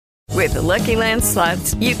With the Lucky Land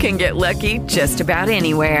Slots, you can get lucky just about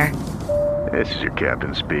anywhere. This is your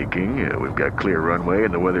captain speaking. We've got clear runway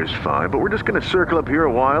and the weather's fine, but we're just going to circle up here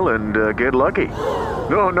a while and get lucky.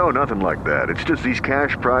 No, nothing like that. It's just these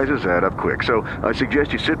cash prizes add up quick. So I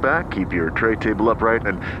suggest you sit back, keep your tray table upright,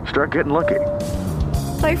 and start getting lucky.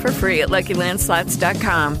 Play for free at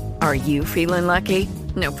LuckyLandSlots.com. Are you feeling lucky?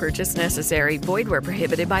 No purchase necessary. Void where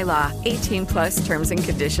prohibited by law. 18 plus terms and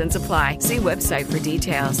conditions apply. See website for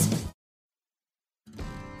details.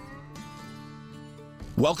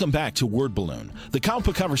 Welcome back to Word Balloon, the comic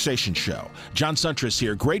book conversation show. John Suntress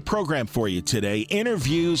here. Great program for you today.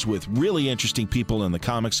 Interviews with really interesting people in the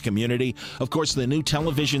comics community. Of course, the new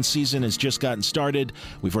television season has just gotten started.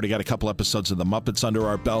 We've already got a couple episodes of The Muppets under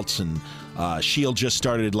our belts, and S.H.I.E.L.D. just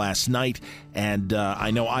started last night. And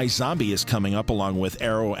I know iZombie is coming up along with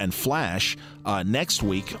Arrow and Flash next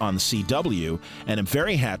week on the CW. And I'm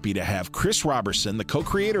very happy to have Chris Roberson, the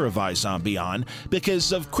co-creator of iZombie, on,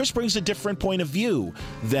 because Chris brings a different point of view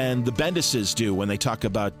than the Bendises do when they talk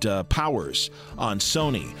about Powers on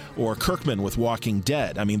Sony or Kirkman with Walking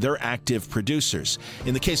Dead. I mean, they're active producers.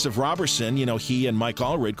 In the case of Roberson, you know, he and Mike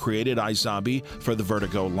Allred created iZombie for the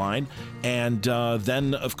Vertigo line. And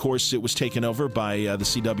then, of course, it was taken over by the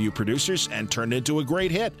CW producers and turned into a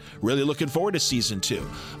great hit. Really looking forward to season 2.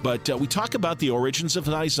 But we talk about the origins of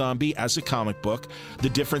iZombie as a comic book, the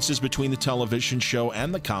differences between the television show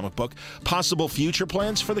and the comic book, possible future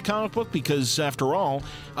plans for the comic book, because after all,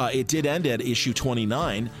 it did end at issue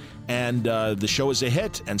 29. And the show is a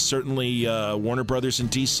hit, and certainly Warner Brothers and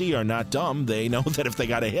DC are not dumb. They know that if they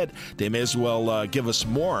got a hit, they may as well give us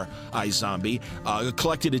more iZombie. A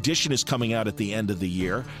collected edition is coming out at the end of the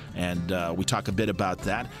year, and we talk a bit about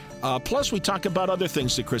that. Plus, we talk about other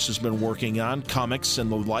things that Chris has been working on, comics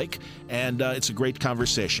and the like, and it's a great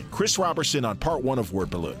conversation. Chris Roberson on part 1 of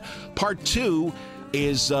Word Balloon. Part 2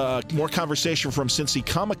 is more conversation from Cincy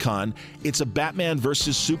Comicon. It's a Batman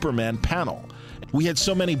versus Superman panel. We had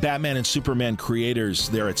so many Batman and Superman creators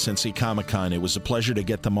there at Cincy Comicon. It was a pleasure to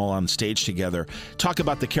get them all on stage together, talk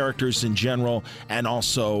about the characters in general, and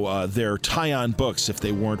also their tie-on books if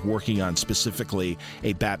they weren't working on specifically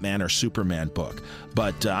a Batman or Superman book.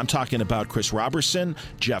 But I'm talking about Chris Roberson,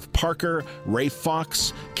 Jeff Parker, Ray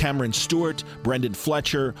Fox, Cameron Stewart, Brendan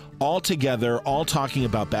Fletcher, all together, all talking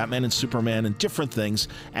about Batman and Superman and different things,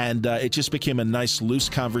 and it just became a nice, loose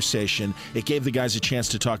conversation. It gave the guys a chance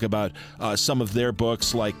to talk about some of their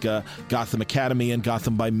books, like Gotham Academy and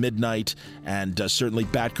Gotham by Midnight, and certainly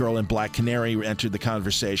Batgirl and Black Canary entered the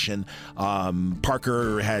conversation.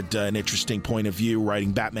 Parker had an interesting point of view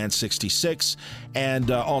writing Batman 66, and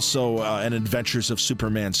also an Adventures of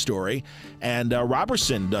Superman story. And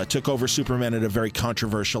Roberson took over Superman at a very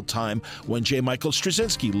controversial time when J. Michael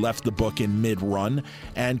Straczynski left the book in mid-run,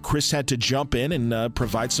 and Chris had to jump in and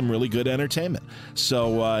provide some really good entertainment.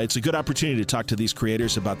 So it's a good opportunity to talk to these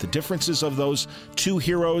creators about the differences of those two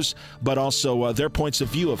heroes, but also their points of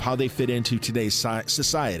view of how they fit into today's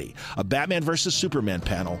society. A Batman versus Superman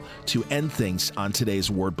panel to end things on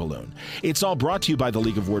today's Word Balloon. It's all brought to you by the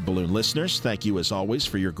League of Word Balloon listeners. Thank you, as always,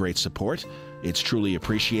 for your great support. It's truly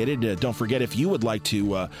appreciated. Don't forget, if you would like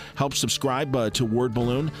to help subscribe to Word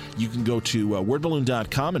Balloon, you can go to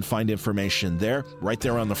wordballoon.com and find information there, right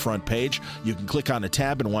there on the front page. You can click on a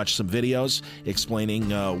tab and watch some videos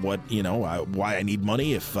explaining why I need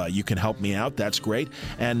money. If you can help me out, that's great.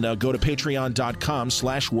 And go to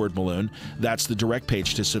patreon.com/wordballoon. That's the direct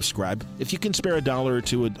page to subscribe. If you can spare $1 or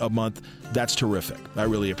 $2 a month, that's terrific. I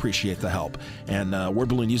really appreciate the help. And Word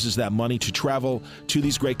Balloon uses that money to travel to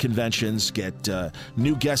these great conventions, get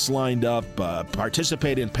new guests lined up,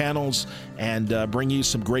 participate in panels, and bring you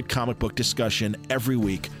some great comic book discussion every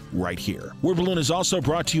week right here. Word Balloon is also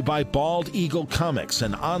brought to you by Bald Eagle Comics,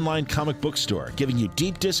 an online comic book store giving you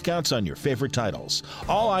deep discounts on your favorite titles.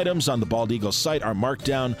 All items on the Bald Eagle site are marked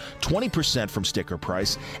down 20% from sticker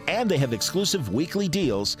price, and they have exclusive weekly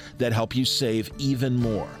deals that help you save even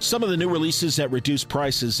more. Some of the new releases at reduced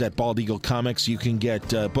prices at Bald Eagle Comics, you can get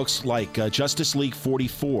books like Justice League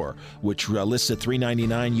 44, which lists at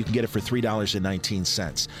 $3.99. You can get it for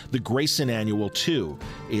 $3.19. The Grayson Annual 2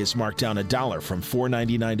 is marked down $1 from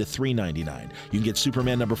 $4.99 to $3.99. You can get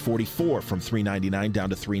Superman number 44 from $3.99 down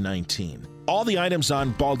to $3.19. All the items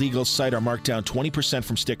on Bald Eagle's site are marked down 20%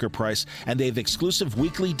 from sticker price, and they have exclusive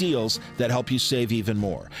weekly deals that help you save even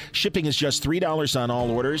more. Shipping is just $3 on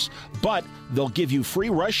all orders, but they'll give you free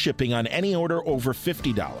rush shipping on any order over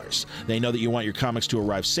 $50. They know that you want your comics to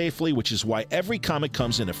arrive safely, which is why every comic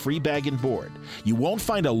comes in a free bag and board. You won't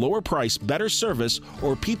find a lower price, better service,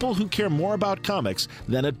 or people who care more about comics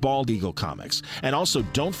than at Bald Eagle Comics. And also,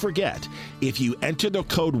 don't forget, if you enter the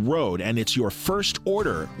code ROAD and it's your first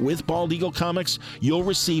order with Bald Eagle Comics, you'll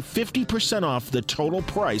receive 50% off the total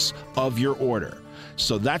price of your order.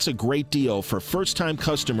 So that's a great deal for first-time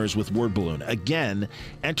customers with Word Balloon. Again,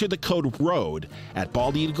 enter the code ROAD at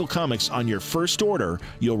Bald Eagle Comics on your first order.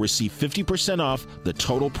 You'll receive 50% off the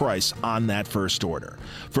total price on that first order.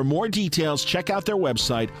 For more details, check out their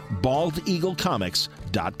website,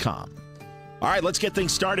 baldeaglecomics.com. All right, let's get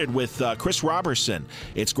things started with Chris Roberson.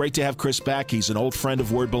 It's great to have Chris back. He's an old friend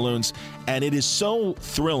of Word Balloons, and it is so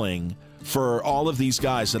thrilling for all of these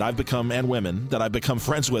guys that I've become, and women, that I've become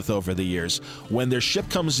friends with over the years, when their ship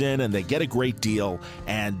comes in and they get a great deal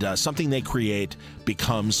and something they create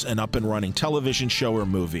becomes an up-and-running television show or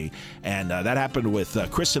movie. And that happened with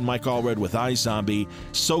Chris and Mike Allred with iZombie.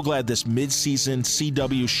 So glad this mid-season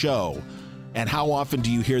CW show. And how often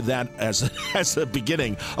do you hear that as the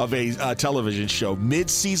beginning of a television show?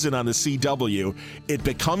 Mid-season on the CW, it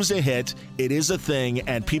becomes a hit, it is a thing,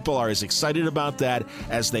 and people are as excited about that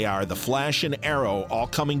as they are The Flash and Arrow all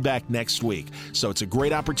coming back next week. So it's a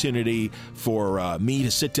great opportunity for me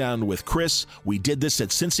to sit down with Chris. We did this at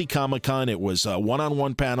Cincy Comicon. It was a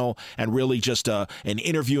one-on-one panel and really just an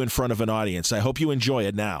interview in front of an audience. I hope you enjoy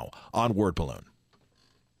it now on Word Balloon.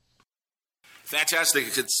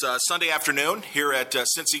 Fantastic. It's Sunday afternoon here at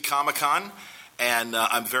Cincy Comicon, and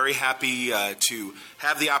I'm very happy to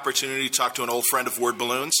have the opportunity to talk to an old friend of Word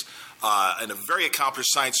Balloons and a very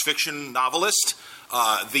accomplished science fiction novelist,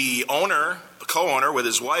 the co-owner with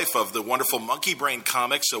his wife of the wonderful Monkey Brain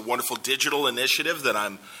Comics, a wonderful digital initiative that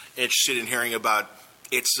I'm interested in hearing about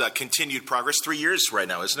its continued progress. 3 years right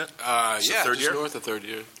now, isn't it? Yeah, third year? North of third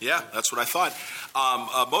year. Yeah, that's what I thought.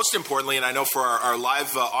 Most importantly, and I know for our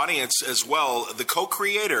live audience as well, the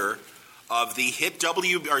co-creator of the hit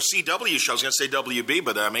CW show. I was going to say WB,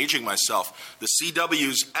 but I'm aging myself. The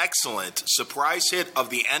CW's excellent surprise hit of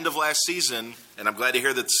the end of last season, and I'm glad to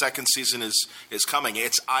hear that the second season is coming.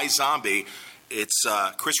 It's iZombie. It's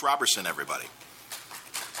Chris Roberson, everybody.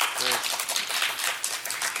 Thanks.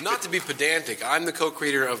 Not to be pedantic, I'm the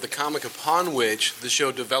co-creator of the comic upon which the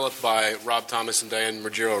show developed by Rob Thomas and Diane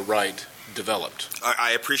Ruggiero Wright developed.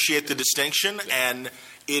 I appreciate the distinction, and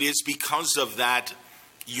it is because of that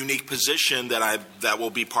unique position that will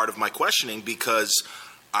be part of my questioning, because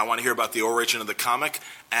I want to hear about the origin of the comic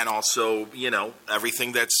and also,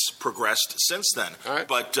 everything that's progressed since then. All right.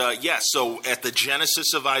 But, so at the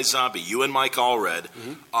genesis of iZombie, you and Mike Allred,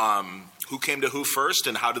 who came to who first,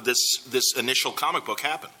 and how did this initial comic book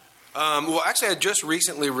happen? Well, actually, I just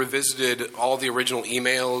recently revisited all the original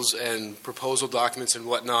emails and proposal documents and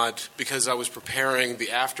whatnot because I was preparing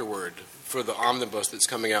the afterword for the omnibus that's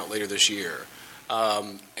coming out later this year.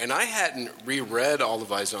 And I hadn't reread all of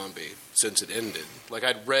iZombie since it ended. Like,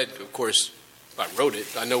 I'd read, of course, I wrote it,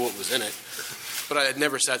 I know what was in it, but I had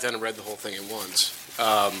never sat down and read the whole thing at once.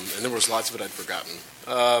 And there was lots of it I'd forgotten.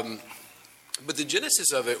 But the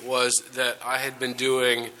genesis of it was that I had been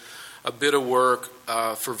doing a bit of work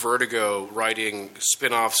for Vertigo, writing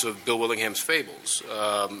spin-offs of Bill Willingham's Fables.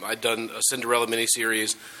 I'd done a Cinderella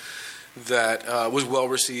miniseries that was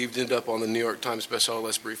well-received, ended up on the New York Times bestseller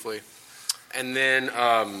list briefly. And then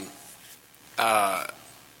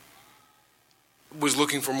was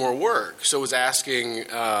looking for more work. So was asking,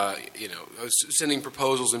 I was sending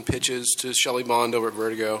proposals and pitches to Shelley Bond over at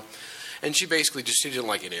Vertigo. And she basically she didn't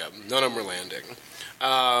like any of them. None of them were landing.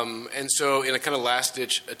 And so in a kind of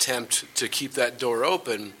last-ditch attempt to keep that door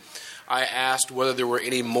open, I asked whether there were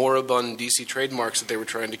any moribund DC trademarks that they were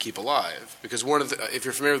trying to keep alive. Because if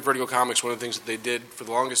you're familiar with Vertigo Comics, one of the things that they did for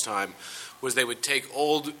the longest time was they would take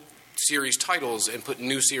old series titles and put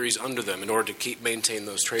new series under them in order to maintain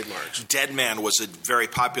those trademarks. Dead Man was a very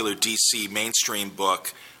popular DC mainstream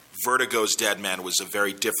book. Vertigo's Dead Man was a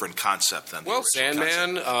very different concept than the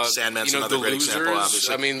Sandman. Sandman's another great example,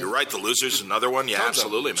 obviously. I mean, you're right, The Losers, another one. Yeah,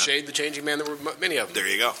 absolutely, man. Shade the Changing Man, there were many of them. There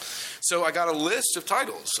you go. So I got a list of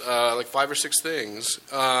titles, like 5 or 6 things.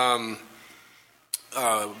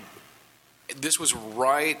 This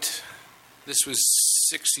was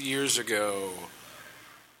 6 years ago.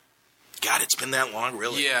 God, it's been that long,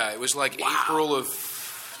 really? Yeah, it was like April of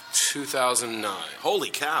 2009. Holy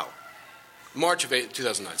cow. March of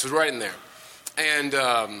 2009, so it was right in there. And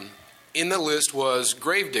in the list was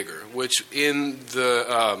Gravedigger, which in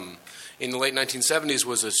the in the late 1970s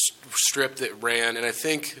was a strip that ran, and I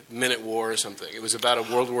think Minute War or something. It was about a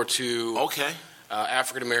World War II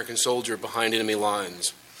African-American soldier behind enemy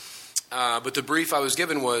lines. But the brief I was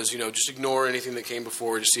given was, just ignore anything that came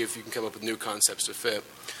before, just see if you can come up with new concepts to fit.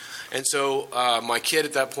 And so my kid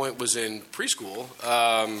at that point was in preschool.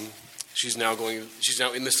 She's now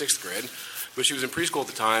in the 6th grade, but she was in preschool at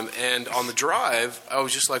the time. And on the drive, I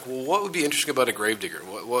was just like, well, what would be interesting about a gravedigger?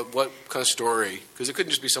 What kind of story? Because it couldn't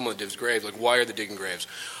just be someone that digs graves. Like, why are they digging graves?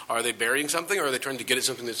 Are they burying something, or are they trying to get at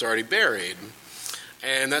something that's already buried?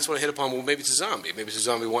 And that's when I hit upon, well, maybe it's a zombie. Maybe it's a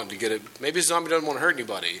zombie wanting to get it. Maybe a zombie doesn't want to hurt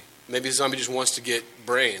anybody. Maybe a zombie just wants to get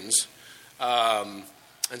brains.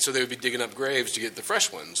 And so they would be digging up graves to get the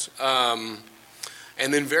fresh ones.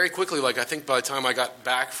 And then very quickly, I think by the time I got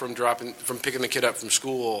back from picking the kid up from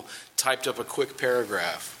school, typed up a quick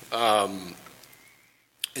paragraph and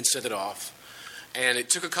sent it off. And it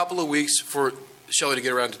took a couple of weeks for Shelley to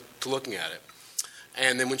get around to looking at it.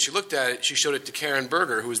 And then when she looked at it, she showed it to Karen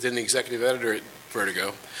Berger, who was then the executive editor at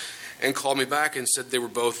Vertigo, and called me back and said they were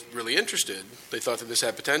both really interested. They thought that this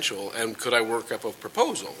had potential, and could I work up a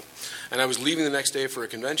proposal? And I was leaving the next day for a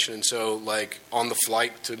convention, and so, on the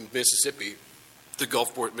flight to Mississippi, to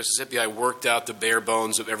Gulfport, Mississippi, I worked out the bare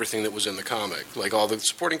bones of everything that was in the comic, all the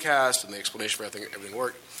supporting cast and the explanation for everything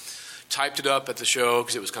worked. Typed it up at the show,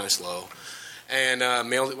 because it was kind of slow, and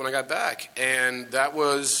mailed it when I got back. And that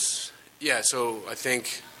was, so I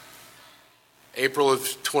think April of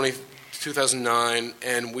 2009,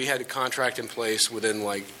 and we had a contract in place within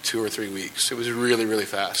 2 or 3 weeks. It was really, really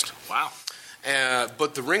fast. Wow.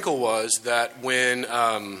 But the wrinkle was that when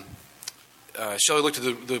Shelley looked at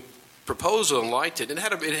the proposal and liked it,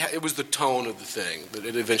 it was the tone of the thing that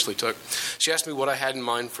it eventually took. She asked me what I had in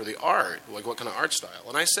mind for the art, what kind of art style.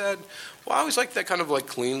 And I said, well, I always liked that kind of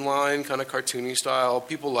clean line, kind of cartoony style.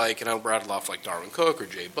 People and I rattled off Darwin Cook or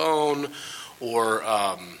Jay Bone or...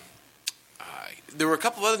 there were a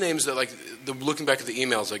couple other names that, looking back at the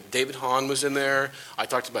emails, David Hahn was in there. I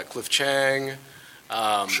talked about Cliff Chang.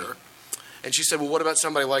 Sure. And she said, well, what about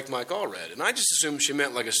somebody like Mike Allred? And I just assumed she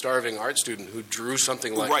meant a starving art student who drew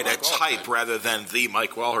something like Mike Allred. Right, a type rather than the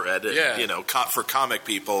Mike Allred. Yeah. For comic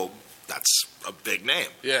people, that's a big name.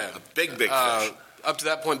 Yeah. A big fish. Up to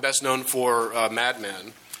that point, best known for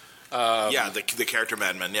Madman. The character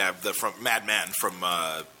Madman, from Madman from...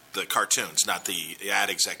 the cartoons, not the ad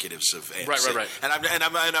executives of AMC. Right. And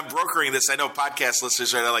I'm brokering this. I know podcast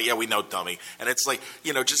listeners are like, yeah, we know dummy. And it's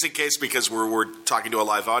just in case, because we're talking to a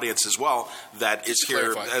live audience as well that is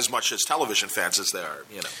here as much as television fans as they are,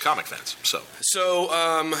 comic fans. So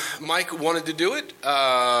Mike wanted to do it.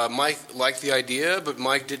 Mike liked the idea, but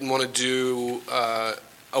Mike didn't want to do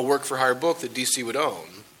a work for hire book that DC would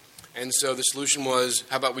own. And so the solution was,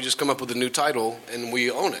 how about we just come up with a new title and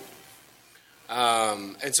we own it?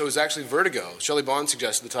 And so it was actually Vertigo. Shelley Bond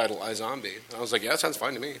suggested the title iZombie. And I was like, yeah, that sounds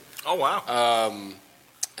fine to me. Oh, wow.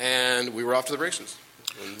 And we were off to the races.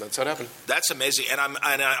 And that's how it happened. That's amazing. And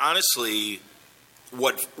I honestly,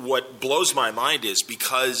 what blows my mind is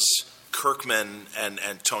because Kirkman and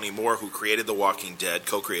Tony Moore, who created The Walking Dead,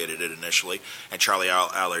 co-created it initially, and Charlie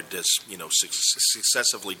Allard has,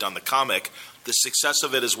 successively done the comic, the success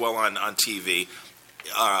of it as well on TV,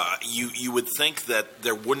 you would think that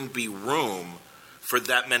there wouldn't be room for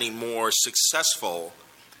that many more successful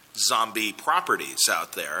zombie properties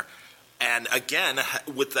out there. And again,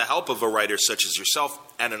 with the help of a writer such as yourself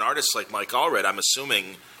and an artist like Mike Allred, I'm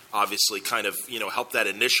assuming obviously kind of, help that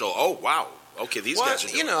initial, oh, wow, okay, these guys are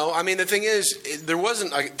doing it. The thing is, there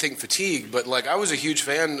wasn't, I think, fatigue, but, I was a huge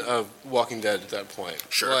fan of Walking Dead at that point.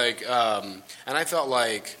 Sure. And I felt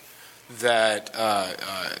like that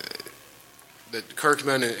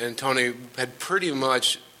Kirkman and Tony had pretty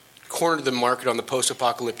much cornered the market on the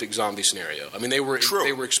post-apocalyptic zombie scenario. I mean, they were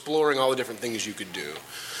exploring all the different things you could do.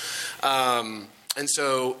 And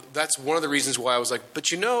so that's one of the reasons why I was like, but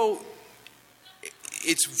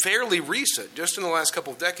it's fairly recent, just in the last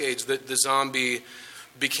couple of decades, that the zombie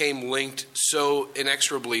became linked so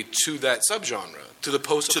inexorably to that subgenre, to the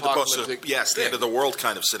post-apocalyptic the end of the world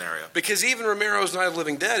kind of scenario. Because even Romero's Night of the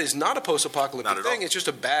Living Dead is not a post-apocalyptic thing. It's just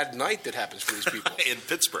a bad night that happens for these people. In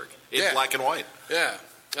Pittsburgh, in black and white. Yeah.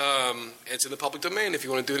 It's in the public domain if you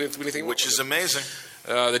want to do anything. Which is amazing.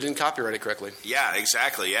 They didn't copyright it correctly. Yeah,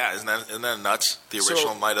 exactly. Yeah, isn't that nuts? The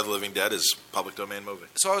original Night of the Living Dead is public domain movie.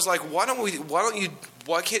 So I was like, why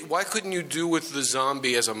couldn't you do with the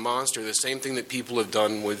zombie as a monster the same thing that people have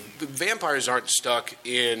done with vampires? Aren't stuck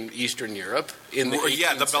in Eastern Europe in the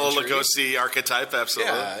 18th the Bela century. Lugosi archetype,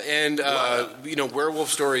 absolutely. Yeah, and werewolf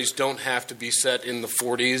stories don't have to be set in the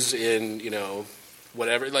 40s in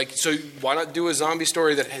whatever. So why not do a zombie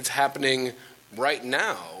story that is happening right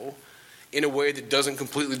now? in a way that doesn't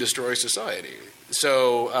completely destroy society.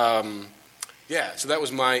 So, so that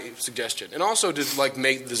was my suggestion. And also to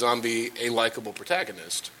make the zombie a likable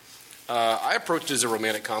protagonist. I approached it as a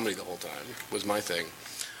romantic comedy the whole time, was my thing.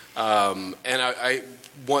 And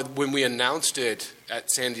when we announced it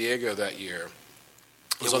at San Diego that year...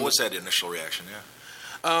 What was that initial reaction, yeah?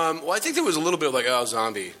 Well, I think there was a little bit of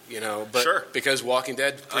zombie, but sure. Because Walking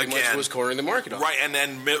Dead pretty much was cornering the market on it. Right, and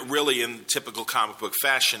then really in typical comic book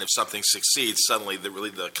fashion, if something succeeds, suddenly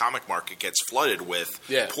the comic market gets flooded with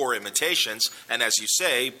poor imitations, and as you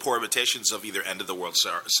say, poor imitations of either end-of-the-world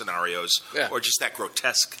scenarios or just that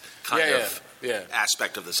grotesque kind of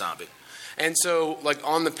aspect of the zombie. And so,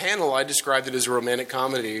 on the panel, I described it as a romantic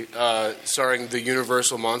comedy starring the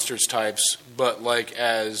universal monsters types, but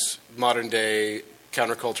as modern-day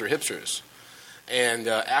counterculture hipsters. And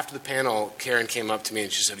after the panel, Karen came up to me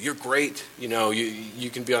and she said, "You're great. You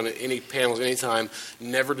can be on any panels anytime.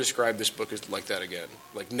 Never describe this book as like that again.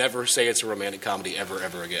 Never say it's a romantic comedy ever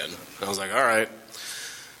again." And I was like, all right.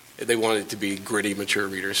 They wanted it to be gritty, mature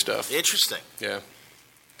reader stuff. Interesting. Yeah.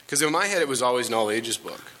 Because in my head, it was always an all-ages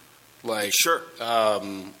book. Sure.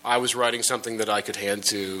 I was writing something that I could hand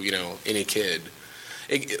to, any kid.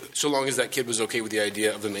 So long as that kid was okay with the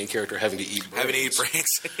idea of the main character having to eat brains.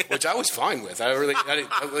 Which I was fine with.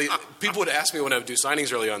 People would ask me when I would do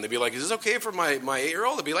signings early on, they'd be like, "Is this okay for my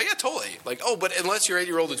 8-year-old?" I'd be like, "Yeah, totally." But unless your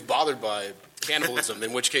 8-year-old is bothered by cannibalism,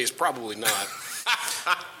 in which case probably not.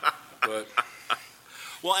 But...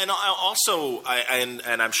 Well, and also,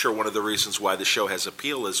 and I'm sure one of the reasons why the show has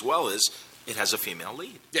appeal as well is it has a female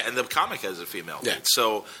lead. Yeah. And the comic has a female lead.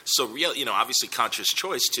 So obviously conscious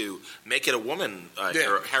choice to make it a woman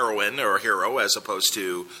heroine or hero as opposed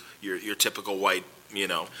to your typical white,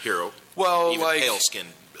 hero. Well, even pale-skinned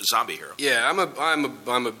zombie hero. Yeah,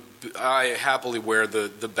 I happily wear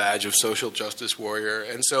the badge of social justice warrior.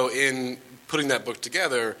 And so in putting that book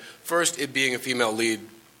together, first it being a female lead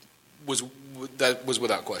was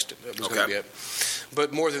without question. That was going to be it.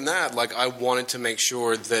 But more than that, I wanted to make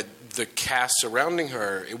sure that the cast surrounding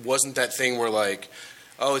her, it wasn't that thing where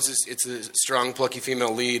it's a strong, plucky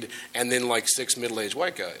female lead and then 6 middle-aged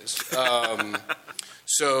white guys.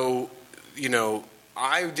 So,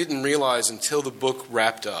 I didn't realize until the book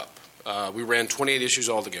wrapped up. We ran 28 issues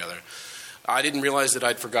altogether. I didn't realize that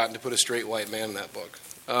I'd forgotten to put a straight white man in that book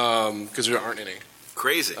because there aren't any.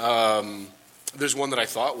 Crazy. There's one that I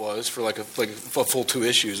thought was for a full 2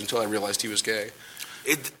 issues until I realized he was gay.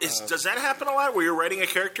 Does that happen a lot where you're writing a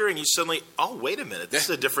character and you suddenly, oh, wait a minute, this is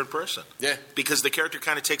a different person? Yeah. Because the character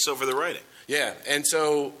kind of takes over the writing. Yeah. And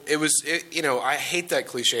so it was, I hate that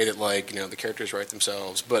cliche that the characters write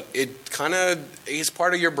themselves, but it kind of is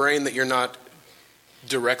part of your brain that you're not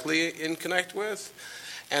directly in connect with.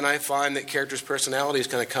 And I find that characters' personalities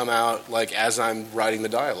kind of come out as I'm writing the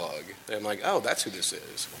dialogue. And I'm like, oh, that's who this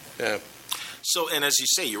is. Yeah. So, and as you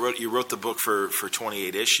say, you wrote the book for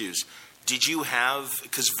 28 issues. Did you have,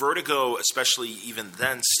 because Vertigo, especially even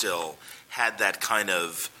then still, had that kind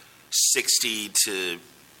of 60 to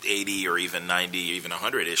 80 or even 90, even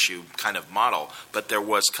 100 issue kind of model, but there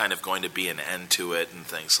was kind of going to be an end to it and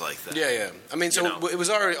things like that. Yeah. I mean, so it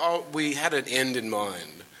was already, we had an end in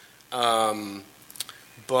mind.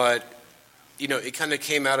 But, it kind of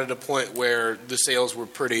came out at a point where the sales were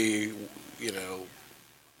pretty,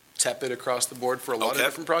 tepid across the board for a lot of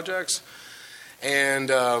different projects.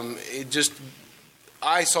 And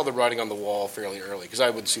I saw the writing on the wall fairly early because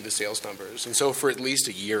I would see the sales numbers. And so for at least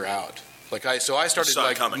a year out, I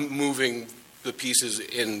started moving the pieces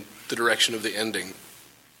in the direction of the ending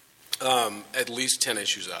at least 10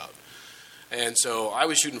 issues out. And so I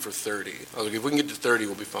was shooting for 30. I was like, if we can get to 30,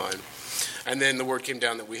 we'll be fine. And then the word came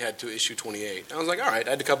down that we had to issue 28. I was like, all right,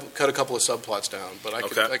 I had to cut a couple of subplots down, but I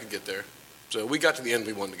could get there. So we got to the end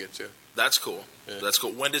we wanted to get to. That's cool. Yeah. That's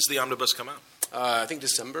cool. When does the omnibus come out? I think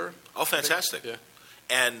December. Oh, fantastic. Yeah.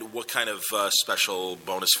 And what kind of special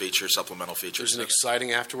bonus features, supplemental features? There's an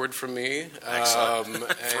exciting afterword from me.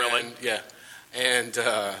 Excellent. Thrilling. Yeah. And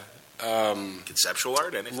conceptual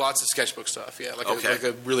art, anything? Lots of sketchbook stuff, yeah. Like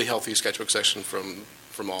a really healthy sketchbook section from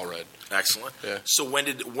All Red. Excellent. Yeah. So when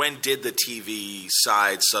did the TV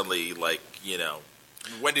side suddenly,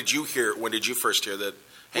 when did you first hear that,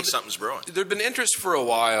 hey, something's brewing? There'd been interest for a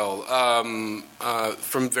while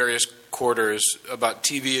from various quarters about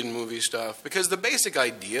TV and movie stuff, because the basic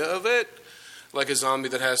idea of it, like a zombie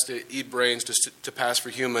that has to eat brains to pass for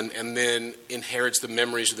human and then inherits the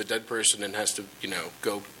memories of the dead person and has to,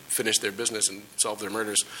 go finish their business and solve their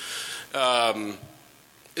murders,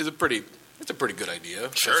 is a pretty good idea,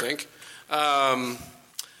 sure. I think.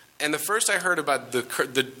 And the first I heard about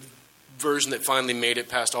the version that finally made it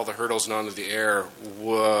past all the hurdles and onto the air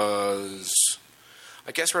was,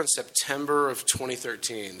 I guess, around September of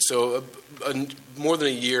 2013. So more than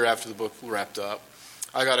a year after the book wrapped up,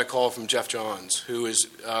 I got a call from Jeff Johns, who was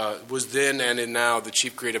then and is now the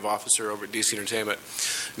chief creative officer over at DC Entertainment,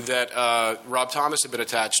 that Rob Thomas had been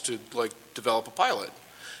attached to develop a pilot.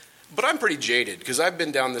 But I'm pretty jaded because I've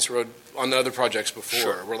been down this road on other projects before.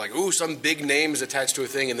 Sure. Where ooh, some big name is attached to a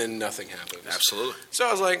thing and then nothing happens. Absolutely. So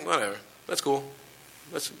I was like, whatever, that's cool.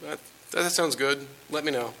 That sounds good. Let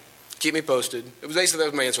me know. Keep me posted. It was basically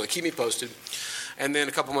that was my answer. Keep me posted. And then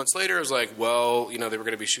a couple months later, I was like, well, they were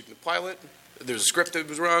going to be shooting the pilot. There was a script that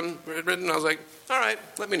was written. I was like, all right,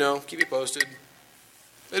 let me know. Keep me posted.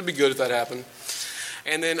 It'd be good if that happened.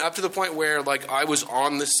 And then up to the point where, I was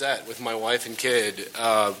on the set with my wife and kid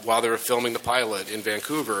while they were filming the pilot in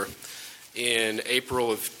Vancouver in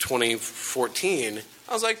April of 2014.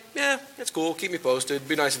 I was like, yeah, it's cool. Keep me posted. It'd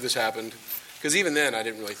be nice if this happened. Because even then, I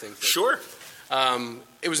didn't really think that. Sure.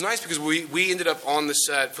 It was nice because we ended up on the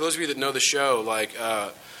set. For those of you that know the show,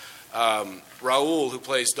 Raul, who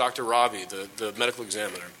plays Dr. Ravi, the medical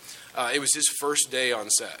examiner, it was his first day on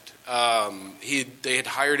set. They had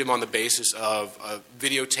hired him on the basis of a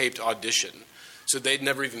videotaped audition, so they'd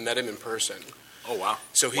never even met him in person. Oh, wow.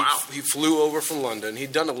 So he flew over from London.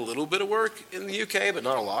 He'd done a little bit of work in the UK, but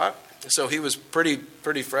not a lot. So he was pretty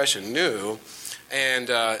fresh and new. And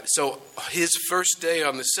so his first day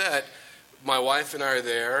on the set, my wife and I are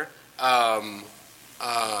there.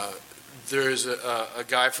 There's a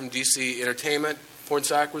guy from DC Entertainment,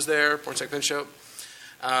 Pornsack was there, Pornsack Pinchot.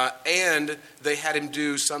 And they had him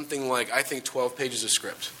do something I think 12 pages of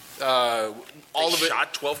script. All of it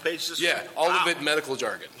shot 12 pages of script? Yeah, all of it medical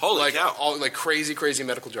jargon. Holy cow. All crazy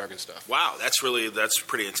medical jargon stuff. Wow, that's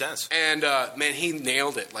pretty intense. And man, he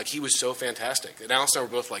nailed it. He was so fantastic. And Alice and I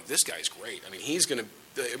were both like, this guy's great. I mean, he's going to...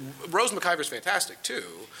 Rose McIver's fantastic, too.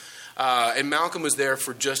 And Malcolm was there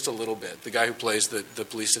for just a little bit, the guy who plays the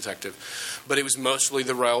police detective. But it was mostly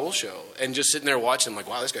the Raul show. And just sitting there watching,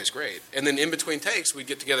 wow, this guy's great. And then in between takes, we'd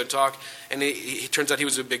get together and talk. And he turns out he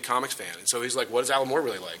was a big comics fan. And so he's like, what is Alan Moore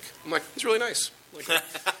really like? I'm like, he's really nice.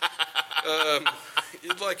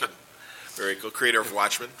 You'd like him. Very cool. Creator of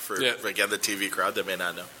Watchmen, for again, the TV crowd that may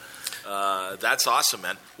not know. That's awesome,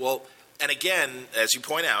 man. Well, and again, as you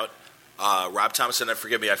point out, Rob Thomas and I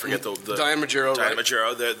forget the Diane Maggioro, Diane right?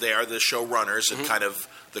 Maggioro. They are the showrunners and kind of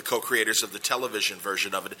the co-creators of the television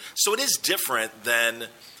version of it. So it is different than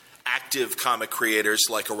active comic creators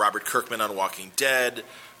like a Robert Kirkman on Walking Dead,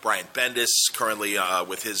 Brian Bendis currently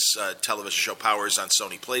with his television show Powers on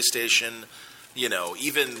Sony PlayStation.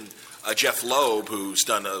 Even Jeff Loeb, who's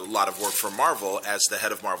done a lot of work for Marvel as the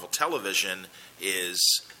head of Marvel Television,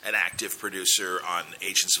 is an active producer on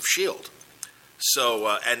Agents of S.H.I.E.L.D.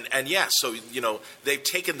 So, so, they've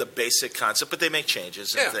taken the basic concept, but they make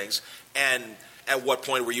changes and things. And at what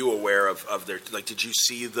point were you aware of their, did you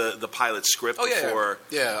see the pilot script before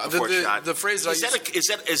shot? The phrase is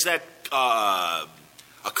that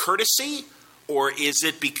a courtesy, or is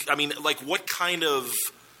it, what kind of,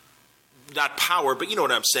 not power, but you know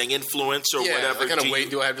what I'm saying, influence or whatever? What kind of weight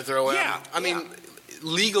do I have to throw in? I mean,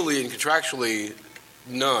 legally and contractually,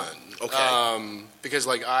 none. Okay. Because,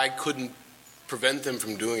 I couldn't prevent them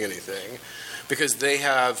from doing anything because they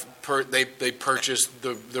have they purchased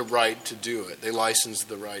the right to do it. They licensed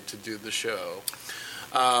the right to do the show.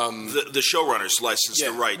 The showrunners licensed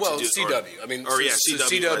the right to do it. Well,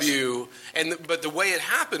 CW. CW. But the way it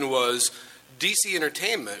happened was DC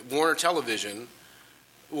Entertainment, Warner Television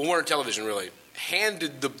really,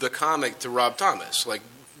 handed the comic to Rob Thomas.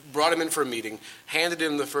 Brought him in for a meeting, handed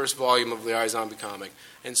him the first volume of the iZombie comic,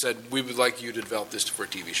 and said, we would like you to develop this for a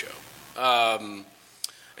TV show.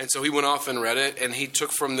 And so he went off and read it, and he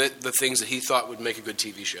took from the things that he thought would make a good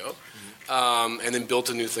TV show, and then built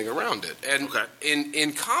a new thing around it. And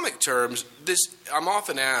in comic terms, I'm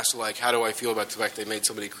often asked, how do I feel about the fact they made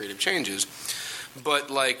so many creative changes? But,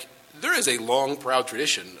 there is a long, proud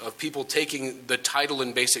tradition of people taking the title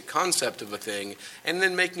and basic concept of a thing and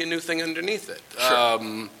then making a new thing underneath it.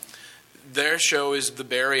 Sure. Their show is the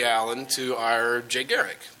Barry Allen to our Jay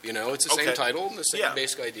Garrick. It's the same title and the same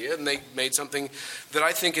basic idea, and they made something that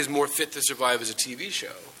I think is more fit to survive as a TV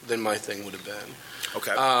show than my thing would have been.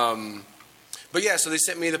 Okay. But so they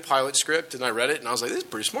sent me the pilot script, and I read it, and I was like, this is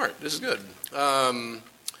pretty smart. This is good.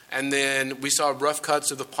 And then we saw rough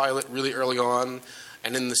cuts of the pilot really early on,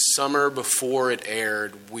 and in the summer before it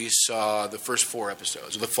aired, we saw the first 4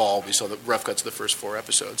 episodes. In the fall, we saw the rough cuts of the first 4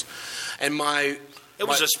 episodes. And it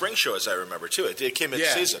was a spring show, as I remember, too. It came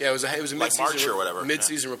mid-season. Yeah, it was a mid-season, March or whatever.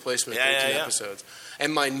 Mid-season replacement of 13 episodes.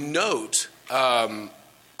 And my note, I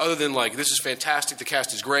other than like, this is fantastic, the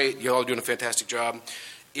cast is great, you all are doing a fantastic job,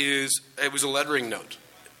 it was a lettering note.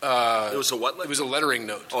 It was a what? It was a lettering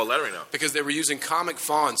note. Oh, a lettering note. Because they were using comic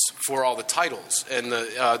fonts for all the titles, and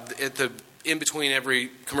in between every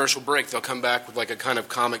commercial break, they'll come back with like a kind of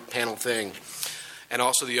comic panel thing, and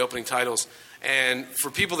also the opening titles. And for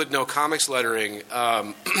people that know comics lettering,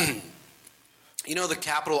 you know the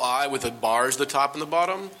capital I with the bars, the top and the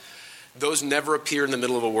bottom? Those never appear in the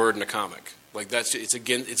middle of a word in a comic. Like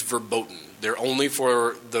it's verboten. They're only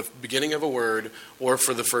for the beginning of a word or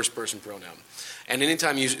for the first person pronoun. And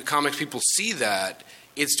anytime comics people see that,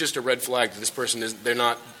 it's just a red flag that this person they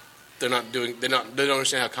don't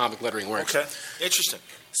understand how comic lettering works. Okay, interesting.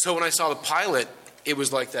 So when I saw the pilot, it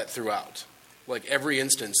was like that throughout. Like every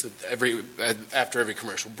instance, after every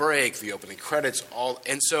commercial break, the opening credits,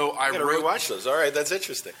 and so I wrote. Rewatch those. All right, that's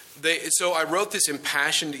interesting. So I wrote this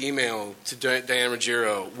impassioned email to Diane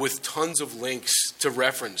Ruggiero with tons of links to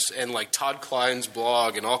reference and like Todd Klein's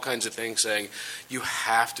blog and all kinds of things saying, you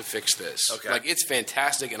have to fix this. Okay. Like it's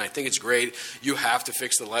fantastic and I think it's great. You have to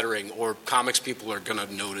fix the lettering or comics people are going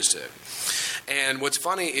to notice it. And what's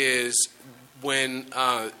funny is when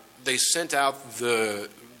they sent out the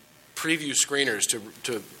preview screeners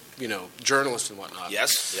to journalists and whatnot.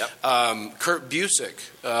 Yes. Yep. Kurt Busiek,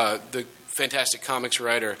 the fantastic comics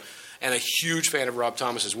writer, and a huge fan of Rob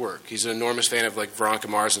Thomas's work. He's an enormous fan of like Veronica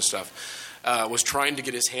Mars and stuff. Was trying to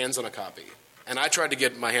get his hands on a copy, and I tried to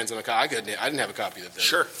get my hands on a copy. I didn't have a copy of the thing.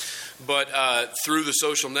 Sure. But through the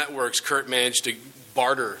social networks, Kurt managed to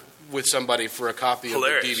barter with somebody for a copy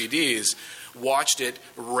Hilarious. of the DVDs. Watched it,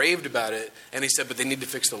 raved about it, and he said, "But they need to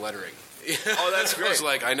fix the lettering." Oh, that's great. I was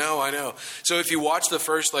like, I know. So if you watch the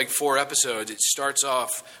first like 4 episodes, it starts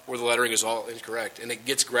off where the lettering is all incorrect, and it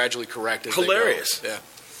gets gradually correct as Hilarious. they go. Yeah.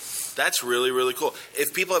 That's really, really cool.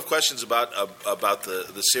 If people have questions about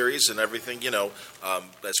the series and everything,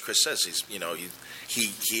 as Chris says,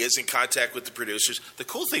 he is in contact with the producers. The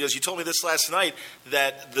cool thing is, you told me this last night,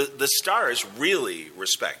 that the stars really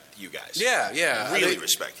respect you guys. Yeah. Really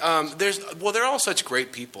respect you. They're all such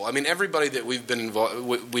great people. I mean, everybody that we've been involved,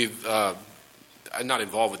 not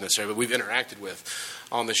involved with necessarily, but we've interacted with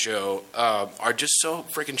on the show are just so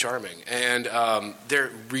freaking charming, and they're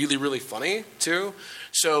really, really funny too.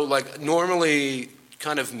 So, like, normally,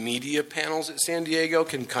 kind of media panels at San Diego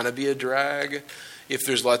can kind of be a drag if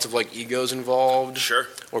there's lots of like egos involved. Sure.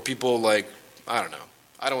 Or people like, I don't know.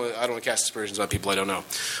 I don't want to cast aspersions on people I don't know.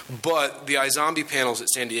 But the iZombie panels at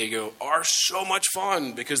San Diego are so much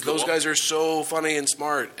fun because those guys are so funny and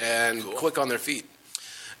smart and quick on their feet.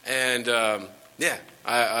 And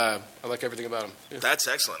I like everything about them. Yeah. That's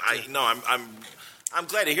excellent. I'm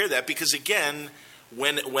glad to hear that because again,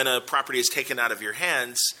 when a property is taken out of your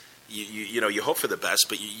hands, you hope for the best,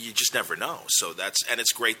 but you just never know. So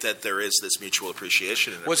it's great that there is this mutual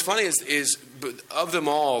appreciation. What's funny is of them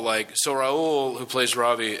all, like Raul, who plays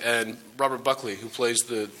Robbie, and Robert Buckley, who plays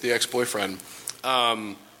the ex-boyfriend.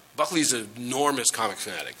 Buckley's an enormous comic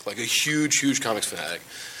fanatic, like a huge comics fanatic.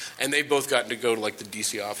 And they've both gotten to go to like the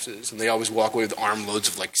DC offices, and they always walk away with armloads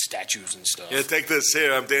of like statues and stuff. Yeah, take this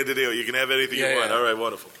here. I'm Dan DiDio. You can have anything you want. All right,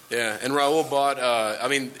 wonderful. Yeah, and Raul bought.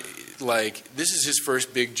 This is his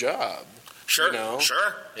first big job. Sure,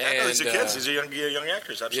 sure. Yeah, and, these are kids. These are young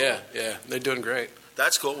actors. Absolutely. Yeah, they're doing great.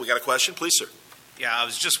 That's cool. We got a question, please, sir. Yeah, I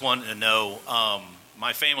was just wanting to know.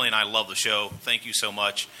 My family and I love the show. Thank you so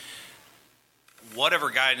much. Whatever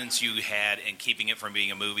guidance you had in keeping it from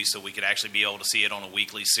being a movie so we could actually be able to see it on a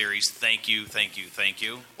weekly series, thank you.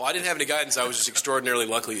 Well, I didn't have any guidance. I was just extraordinarily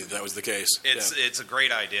lucky that was the case. It's a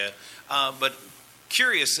great idea. But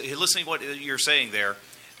curious, listening to what you're saying there,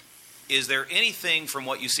 is there anything from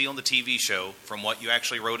what you see on the TV show, from what you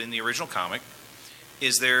actually wrote in the original comic,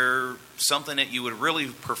 is there something that you would really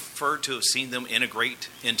prefer to have seen them integrate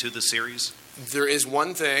into the series? There is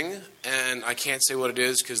one thing, and I can't say what it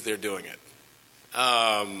is because they're doing it.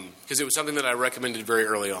 Because it was something that I recommended very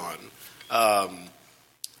early on. I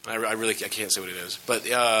can't say what it is, but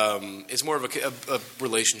it's more of a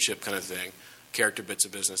relationship kind of thing, character bits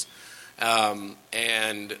of business. I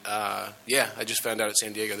just found out at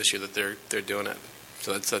San Diego this year that they're doing it.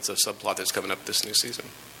 So that's a subplot that's coming up this new season.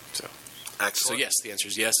 So excellent. So yes, the answer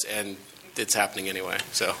is yes, and it's happening anyway.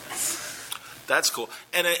 So that's cool,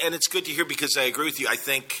 and it's good to hear because I agree with you. I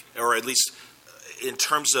think, or at least. In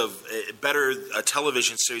terms of better a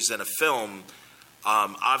television series than a film,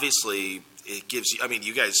 obviously it gives you. I mean,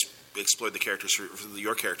 you guys explored the characters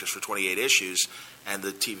your characters for 28 issues, and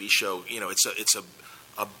the TV show. It's a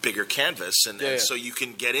bigger canvas, and so you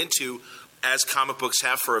can get into, as comic books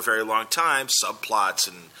have for a very long time, subplots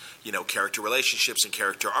and character relationships and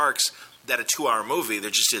character arcs. that a 2-hour movie, there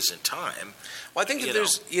just isn't time. Well, I think that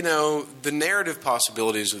there's, the narrative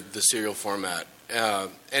possibilities of the serial format.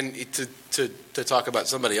 And to talk about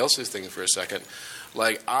somebody else's thing for a second,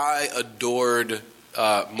 like I adored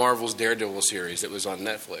Marvel's Daredevil series that was on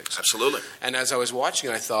Netflix. Absolutely. And as I was watching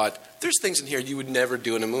it, I thought, there's things in here you would never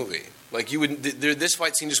do in a movie. Like you would, this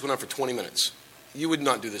fight scene just went on for 20 minutes. You would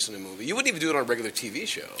not do this in a movie. You wouldn't even do it on a regular TV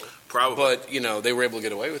show. Probably. But, they were able to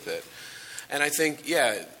get away with it. And I think,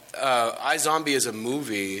 iZombie as a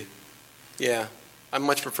movie, I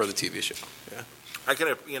much prefer the TV show. Yeah. I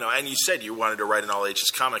kind of, and you said you wanted to write an all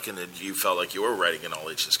ages comic, and that you felt like you were writing an all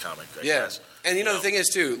ages comic. I guess. And the thing is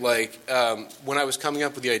too, like when I was coming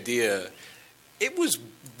up with the idea, it was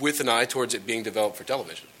with an eye towards it being developed for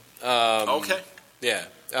television. Okay. Yeah.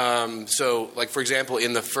 So, like for example,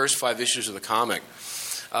 in the first 5 issues of the comic,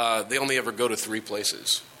 they only ever go to 3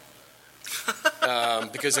 places.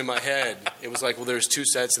 Because in my head, it was like, well, there's 2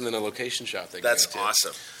 sets and then a location shot. That's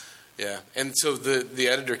awesome. Yeah, and so the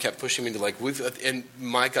editor kept pushing me to and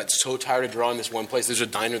Mike got so tired of drawing this one place. There's a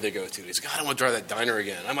diner they go to. He's like, I don't want to draw that diner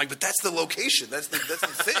again. I'm like, but that's the location. That's the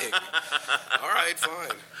thing. All right,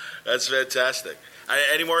 fine. That's fantastic.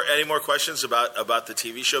 Any more questions about the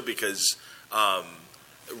TV show? Because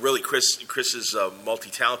really, Chris is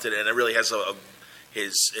multi-talented, and it really has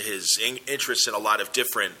his interest in a lot of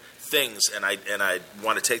different things. And I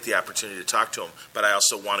want to take the opportunity to talk to him, but I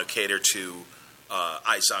also want to cater to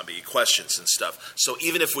iZombie questions and stuff. So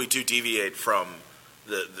even if we do deviate from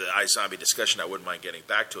the iZombie discussion, I wouldn't mind getting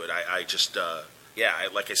back to it. I just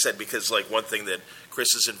like I said, because like one thing that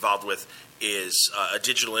Chris is involved with is a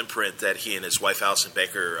digital imprint that he and his wife Allison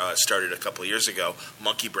Baker started a couple of years ago,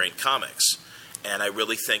 Monkey Brain Comics. And I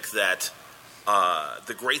really think that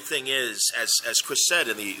the great thing is, as Chris said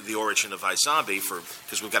in the origin of iZombie,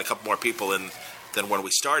 because we've got a couple more people than when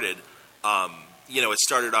we started, it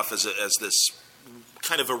started off as this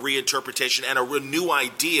kind of a reinterpretation and a new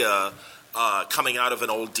idea coming out of an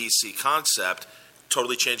old DC concept,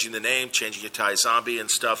 totally changing the name, changing it to iZombie and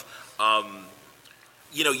stuff.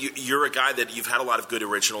 You're a guy that you've had a lot of good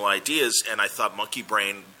original ideas, and I thought Monkey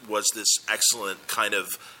Brain was this excellent kind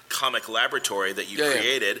of comic laboratory that you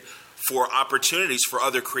created for opportunities for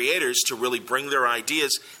other creators to really bring their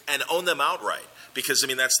ideas and own them outright. Because,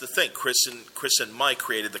 that's the thing. Chris and Mike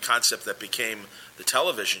created the concept that became the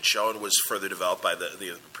television show and was further developed by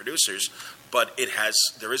the producers. But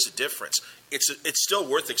there is a difference. It's still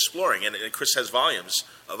worth exploring. And Chris has volumes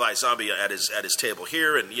of iZombie at his table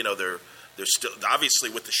here. And, they're still, obviously,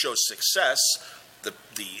 with the show's success, the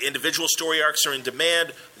individual story arcs are in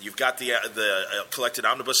demand. You've got the collected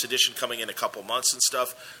omnibus edition coming in a couple months and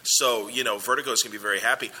stuff. So, Vertigo is going to be very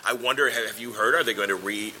happy. I wonder, have you heard, are they going to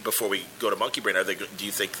before we go to Monkey Brain, do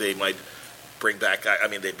you think they might bring back,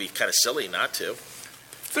 they'd be kind of silly not to.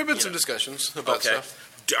 There have been some discussions about stuff.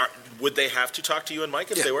 Would they have to talk to you and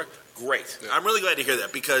Mike if they were? Great. Yeah. I'm really glad to hear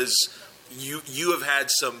that, because you have had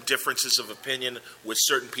some differences of opinion with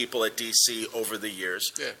certain people at DC over the years.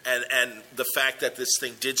 Yeah. And the fact that this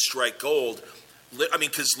thing did strike gold,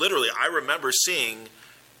 because literally I remember seeing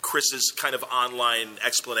Chris's kind of online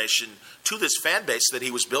explanation to this fan base that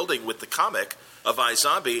he was building with the comic of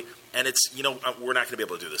iZombie, and it's, we're not going to be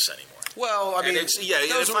able to do this anymore. Well,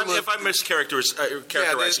 if I'm mischaracterizing,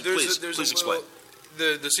 please explain.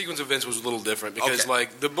 The sequence of events was a little different because,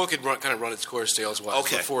 the book had kind of run its course sales-wise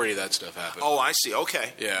before any of that stuff happened. Oh, I see.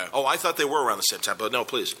 Okay. Yeah. Oh, I thought they were around the same time, but no,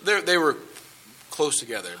 please. They were close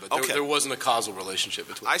together, but there wasn't a causal relationship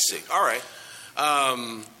between them. I see. All right.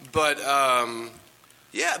 But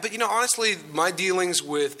honestly, my dealings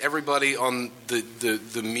with everybody on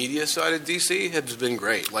the media side of DC have been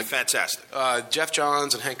great. Like fantastic. Jeff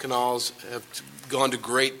Johns and Hank Canals have gone to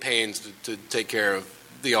great pains to take care of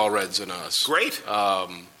the All Reds and us. Great.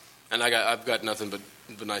 And I've got nothing but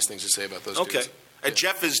nice things to say about those dudes. And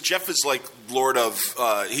Jeff is like Lord of.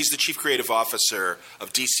 He's the chief creative officer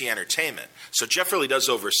of DC Entertainment. So Jeff really does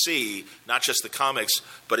oversee not just the comics,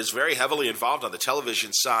 but is very heavily involved on the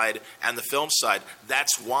television side and the film side.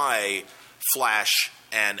 That's why Flash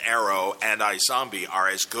and Arrow and iZombie are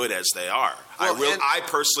as good as they are. Well, I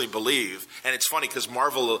personally believe, and it's funny because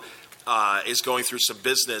Marvel is going through some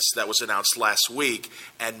business that was announced last week,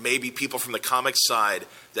 and maybe people from the comic side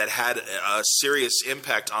that had a serious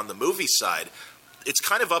impact on the movie side. It's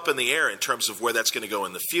kind of up in the air in terms of where that's going to go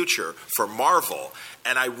in the future for Marvel.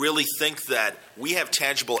 And I really think that we have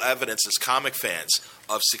tangible evidence as comic fans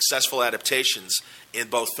of successful adaptations in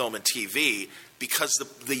both film and TV because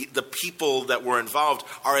the people that were involved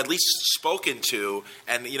are at least spoken to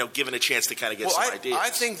and given a chance to kind of get some ideas.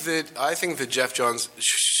 I think that Jeff Johns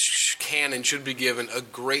can and should be given a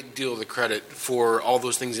great deal of the credit for all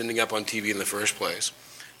those things ending up on TV in the first place.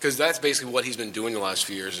 Because that's basically what he's been doing the last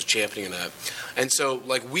few years, is championing that. And so,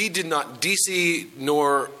 we did not, DC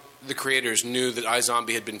nor the creators knew that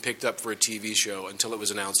iZombie had been picked up for a TV show until it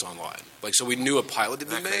was announced online. So we knew a pilot had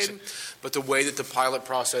been made, but the way that the pilot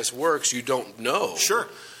process works, you don't know. Sure.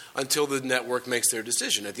 Until the network makes their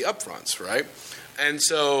decision at the upfronts, right? And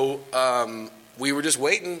so we were just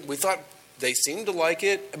waiting. We thought they seemed to like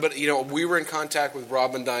it, but, we were in contact with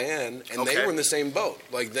Rob and Diane, and they were in the same boat.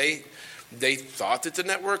 They thought that the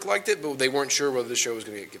network liked it, but they weren't sure whether the show was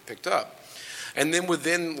going to get picked up. And then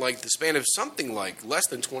within the span of something like less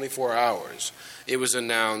than 24 hours, it was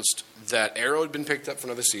announced that Arrow had been picked up for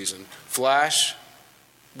another season. Flash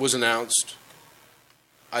was announced.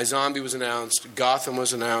 iZombie was announced. Gotham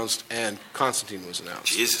was announced. And Constantine was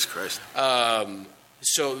announced. Jesus Christ.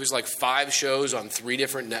 So it was 5 shows on 3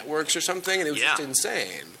 different networks or something, and it was just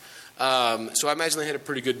insane. So I imagine they had a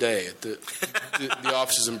pretty good day at the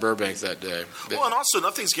offices in Burbank that day. Well, and also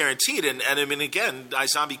nothing's guaranteed. And I mean, again,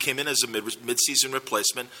 iZombie came in as a mid-season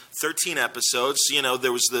replacement, 13 episodes.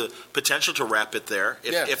 There was the potential to wrap it there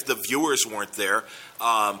if the viewers weren't there.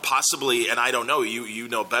 Possibly, and I don't know, you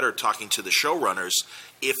know better talking to the showrunners,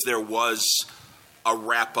 if there was a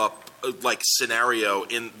wrap-up scenario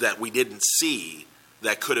in that we didn't see.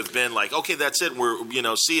 That could have been okay, that's it. We're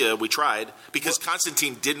see ya. We tried because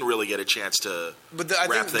Constantine didn't really get a chance to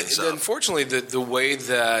wrap things up. Unfortunately, the way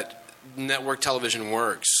that network television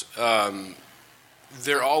works,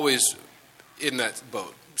 they're always in that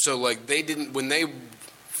boat. So they didn't when they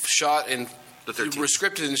shot and were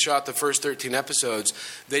scripted and shot the first 13 episodes,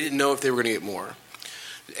 they didn't know if they were going to get more,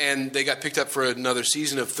 and they got picked up for another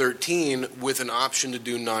season of 13 with an option to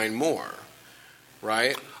do 9 more.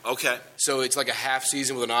 Right? Okay. So it's a half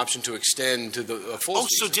season with an option to extend to a full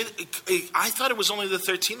season. So I thought it was only the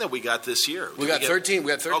 13 that we got this year. We got 13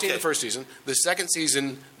 the first season. The second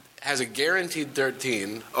season has a guaranteed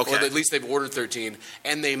 13, or at least they've ordered 13,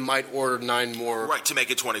 and they might order 9 more. Right, to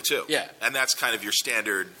make it 22. Yeah. And that's kind of your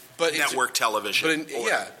standard network television.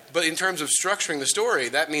 But in terms of structuring the story,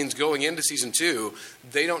 that means going into season 2,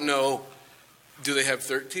 they don't know. Do they have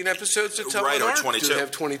 13 episodes to tell? Right, or 22. Do they have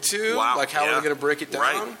 22? Wow. How are they going to break it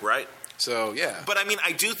down? Right. So, yeah. But, I mean,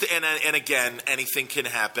 I do and again, anything can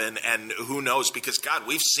happen, and who knows, because, God,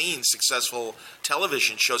 we've seen successful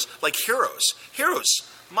television shows like Heroes. Heroes,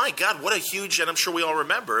 my God, what a huge, and I'm sure we all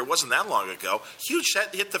remember, it wasn't that long ago, huge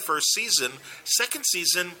hit the first season. Second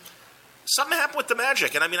season, something happened with the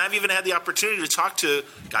magic. And, I mean, I've even had the opportunity to talk to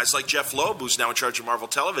guys like Jeff Loeb, who's now in charge of Marvel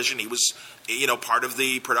Television. He was, part of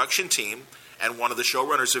the production team and one of the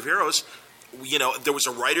showrunners of Heroes. There was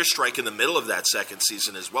a writer's strike in the middle of that second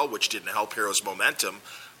season as well, which didn't help Heroes' momentum.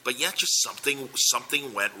 But just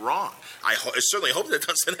something went wrong. I certainly hope that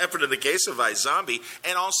doesn't happen in the case of iZombie.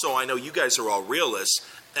 And also, I know you guys are all realists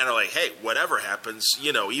and are hey, whatever happens,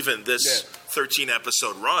 even this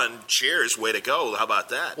 13-episode run, cheers, way to go. How about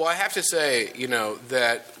that? Well, I have to say,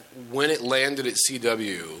 that when it landed at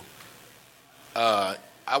CW,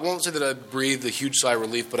 I won't say that I breathed a huge sigh of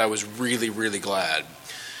relief, but I was really, really glad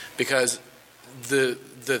because the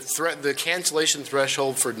cancellation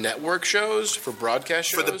threshold for network shows, for broadcast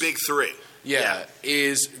shows, for the big 3,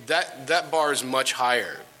 is that bar is much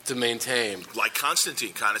higher to maintain. Like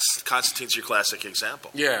Constantine. Constantine's your classic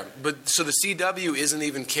example. Yeah, but so the CW isn't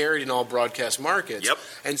even carried in all broadcast markets. Yep.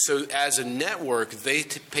 And so as a network, they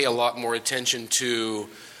pay a lot more attention to.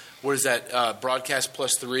 What is that? Broadcast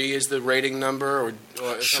plus 3 is the rating number, or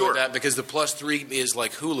something like that, because the plus 3 is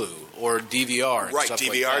like Hulu or DVR, and right? Stuff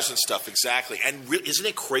DVRs like that. And stuff, exactly. And isn't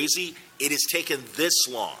it crazy? It has taken this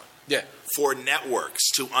long, for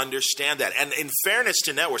networks to understand that. And in fairness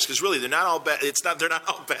to networks, because really they're not all bad. They're not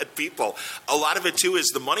all bad people. A lot of it too is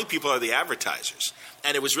the money people are the advertisers.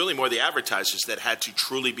 And it was really more the advertisers that had to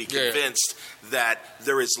truly be convinced that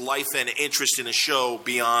there is life and interest in a show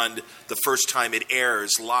beyond the first time it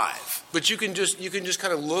airs live. But you can just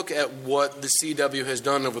kind of look at what the CW has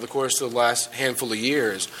done over the course of the last handful of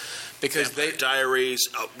years, because Diaries,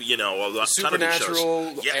 a Supernatural,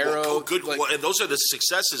 ton of shows. Arrow, good. And those are the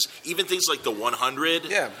successes. Even things like The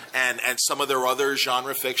 100, and some of their other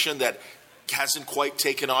genre fiction that hasn't quite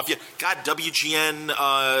taken off yet. God, WGN,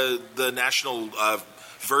 the national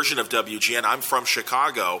version of WGN, I'm from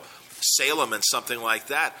Chicago, Salem and something like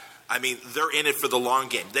that. I mean, they're in it for the long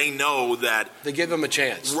game. They know that... They give them a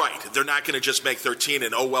chance. Right. They're not going to just make 13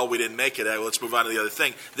 and, we didn't make it. Let's move on to the other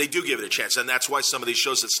thing. They do give it a chance. And that's why some of these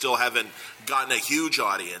shows that still haven't gotten a huge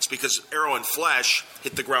audience, because Arrow and Flash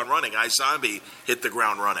hit the ground running. iZombie hit the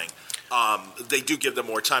ground running. they do give them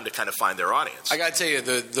more time to kind of find their audience. I gotta tell you,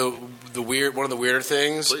 the weird one of the weirder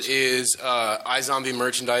things is iZombie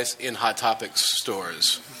merchandise in Hot Topics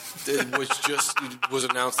stores, which just was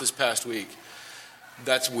announced this past week.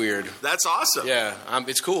 That's weird. That's awesome. Yeah,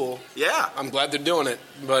 it's cool. Yeah, I'm glad they're doing it,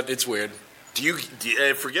 but it's weird. Do you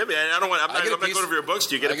forgive me? I'm not going over your books.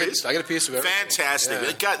 Do you get a piece? I get a piece of everything. Fantastic.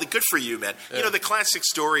 Yeah. God, good for you, man. Yeah. You know, the classic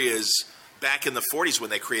story is back in the 40s when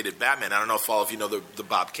they created Batman. I don't know if all of you know the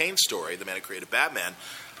Bob Kane story, the man who created Batman.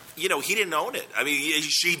 You know, he didn't own it. I mean,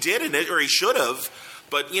 she did in it, or he should have.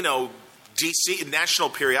 But, you know, DC, national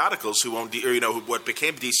periodicals who owned, what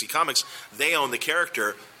became DC Comics, they own the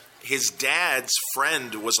character. His dad's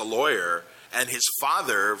friend was a lawyer, and his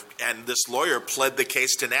father and this lawyer pled the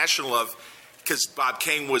case to National of, because Bob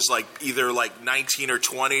Kane was either 19 or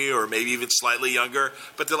 20 or maybe even slightly younger.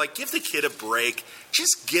 But they're like, give the kid a break.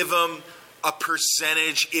 Just give him a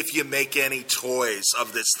percentage if you make any toys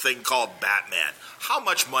of this thing called Batman. How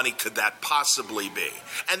much money could that possibly be?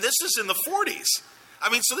 And this is in the 40s.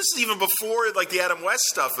 I mean, so this is even before the Adam West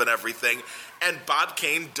stuff and everything. And Bob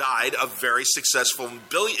Kane died a very successful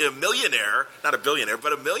millionaire, not a billionaire,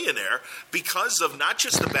 but a millionaire, because of not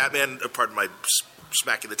just the Batman, pardon my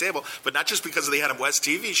smacking the table, but not just because of the Adam West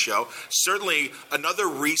TV show, certainly another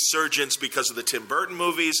resurgence because of the Tim Burton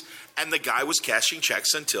movies, and the guy was cashing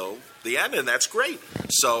checks until the end, and that's great.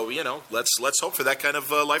 So, let's hope for that kind of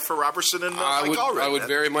life for Roberson and Mike Allred. I would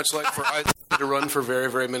very much like for iZombie to run for very,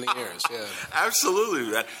 very many years. Yeah,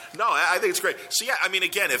 absolutely, man. No, I think it's great. So, yeah, I mean,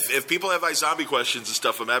 again, if people have iZombie questions and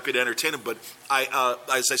stuff, I'm happy to entertain them. But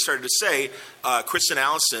as I started to say, Kristen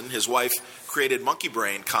Allison, his wife, created Monkey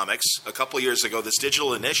Brain Comics a couple years ago, this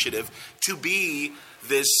digital initiative, to be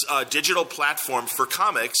this digital platform for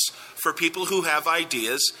comics for people who have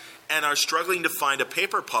ideas and are struggling to find a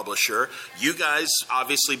paper publisher. You guys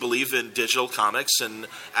obviously believe in digital comics and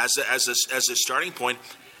as a starting point.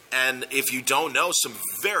 And if you don't know, some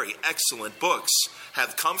very excellent books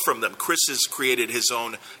have come from them. Chris has created his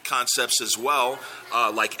own concepts as well,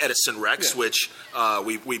 like Edison Rex, which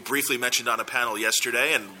we briefly mentioned on a panel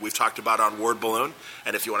yesterday, and we've talked about on Word Balloon.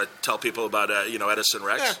 And if you want to tell people about Edison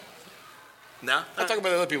Rex. Yeah. No? I'll talk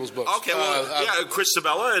about other people's books. Okay, well, Chris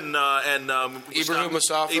Sabella and Ibrahim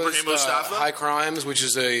Mustafa's High Crimes, which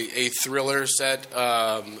is a thriller set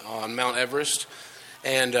on Mount Everest.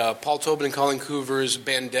 And Paul Tobin and Colin Coover's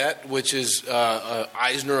Bandette, which is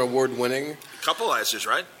Eisner Award-winning. A couple Eisners,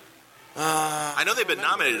 right? I know they've been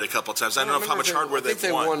nominated a couple times. I don't know how much hardware they've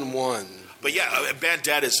won. I think they won one. But yeah,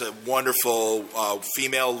 Bandette is a wonderful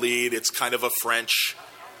female lead. It's kind of a French...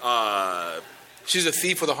 She's a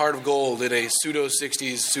thief with a heart of gold in a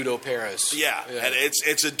pseudo-60s pseudo-Paris. Yeah, and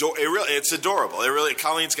it's adorable. It really,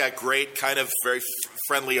 Colleen's got great, kind of very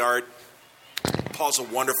friendly art. Paul's a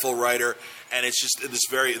wonderful writer, and it's just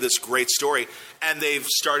this great story. And they've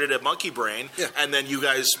started at Monkey Brain, and then you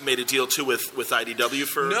guys made a deal too with IDW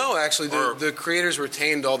for. No, actually, the creators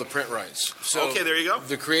retained all the print rights. So okay, there you go.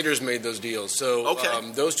 The creators made those deals. So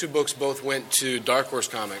those two books both went to Dark Horse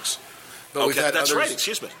Comics. But we've had that's others, right.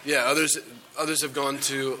 Excuse me. Yeah, others have gone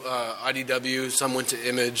to IDW. Some went to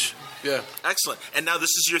Image. Yeah, excellent. And now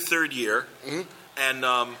this is your third year. Mm-hmm. And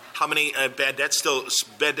how many Bandette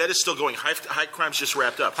is still going? High Crimes just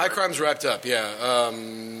wrapped up. High Crimes wrapped up. Yeah,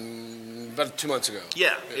 about 2 months ago.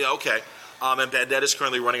 Yeah. Okay. And Bandette is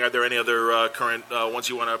currently running. Are there any other current ones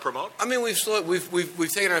you want to promote? I mean, we've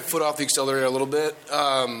taken our foot off the accelerator a little bit.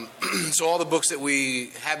 So all the books that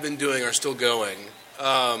we have been doing are still going.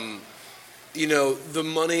 The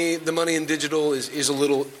money in digital is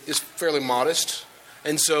fairly modest,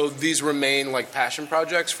 and so these remain like passion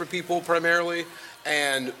projects for people primarily,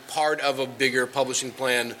 and part of a bigger publishing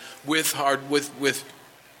plan with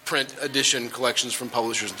print edition collections from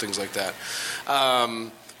publishers and things like that.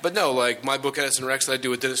 But no, like my book Edison Rex that I do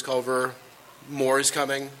with Dennis Culver, more is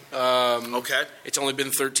coming. Okay. It's only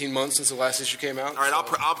been 13 months since the last issue came out. All right,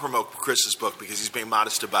 so. I'll promote Chris's book because he's being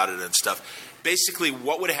modest about it and stuff. Basically,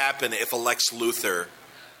 what would happen if a Lex Luthor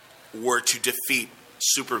were to defeat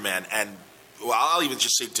Superman? And, well, I'll even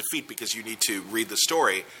just say defeat because you need to read the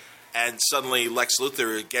story. And suddenly Lex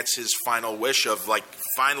Luthor gets his final wish of,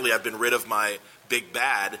 finally I've been rid of my big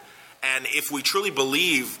bad. And if we truly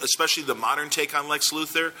believe, especially the modern take on Lex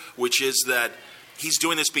Luthor, which is that he's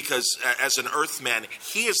doing this because, as an Earthman,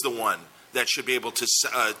 he is the one that should be able to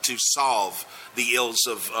solve the ills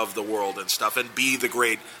of the world and stuff, and be the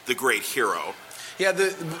great hero. Yeah,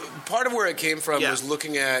 the part of where it came from was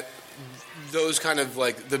looking at those kind of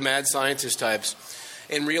like the mad scientist types,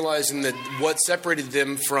 and realizing that what separated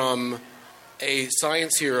them from a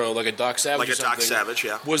science hero like a Doc Savage,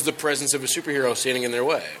 was the presence of a superhero standing in their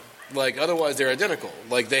way. Like, otherwise they're identical.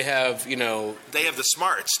 Like, they have, They have the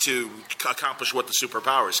smarts to accomplish what the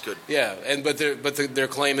superpowers could. Yeah, but their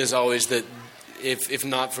claim is always that if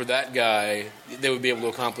not for that guy, they would be able to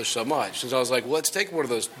accomplish so much. And so I was like, well, let's take one of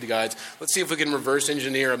those guys. Let's see if we can reverse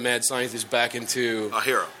engineer a mad scientist back into a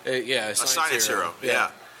hero. A science hero.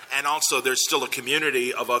 Yeah. And also, there's still a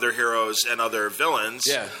community of other heroes and other villains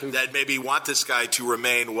that maybe want this guy to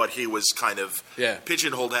remain what he was kind of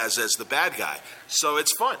pigeonholed as the bad guy. So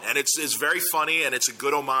it's fun, and it's very funny, and it's a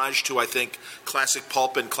good homage to, I think, classic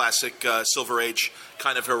pulp and classic Silver Age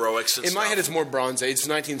kind of heroics and stuff. In my head, it's more Bronze Age. It's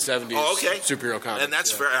 1970s superhero comics. And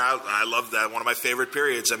that's fair. I love that. One of my favorite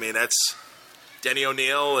periods. I mean, that's Denny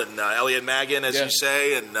O'Neil and Elliot Maggin, as you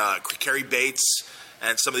say, and Cary Bates,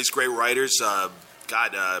 and some of these great writers.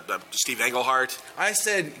 Steve Englehart. I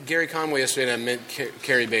said Gary Conway yesterday, and I meant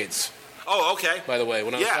Cary Bates. Oh, okay. By the way,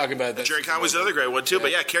 when I was talking about that, Jerry Conway's another great one too.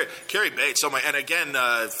 But Cary Bates. And again,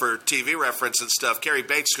 for TV reference and stuff, Cary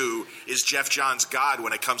Bates, who is Jeff Johns' god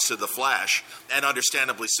when it comes to the Flash, and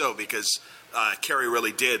understandably so, because Cary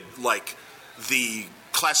really did like the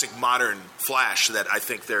classic modern Flash that I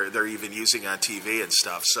think they're even using on TV and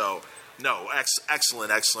stuff. So. No,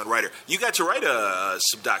 excellent writer. You got to write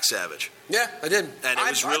some Doc Savage. Yeah, I did. And it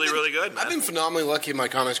was really good, man. I've been phenomenally lucky in my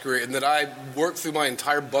comics career in that I worked through my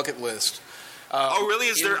entire bucket list.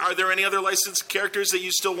 Really? Are there any other licensed characters that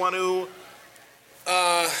you still want to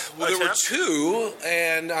there were two,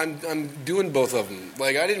 and I'm doing both of them.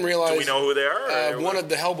 Like, I didn't realize... Do we know who they are? One of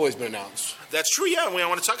the Hellboy's been announced. That's true, yeah. I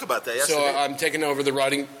want to talk about that. So I'm taking over the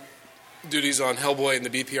writing duties on Hellboy and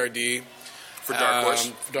the BPRD. For Dark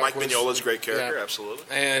Horse. Mike Mignola's a great character, absolutely.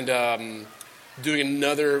 And doing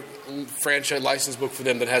another franchise license book for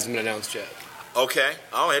them that hasn't been announced yet. Okay.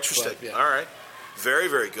 Oh, interesting. But, all right. Very,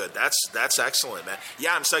 very good. That's excellent, man.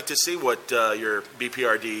 Yeah, I'm psyched to see what your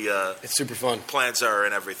BPRD it's super fun. Plans are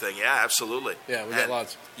and everything. Yeah, absolutely. Yeah, we got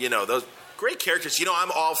lots. Those great characters.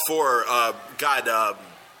 I'm all for,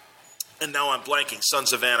 and now I'm blanking,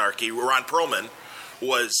 Sons of Anarchy. Ron Perlman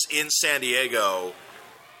was in San Diego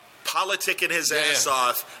politicking his ass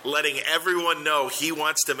off, letting everyone know he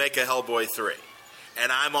wants to make a Hellboy 3.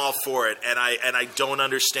 And I'm all for it. And I don't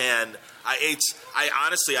understand.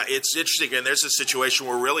 Honestly, it's interesting. And there's a situation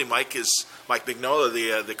where really Mike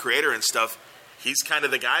Mignola, the creator and stuff, he's kind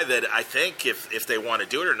of the guy that I think if they want to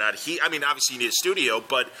do it or not, obviously you need a studio,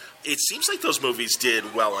 but it seems like those movies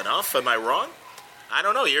did well enough. Am I wrong? I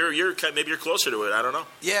don't know. Maybe you're closer to it. I don't know.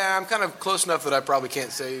 Yeah, I'm kind of close enough that I probably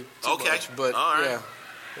can't say too much. But all right.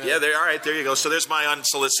 Yeah, all right. There you go. So there's my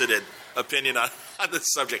unsolicited opinion on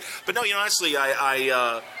this subject. But no, honestly,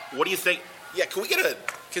 I what do you think? Yeah, can we get a?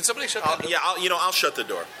 Can somebody shut the door? Yeah, I'll shut the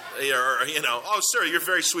door. Oh, sir, you're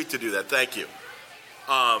very sweet to do that. Thank you.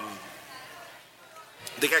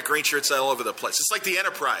 They got green shirts all over the place. It's like the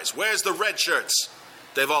Enterprise. Where's the red shirts?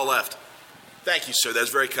 They've all left. Thank you, sir. That's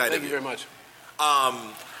very kind of you. Thank you very much.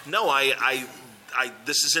 No,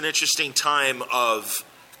 this is an interesting time of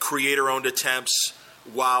creator-owned attempts.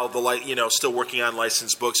 While still working on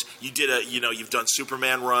licensed books, you did you've done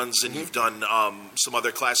Superman runs and you've done some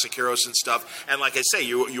other classic heroes and stuff. And like I say,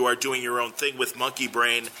 you are doing your own thing with Monkey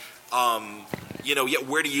Brain.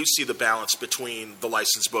 Where do you see the balance between the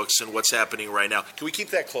licensed books and what's happening right now? Can we keep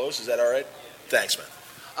that closed? Is that all right? Thanks, man.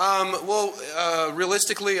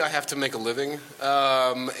 Realistically, I have to make a living,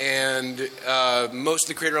 and most of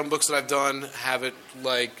the creator-owned books that I've done haven't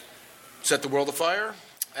set the world afire.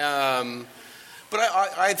 But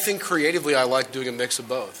I think creatively I like doing a mix of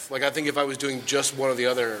both. Like, I think if I was doing just one or the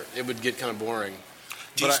other, it would get kind of boring.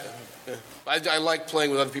 I like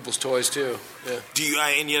playing with other people's toys, too. Yeah. Do you?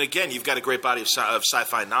 And again, you've got a great body of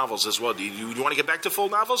sci-fi novels as well. Do you want to get back to full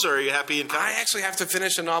novels, or are you happy in comics? I actually have to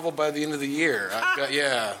finish a novel by the end of the year.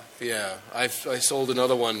 I sold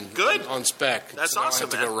another one on spec. That's so awesome,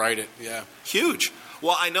 I have to go write it, yeah. Huge.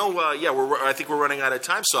 Well, I know, I think we're running out of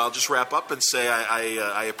time, so I'll just wrap up and say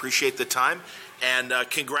I appreciate the time. And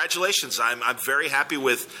congratulations. I'm very happy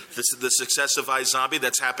with the success of iZombie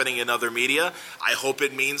that's happening in other media. I hope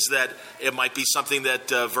it means that it might be something that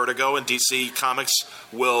Vertigo and DC Comics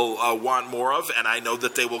will want more of, and I know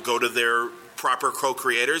that they will go to their proper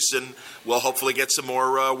co-creators, and we'll hopefully get some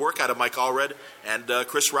more work out of Mike Allred and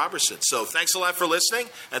Chris Roberson. So thanks a lot for listening,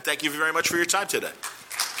 and thank you very much for your time today.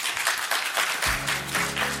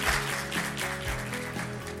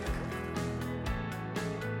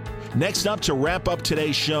 Next up, to wrap up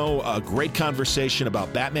today's show, a great conversation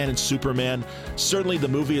about Batman and Superman. Certainly the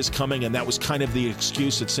movie is coming, and that was kind of the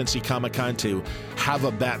excuse at Cincy Comicon to have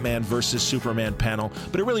a Batman versus Superman panel.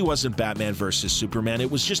 But it really wasn't Batman versus Superman. It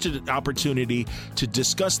was just an opportunity to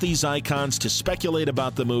discuss these icons, to speculate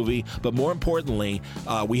about the movie. But more importantly,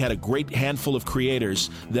 we had a great handful of creators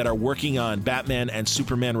that are working on Batman and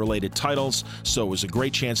Superman-related titles. So it was a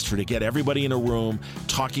great chance to get everybody in a room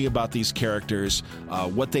talking about these characters,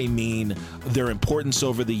 what they mean, their importance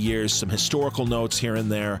over the years, some historical notes here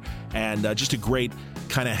and there, and just a great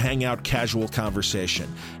kind of hangout, casual conversation.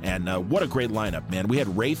 And what a great lineup, man. We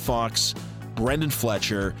had Ray Fox, Brendan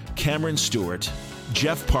Fletcher, Cameron Stewart,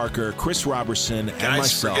 Jeff Parker, Chris Roberson, and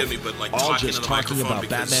myself, forgive me, but like all talking just to the talking about microphone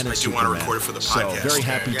Batman and because I do Superman. want to record it for the podcast. So very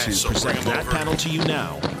happy to So present bring 'em that over. panel to you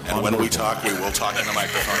now. And when we talk, we will talk in the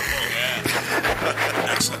microphone.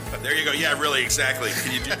 Excellent. There you go. Yeah, really, exactly.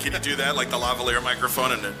 Can you do that, like the lavalier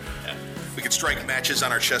microphone, and we could strike matches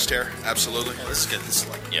on our chest hair? Absolutely. This is good. This is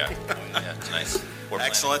like, yeah, it's nice. We're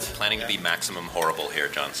Excellent. Planning to be maximum horrible here,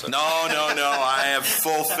 John. So. No. I have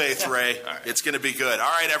full faith, Ray. Right. It's going to be good. All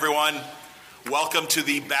right, everyone. Welcome to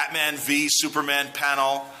the Batman v Superman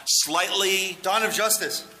panel. Slightly... Dawn of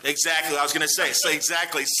Justice. Exactly. I was going to say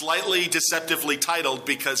exactly. Slightly deceptively titled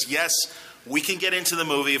because, yes, we can get into the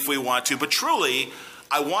movie if we want to. But truly,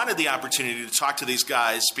 I wanted the opportunity to talk to these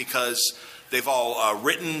guys because they've all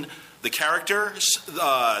written the characters.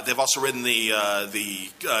 They've also written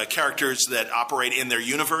the characters that operate in their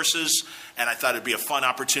universes. And I thought it'd be a fun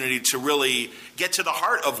opportunity to really get to the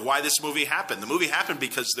heart of why this movie happened. The movie happened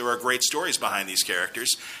because there are great stories behind these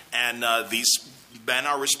characters, and these men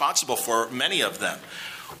are responsible for many of them.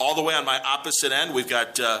 All the way on my opposite end, we've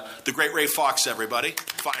got the great Ray Fox, everybody.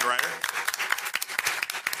 Fine writer.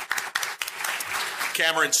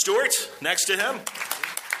 Cameron Stewart, next to him.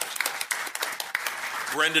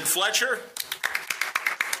 Brendan Fletcher.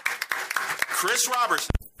 Chris Roberson.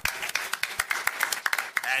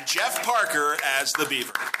 And Jeff Parker as the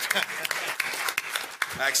Beaver.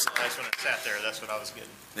 Excellent. Nice when it sat there. That's what I was getting.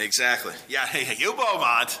 Exactly. Yeah, hey, you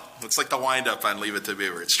Beaumont. Looks like the wind-up on Leave It to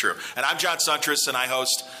Beaver. It's true. And I'm John Suntress, and I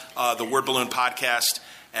host the Word Balloon podcast,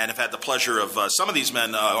 and have had the pleasure of some of these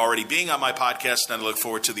men already being on my podcast, and I look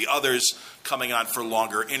forward to the others coming on for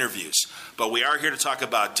longer interviews. But we are here to talk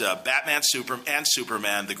about Batman and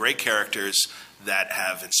Superman, the great characters that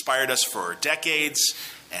have inspired us for decades,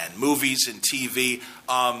 and movies and TV.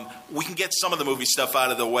 We can get some of the movie stuff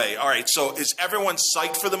out of the way. All right, so is everyone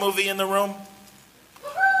psyched for the movie in the room?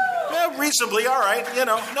 Yeah, reasonably, all right.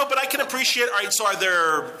 No, but I can appreciate. All right, so are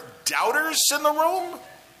there doubters in the room?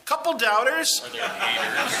 Couple doubters.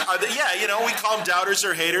 Are there haters? We call them doubters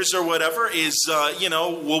or haters or whatever.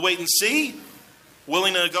 We'll wait and see.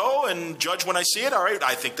 Willing to go and judge when I see it. All right,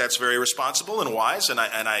 I think that's very responsible and wise, and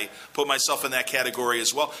I put myself in that category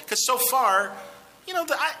as well. Because so far,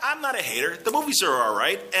 I'm not a hater. The movies are all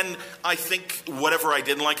right, and I think whatever I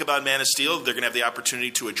didn't like about Man of Steel, they're going to have the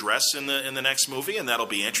opportunity to address in the next movie, and that'll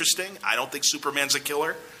be interesting. I don't think Superman's a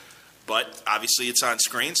killer, but obviously it's on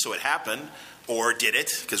screen, so it happened. Or did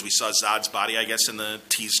it? Because we saw Zod's body, I guess, in the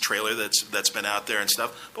tease trailer that's been out there and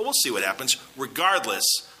stuff. But we'll see what happens. Regardless,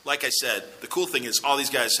 like I said, the cool thing is all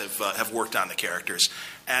these guys have worked on the characters,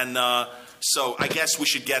 and so I guess we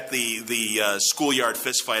should get the schoolyard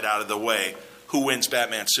fist fight out of the way. Who wins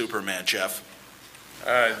Batman, Superman, Jeff?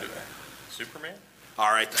 Superman? All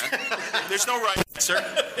right, then. There's no right answer.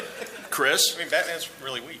 Chris? I mean, Batman's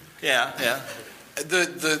really weak. Yeah.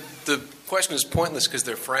 The question is pointless because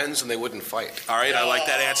they're friends and they wouldn't fight. All right, I like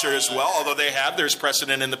that answer as well. Although there's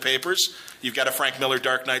precedent in the papers. You've got a Frank Miller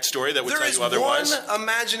Dark Knight story that would tell you otherwise. There is one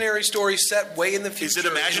imaginary story set way in the future. Is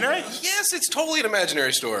it imaginary? Yes, it's totally an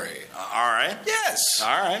imaginary story. All right. Yes. All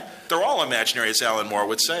right. They're all imaginary, as Alan Moore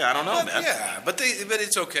would say. I don't know, man. Yeah, but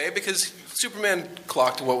it's okay because Superman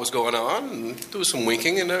clocked what was going on and there was some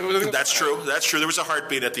winking and everything. That's true. That's true. There was a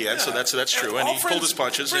heartbeat at the end, so that's true. And he pulled his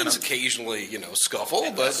punches. Friends occasionally,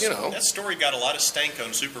 scuffle, but That story got a lot of stank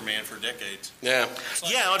on Superman for decades. Yeah. It's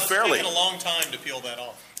unfairly. taken a long time to peel that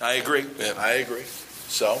off. I agree. Yeah, I agree.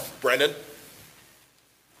 So, Brendan?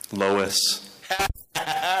 Lois.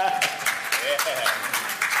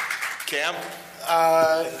 Cam?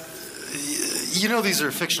 These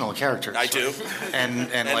are fictional characters. I do. And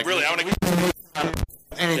like really, I want to...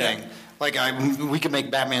 anything. Yeah. Like we could make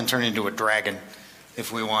Batman turn into a dragon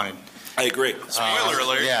if we wanted. I agree. Spoiler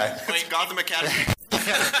alert. Yeah. Gotham Academy.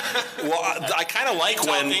 Well, I kind of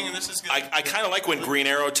like when Green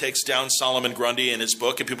Arrow takes down Solomon Grundy in his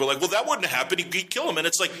book, and people are like, "Well, that wouldn't happen. He'd kill him." And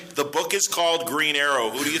it's like the book is called Green Arrow.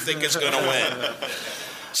 Who do you think is going to win?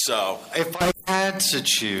 So if I had to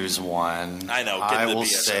choose one, I will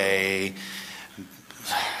say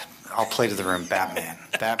I'll play to the room. Batman.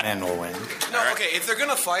 Batman will win. No, okay. If they're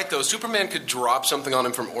gonna fight, though, Superman could drop something on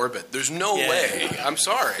him from orbit. There's no way. I'm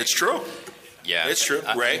sorry. It's true. Yeah, it's true.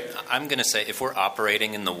 Ray? I'm going to say if we're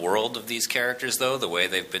operating in the world of these characters, though, the way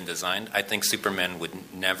they've been designed, I think Superman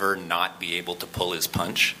would never not be able to pull his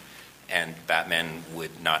punch, and Batman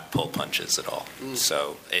would not pull punches at all.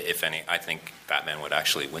 So, if any, I think Batman would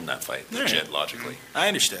actually win that fight, legit, logically. I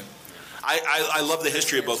understand. I love the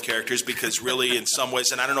history of both characters because really in some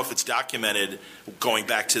ways, and I don't know if it's documented going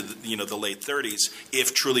back to the late 30s,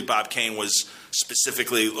 if truly Bob Kane was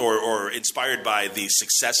specifically or inspired by the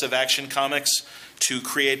success of Action Comics to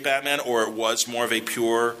create Batman, or it was more of a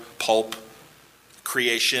pure pulp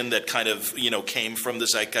creation that kind of came from the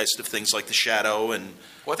zeitgeist of things like The Shadow and.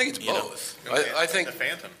 Well, I think it's both. I think the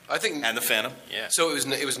Phantom. And the Phantom. Yeah. So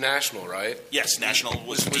it was National, right? Yes, National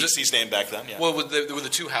was DC's name back then. Yeah. Well, there were the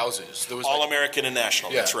two houses. There was All American and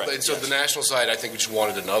National. Yeah, That's right. And so the National side, I think, we just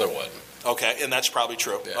wanted another one. Okay, and that's probably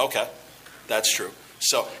true. Yeah. Okay, that's true.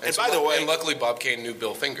 So, and so by the way, and luckily Bob Kane knew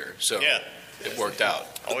Bill Finger, so it worked out.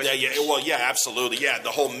 Yeah, absolutely. Yeah,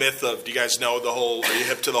 the whole myth of, do you guys know are you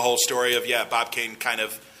hip to the whole story of Bob Kane kind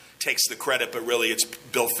of takes the credit, but really it's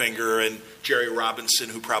Bill Finger and Jerry Robinson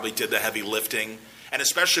who probably did the heavy lifting. And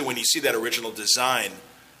especially when you see that original design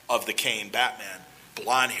of the Kane Batman,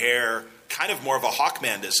 blonde hair, kind of more of a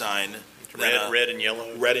Hawkman design. Red and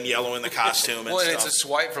yellow. Red and yellow in the costume and and stuff. it's a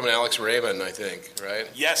swipe from an Alex Raymond, I think, right?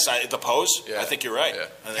 Yes, the pose? Yeah. I think you're right.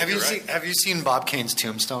 Yeah. Have you seen Bob Kane's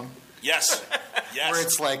tombstone? Yes. Yes. Where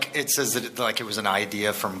it's like, it says that it was an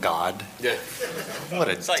idea from God. Yeah. What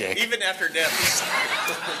a It's like, dick. even after death,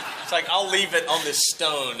 it's like, I'll leave it on this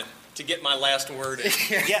stone to get my last word in.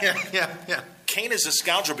 Yeah. Kane is a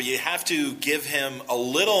scoundrel, but you have to give him a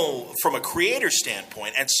little, from a creator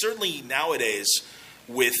standpoint, and certainly nowadays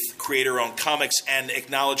with creator-owned comics and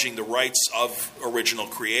acknowledging the rights of original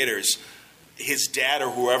creators, his dad or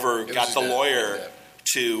whoever got the lawyer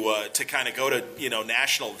to kind of go to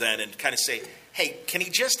National then and kind of say, hey, can he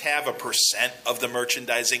just have a percent of the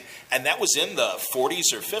merchandising? And that was in the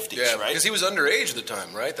 40s or 50s, right? Because he was underage at the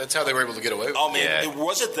time, right? That's how they were able to get away with it. Oh, man.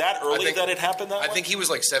 Was it that early that it happened that way? I think he was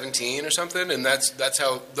like 17 or something, and that's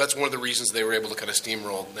one of the reasons they were able to kind of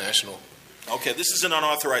steamroll National. Okay, this is an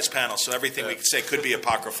unauthorized panel, so everything we can say could be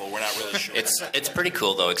apocryphal. We're not really sure. It's pretty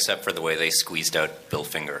cool, though, except for the way they squeezed out Bill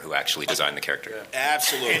Finger, who actually designed the character.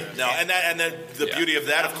 Absolutely. No, and then the beauty of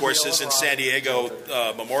that, of course, is in San Diego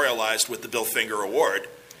memorialized with the Bill Finger Award.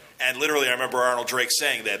 And literally, I remember Arnold Drake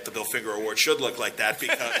saying that the Bill Finger Award should look like that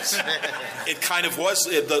because it kind of was.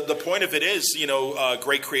 The point of it is,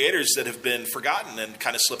 great creators that have been forgotten and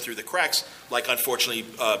kind of slipped through the cracks, like unfortunately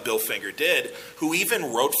Bill Finger did, who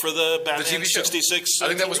even wrote for the Batman 66. I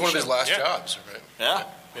think that was one of his last jobs, right? Yeah.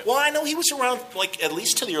 Well, I know he was around at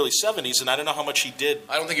least to the early 70s, and I don't know how much he did.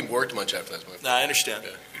 I don't think he worked much after that point. No, I understand.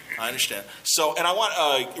 Yeah. I understand. So, and I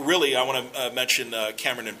want to mention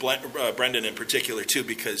Cameron and Brendan in particular, too,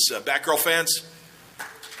 because Batgirl fans,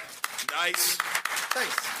 nice.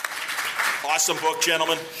 Thanks. Awesome book,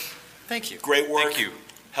 gentlemen. Thank you. Great work. Thank you.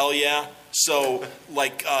 Hell yeah. So,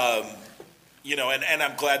 and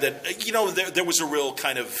I'm glad that, there was a real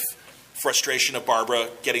kind of frustration of Barbara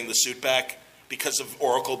getting the suit back because of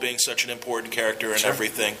Oracle being such an important character and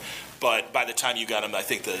everything. But by the time you got him, I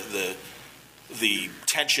think the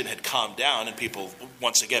tension had calmed down and people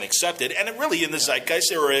once again accepted. And it really, in the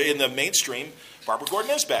zeitgeist or in the mainstream, Barbara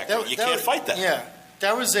Gordon is back. You can't fight that. Yeah.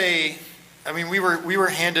 That was we were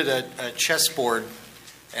handed a chessboard,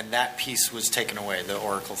 and that piece was taken away, the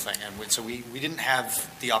Oracle thing. And so we didn't have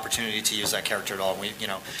the opportunity to use that character at all.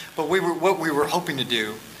 But what we were hoping to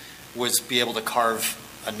do was be able to carve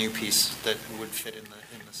a new piece that would fit in the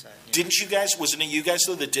set. Didn't you guys, wasn't it you guys,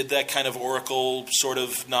 though, that did that kind of Oracle sort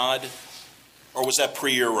of nod? Or was that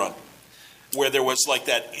pre-your run? Where there was like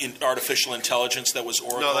that artificial intelligence that was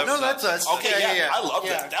Oracle? No, that's us. Okay, yeah. I loved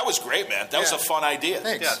that. That was great, man. That was a fun idea.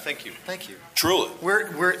 Thanks. Yeah, thank you. Thank you. Truly.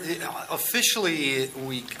 We're officially,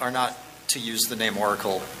 we are not to use the name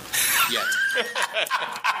Oracle yet.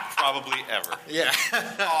 Probably ever. Yeah.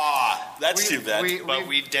 That's too bad. But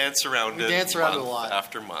we dance around it. Dance around it a month lot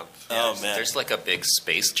after month. Oh, man. There's like a big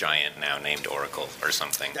space giant now named Oracle or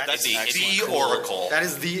something. That's the Oracle. That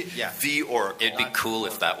is the Oracle. It'd be cool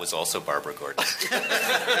if that was also Barbara Gordon. Well,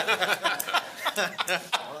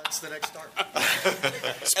 that's the next start.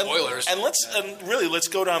 Spoilers. And let's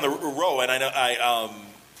go down the row. And I know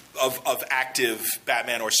of active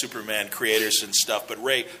Batman or Superman creators and stuff. But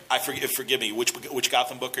Ray, forgive me. Which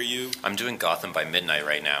Gotham book are you? I'm doing Gotham by Midnight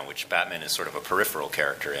right now, which Batman is sort of a peripheral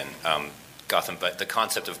character in. Gotham, but the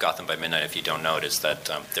concept of Gotham by Midnight, if you don't know it, is that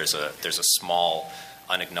there's a small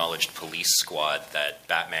unacknowledged police squad that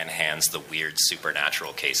Batman hands the weird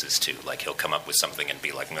supernatural cases to. Like, he'll come up with something and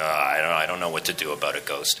be like, "No, I don't know what to do about a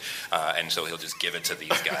ghost," and so he'll just give it to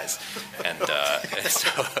these guys. And so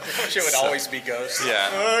It would always be ghosts.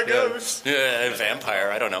 yeah, Ghosts. yeah,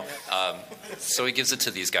 vampire. I don't know. So he gives it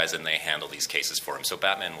to these guys, and they handle these cases for him. So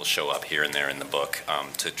Batman will show up here and there in the book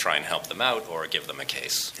to try and help them out or give them a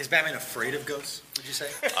case. Is Batman afraid of ghosts, would you say?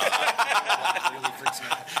 Really freaks me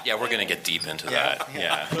out. Yeah, we're going to get deep into that.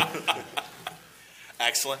 Yeah.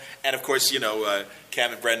 Excellent. And of course,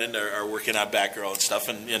 Cam and Brendan are working on Batgirl and stuff,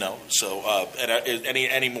 and so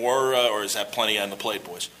any more, or is that plenty on the plate,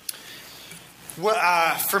 boys?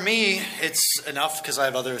 Well, for me, it's enough because I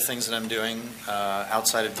have other things that I'm doing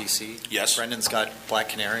outside of DC. Yes. Brendan's got Black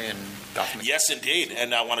Canary and Gotham. Yes, indeed.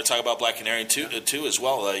 And I want to talk about Black Canary too as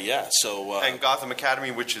well. So And Gotham Academy,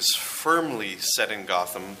 which is firmly set in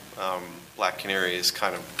Gotham. Black Canary is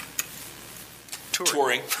kind of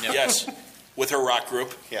touring. Yep. Yes, with her rock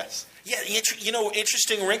group. Yes. Yeah,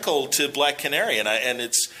 interesting wrinkle to Black Canary, and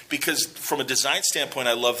it's because from a design standpoint,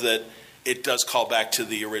 I love that it does call back to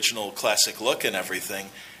the original classic look and everything.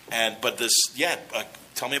 But this,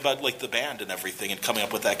 tell me about like the band and everything, and coming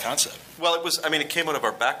up with that concept. Well, it came out of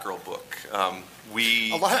our Batgirl book.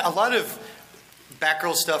 A lot of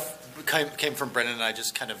Batgirl stuff came from Brendan and I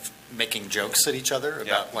just kind of making jokes at each other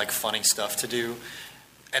about like funny stuff to do,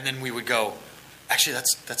 and then we would go, actually,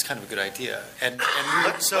 that's kind of a good idea, and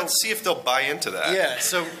let's see if they'll buy into that. Yeah,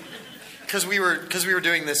 so because we were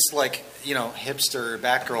doing this like hipster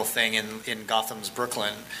Batgirl thing in Gotham's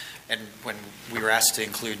Brooklyn, and when we were asked to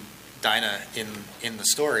include Dinah in the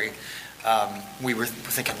story, we were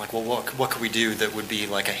thinking like, well, what could we do that would be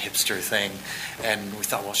like a hipster thing? And we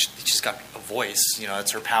thought, well, she's got a voice.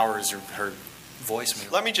 That's her powers, her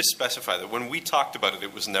voice. Let me just specify that when we talked about it,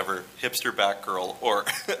 it was never hipster Batgirl or a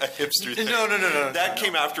hipster thing. No. That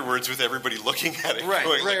came afterwards with everybody looking at it, right,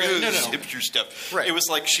 going, right, like, right. No. hipster stuff. Right. It was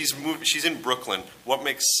like she's in Brooklyn. What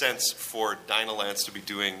makes sense for Dinah Lance to be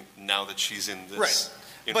doing now that she's in this?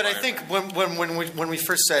 Right. But I think when we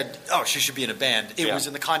first said, oh, she should be in a band, it was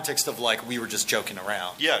in the context of like we were just joking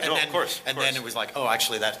around. Yeah, of course. Then it was like, oh,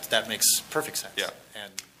 actually, that makes perfect sense. Yeah.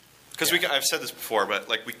 And because I've said this before, but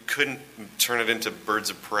like we couldn't turn it into Birds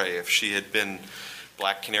of Prey if she had been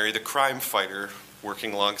Black Canary, the crime fighter,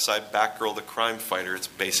 working alongside Batgirl, the crime fighter. It's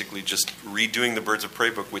basically just redoing the Birds of Prey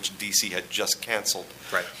book, which DC had just canceled.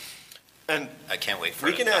 Right. And I can't wait for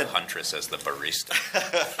we can the add Huntress as the barista.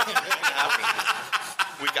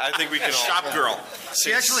 I think we can all Shop girl.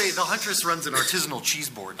 The Huntress runs an artisanal cheese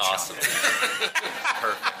board. Awesome.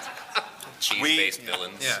 Perfect. Cheese-based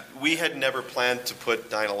villains. Yeah. We had never planned to put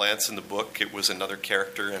Dinah Lance in the book. It was another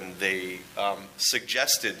character, and they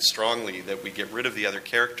suggested strongly that we get rid of the other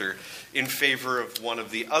character in favor of one of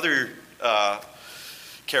the other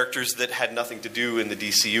characters that had nothing to do in the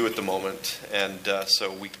DCU at the moment. And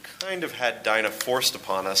so we kind of had Dinah forced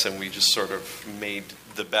upon us, and we just sort of made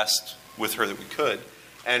the best with her that we could.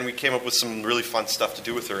 And we came up with some really fun stuff to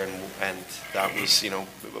do with her, and that was,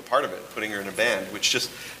 a part of it, putting her in a band, which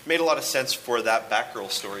just made a lot of sense for that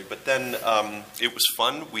Batgirl story. But then it was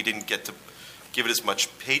fun. We didn't get to give it as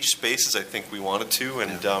much page space as I think we wanted to,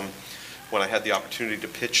 and when I had the opportunity to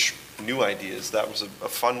pitch new ideas, that was a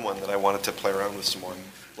fun one that I wanted to play around with some more.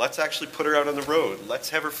 Let's actually put her out on the road.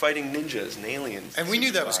 Let's have her fighting ninjas and aliens. And we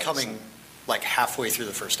knew that was coming like halfway through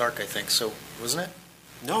the first arc, I think. So, wasn't it?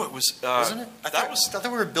 No, it was. Wasn't it? I thought we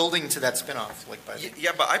were building to that spinoff.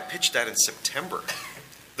 Yeah, but I pitched that in September.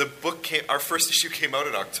 The book our first issue came out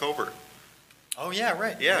in October. Oh yeah,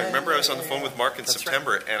 right. Yeah, I remember I was on the phone with Mark in That's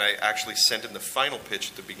September, right. and I actually sent in the final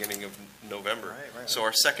pitch at the beginning of November. Right. So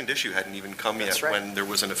our second issue hadn't even come That's yet right. when there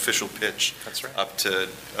was an official pitch That's right. up to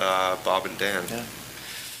Bob and Dan. Yeah.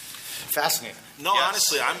 Fascinating. No, Yes.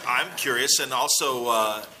 honestly, I'm curious, and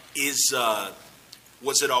also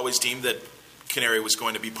was it always deemed that Canary was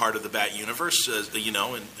going to be part of the Bat universe? And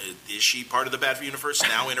is she part of the Bat universe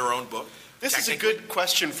now in her own book? This is a good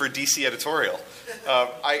question for DC editorial.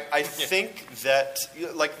 I think that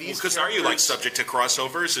like these Because are you like characters- subject to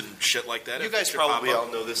crossovers and shit like that? You if guys it should pop probably up?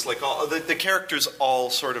 all know this. Like all the characters all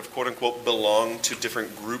sort of quote unquote belong to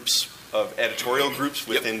different groups of editorial groups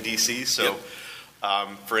within DC. So,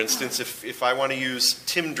 for instance, if I want to use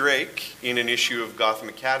Tim Drake in an issue of Gotham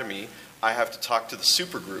Academy, I have to talk to the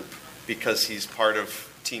supergroup because he's part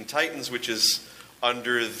of Teen Titans, which is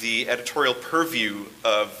under the editorial purview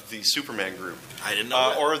of the Superman group. I didn't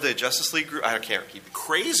know that. Or the Justice League group. I can't keep it.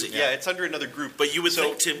 Crazy. Yeah, it's under another group. But you would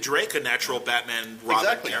think Tim Drake, a natural Batman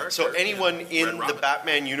Robin character. So anyone in the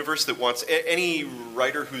Batman universe that wants any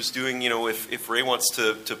writer who's doing, if Ray wants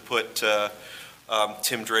to put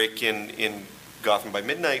Tim Drake in Gotham by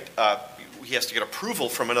Midnight, he has to get approval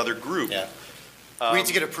from another group. Yeah. We need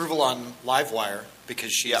to get approval on Livewire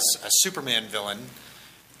because she's a Superman villain.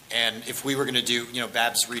 And if we were going to do,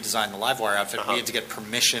 Babs redesigned the Livewire outfit, we had to get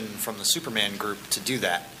permission from the Superman group to do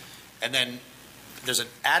that. And then there's an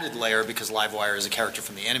added layer because Livewire is a character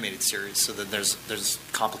from the animated series, so then there's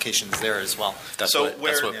complications there as well. That's what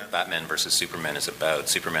Batman versus Superman is about.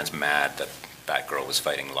 Superman's mad that Batgirl was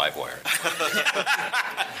fighting Livewire.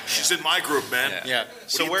 She's in my group, man. Yeah.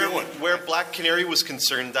 So where Black Canary was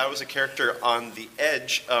concerned, that was a character on the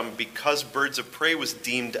edge because Birds of Prey was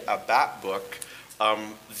deemed a Bat book.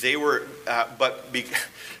 They were, but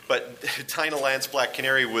Tina Lance Black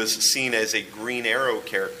Canary was seen as a Green Arrow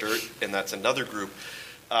character, and that's another group.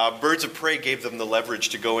 Birds of Prey gave them the leverage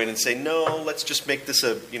to go in and say, no, let's just make this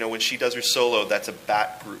when she does her solo, that's a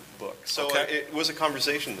Bat group book. So it was a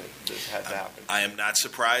conversation that had to happen. I am not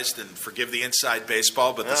surprised, and forgive the inside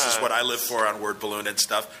baseball, but this is what I live for on Word Balloon and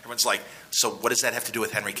stuff. Everyone's like, so what does that have to do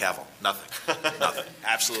with Henry Cavill? Nothing. Nothing.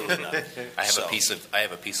 Absolutely nothing. I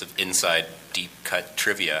have a piece of inside deep cut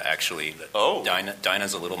trivia actually.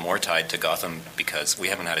 Dinah's a little more tied to Gotham because we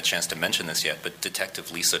haven't had a chance to mention this yet, but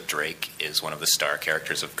Detective Lisa Drake is one of the star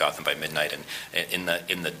characters of Gotham by Midnight, and in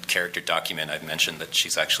the character document I've mentioned that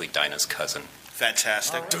she's actually Dinah's cousin.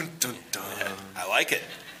 Fantastic. Right. Dun, dun, dun. Yeah. I like it.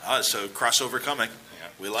 So crossover coming. Yeah.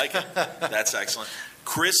 We like it. That's excellent.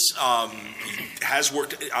 Chris has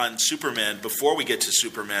worked on Superman. Before we get to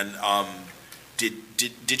Superman,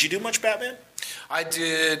 did you do much Batman? I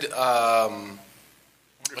did a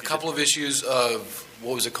couple of issues of,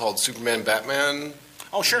 what was it called, Superman Batman?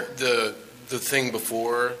 Oh, sure. The thing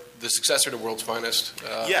before, the successor to World's Finest.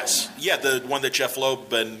 Yes. Yeah, the one that Jeff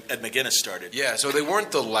Loeb and Ed McGuinness started. Yeah, so they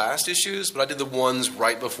weren't the last issues, but I did the ones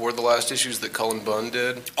right before the last issues that Cullen Bunn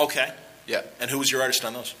did. Okay. Yeah. And who was your artist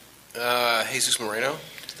on those? Jesus Moreno.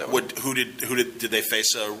 Who did they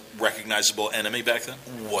face a recognizable enemy back then?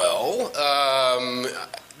 Well,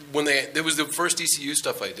 there was the first DCU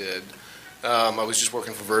stuff I did. I was just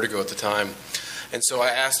working for Vertigo at the time, and so I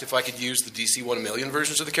asked if I could use the DC 1 million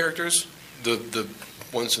versions of the characters, the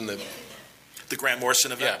ones in the Grant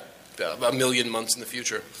Morrison event. Yeah, a million months in the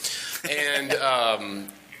future, and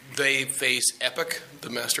they face Epic, the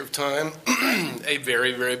Master of Time, a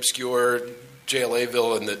very, very obscure JLA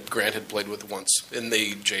villain that Grant had played with once in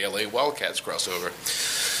the JLA Wildcats crossover.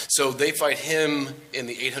 So they fight him in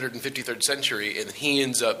the 853rd century, and he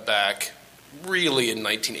ends up back really in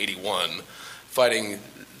 1981 fighting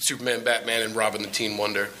Superman, Batman, and Robin the Teen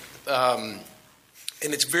Wonder. And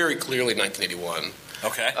it's very clearly 1981.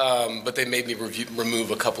 Okay. But they made me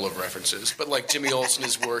remove a couple of references. But like Jimmy Olsen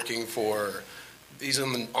is working he's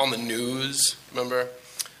on the news, remember?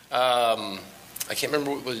 I can't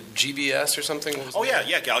remember what was it, GBS or something.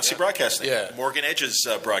 Galaxy Broadcasting. Yeah, Morgan Edge's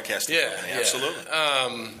broadcasting. Yeah, absolutely.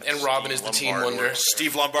 And Robin is the Teen Wonder.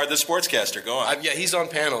 Steve Lombard, the sportscaster. Go on. He's on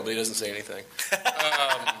panel, but he doesn't say anything.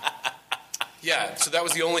 So that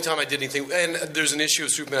was the only time I did anything. And there's an issue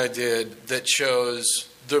of Superman I did that shows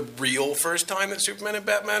the real first time that Superman and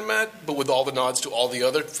Batman met, but with all the nods to all the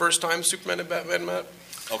other first times Superman and Batman met.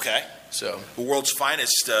 Okay. So the World's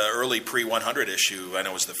Finest early pre-100 issue, I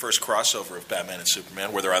know, was the first crossover of Batman and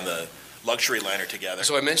Superman, where they're on the luxury liner together.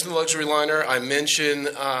 So I mentioned the luxury liner. I mentioned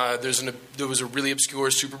there was a really obscure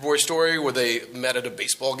Superboy story where they met at a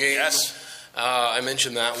baseball game. Yes. I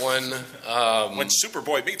mentioned that one. When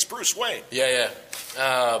Superboy meets Bruce Wayne. Yeah.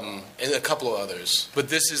 And a couple of others. But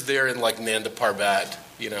this is there in like Nanda Parbat,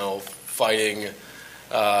 fighting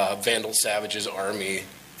Vandal Savage's army.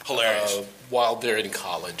 Hilarious. While they're in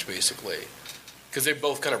college, basically. Because they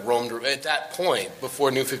both kind of roamed. At that point,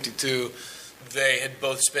 before New 52, they had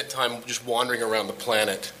both spent time just wandering around the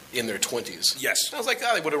planet in their 20s. Yes. And I was like,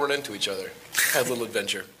 they would have run into each other. Had a little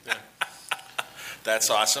adventure. Yeah. That's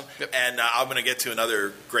awesome. Yep. And I'm going to get to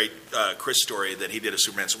another great Chris story that he did of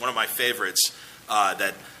Superman. So one of my favorites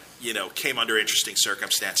that came under interesting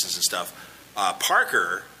circumstances and stuff.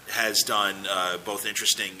 Parker has done both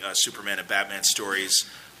interesting Superman and Batman stories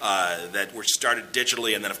that were started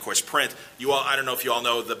digitally and then, of course, print. I don't know if you all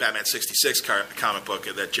know the Batman 66 comic book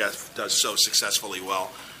that Jeff does so successfully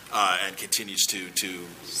well. and continues to.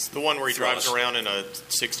 It's the one where he drives around in a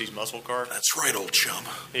 '60s muscle car. That's right, old chum.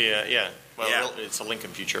 Yeah. Well, it's a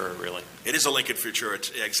Lincoln Futura, really. It is a Lincoln Futura,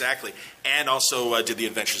 exactly. And also did the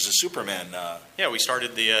Adventures of Superman. We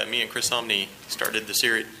started me and Chris Omni started the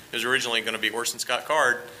series. It was originally going to be Orson Scott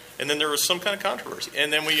Card, and then there was some kind of controversy,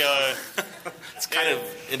 and then we. It's kind of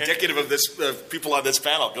indicative of this people on this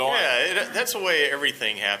panel. Go on. Yeah, that's the way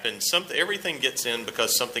everything happens. Everything gets in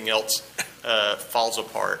because something else falls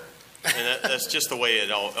apart, and that's just the way it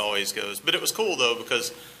always goes. But it was cool though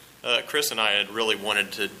because Chris and I had really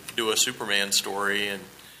wanted to do a Superman story,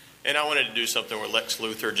 and I wanted to do something where Lex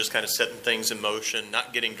Luthor just kind of setting things in motion,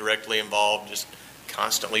 not getting directly involved, just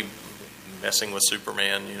constantly messing with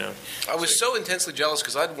Superman, I was so intensely jealous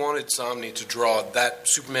because I'd wanted Somni to draw that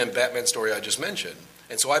Superman-Batman story I just mentioned.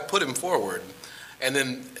 And so I put him forward. And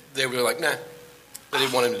then they were like, nah. They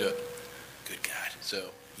didn't want him to do it. Good God. So.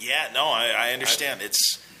 Yeah, no, I understand.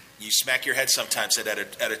 You smack your head sometimes at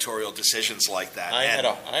editorial decisions like that. I had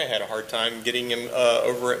a hard time getting him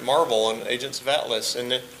over at Marvel on Agents of Atlas.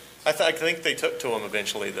 And I think they took to him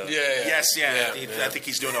eventually, though. Yeah. Yes, I think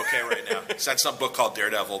he's doing okay right now. He's had some book called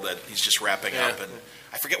Daredevil that he's just wrapping up, and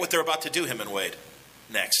I forget what they're about to do, him and Wade,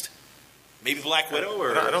 next. Maybe Black Widow,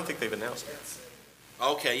 or I don't think they've announced it.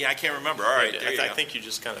 Okay, yeah, I can't remember. All right, I think you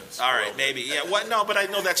just kind of. All right, maybe. Yeah, what? No, but I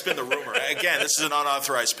know that's been the rumor. Again, this is an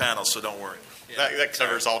unauthorized panel, so don't worry. Yeah. That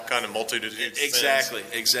covers all kind of multitudes.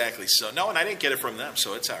 Exactly. So no, and I didn't get it from them,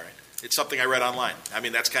 so it's all right. It's something I read online. I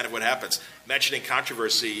mean, that's kind of what happens. Mentioning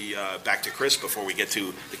controversy, back to Chris before we get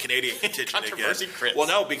to the Canadian contingent controversy, again. Chris. Well,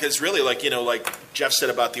 no, because really, like Jeff said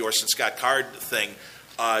about the Orson Scott Card thing,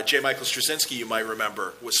 J. Michael Straczynski, you might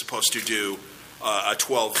remember, was supposed to do a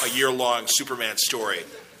year-long Superman story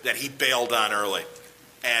that he bailed on early,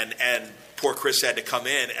 and poor Chris had to come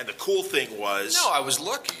in. And the cool thing was, no, I was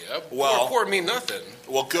lucky. Poor me, nothing.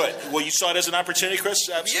 Well, good. Well, you saw it as an opportunity, Chris?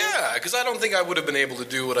 Absolutely. Yeah, because I don't think I would have been able to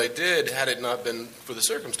do what I did had it not been for the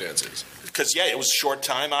circumstances. Because, it was a short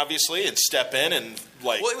time, obviously, and step in and,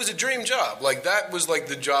 Well, it was a dream job. Like, that was, like,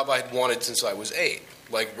 the job I'd wanted since I was 8.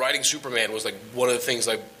 Like, writing Superman was, like, one of the things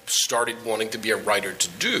I started wanting to be a writer to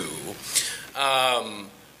do.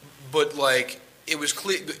 But, like, it was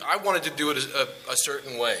clear. I wanted to do it a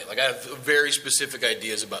certain way. Like, I have very specific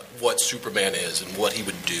ideas about what Superman is and what he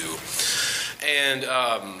would do. And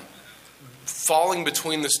falling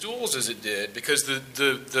between the stools as it did, because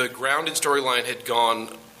the grounded storyline had gone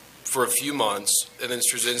for a few months, and then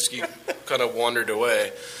Straczynski kind of wandered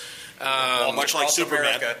away. Much like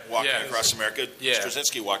Superman walking Yeah. across America, Yeah.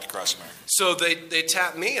 Straczynski walked across America. So they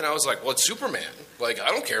tapped me, and I was like, well, it's Superman. Like, I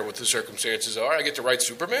don't care what the circumstances are. I get to write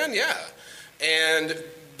Superman? Yeah.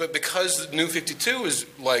 But because New 52 is,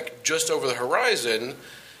 like, just over the horizon,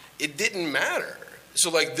 it didn't matter. So,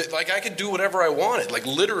 like I could do whatever I wanted, like,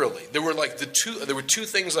 literally. There were two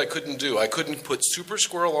things I couldn't do. I couldn't put Super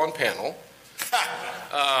Squirrel on panel,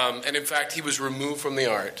 and in fact, he was removed from the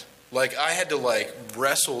art. Like, I had to, like,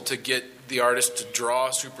 wrestle to get the artist to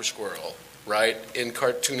draw Super Squirrel, right, in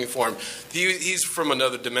cartoony form. He's from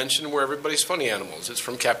another dimension where everybody's funny animals. It's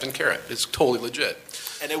from Captain Carrot. It's totally legit.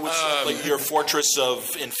 And it was like your Fortress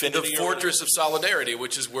of Infinity? The Fortress of Solidarity,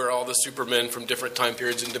 which is where all the Supermen from different time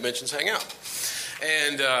periods and dimensions hang out.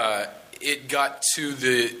 And it got to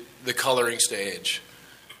the coloring stage,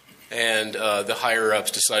 and the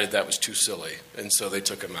higher-ups decided that was too silly, and so they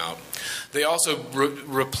took him out. They also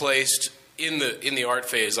replaced, in the art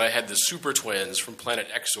phase, I had the Super Twins from Planet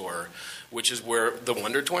Exor, which is where the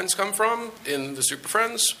Wonder Twins come from in the Super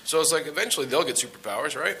Friends. So I was like, eventually they'll get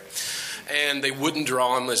superpowers, right? And they wouldn't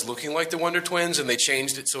draw them as looking like the Wonder Twins, and they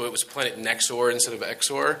changed it so it was Planet Nexor instead of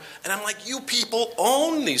Exor. And I'm like, you people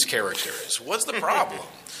own these characters. What's the problem?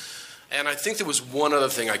 And I think there was one other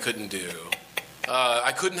thing I couldn't do.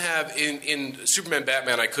 I couldn't have, in Superman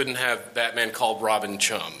Batman, I couldn't have Batman called Robin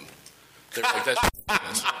Chum. They're like, that's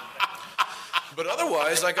But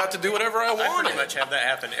otherwise, I got to do whatever I wanted. I pretty much have that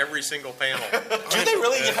happen every single panel. Do they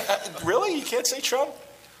really? Really? You can't say Trump?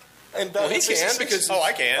 And well, he can because... Oh,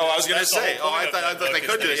 I can. Oh, I was going to say. I thought they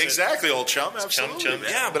could do it. Exactly, old chum. Absolutely. Chum.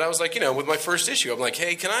 Yeah, but I was like, with my first issue, I'm like,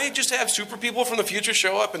 hey, can I just have super people from the future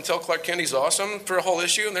show up and tell Clark Kent he's awesome for a whole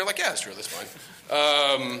issue? And they're like, yeah, sure, that's fine.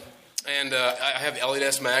 And I have Elliot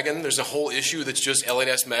S. Magan. There's a whole issue that's just Elliot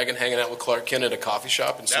S. Magan hanging out with Clark Kent at a coffee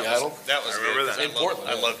shop in Seattle. That was I remember that. In Portland.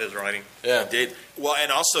 I love his writing. Yeah. Did well, and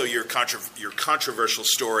also your controversial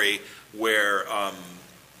story where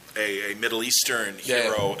a Middle Eastern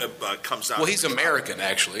hero comes out. Well, he's American,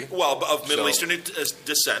 actually. Well, of Middle Eastern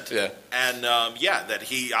descent. Yeah. And that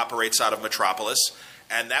he operates out of Metropolis.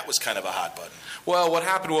 and that was kind of a hot button. Well, what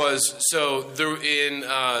happened was, so there, in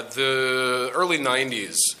the early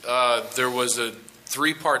 90s, there was a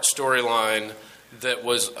 3-part storyline that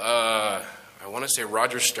was, I want to say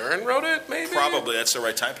Roger Stern wrote it, maybe? Probably, that's the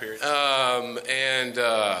right time period.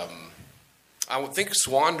 I would think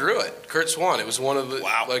Swan drew it, Kurt Swan. It was one of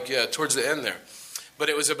the, towards the end there. But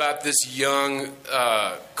it was about this young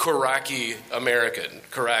Koraki American,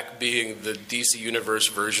 Korak being the DC Universe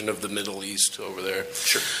version of the Middle East over there,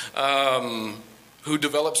 who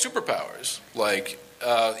developed superpowers, like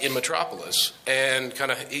in Metropolis. And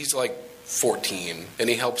he's like 14, and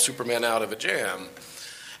he helped Superman out of a jam.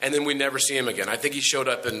 And then we never see him again. I think he showed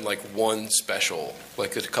up in like one special,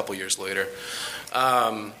 like a couple years later.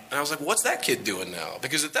 And I was like, what's that kid doing now?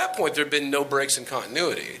 Because at that point, there had been no breaks in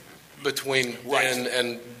continuity between then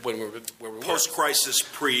and when we were where we were. Post-crisis,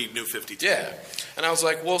 pre-New 52. Yeah. And I was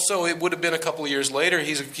like, well, so it would have been a couple of years later.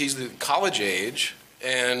 He's the college age.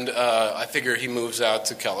 And I figure he moves out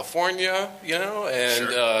to California,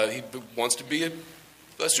 and he wants to be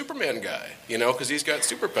a Superman guy, because he's got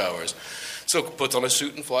superpowers. So puts on a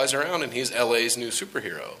suit and flies around, and he's LA's new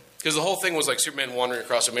superhero. Because the whole thing was like Superman wandering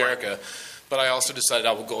across America, but I also decided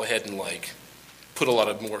I would go ahead and put a lot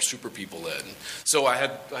of more super people in. So I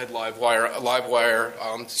had Livewire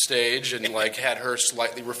on stage and had her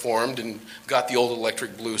slightly reformed and got the old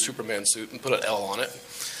electric blue Superman suit and put an L on it.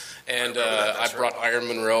 And I brought Iron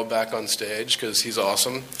Monroe back on stage because he's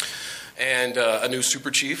awesome. And a new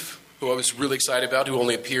Super Chief, who I was really excited about, who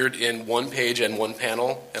only appeared in one page and one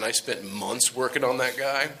panel, and I spent months working on that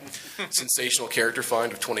guy. Sensational character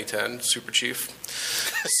find of 2010, Super Chief.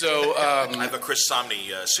 So I have a Chris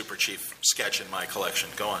Somney Super Chief sketch in my collection.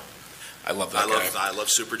 Go on. I love that guy. I love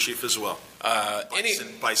Super Chief as well.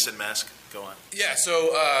 Bison mask. Go on. Yeah, so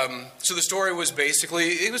the story was basically,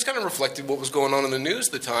 it was kind of reflected what was going on in the news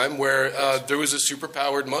at the time, where there was a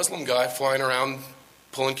superpowered Muslim guy flying around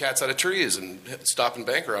pulling cats out of trees and stopping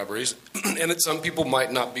bank robberies, and that some people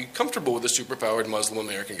might not be comfortable with a superpowered Muslim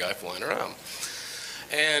American guy flying around.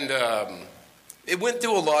 And it went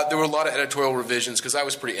through a lot. There were a lot of editorial revisions because I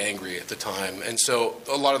was pretty angry at the time, and so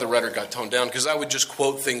a lot of the rhetoric got toned down because I would just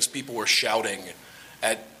quote things people were shouting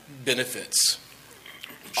at benefits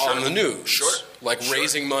on the news,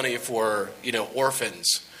 raising money for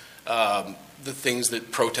orphans. The things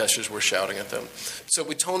that protesters were shouting at them. So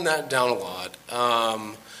we toned that down a lot.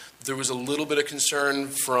 There was a little bit of concern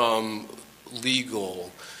from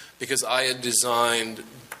legal because I had designed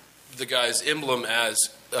the guy's emblem as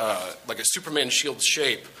like a Superman shield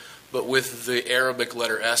shape, but with the Arabic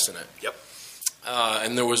letter S in it. Yep.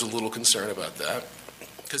 And there was a little concern about that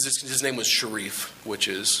because his name was Sharif, which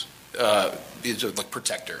is like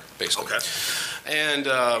protector, basically. Okay. And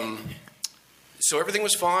so everything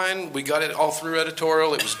was fine. We got it all through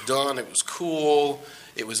editorial. It was done. It was cool.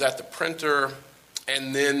 It was at the printer.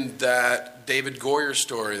 And then that David Goyer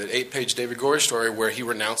story, that 8-page David Goyer story where he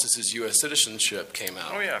renounces his U.S. citizenship came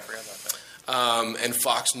out. Oh, yeah, I forgot about that. And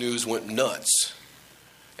Fox News went nuts.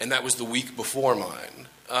 And that was the week before mine.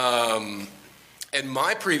 And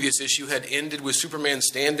my previous issue had ended with Superman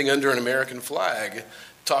standing under an American flag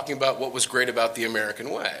talking about what was great about the American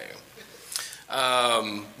way,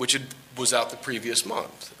 which was out the previous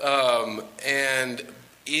month. And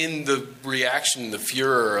in the reaction, the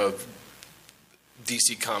furor of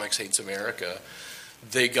DC Comics Hates America,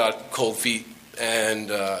 they got cold feet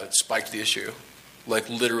and spiked the issue, like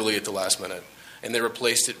literally at the last minute. And they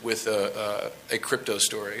replaced it with a crypto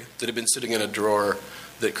story that had been sitting in a drawer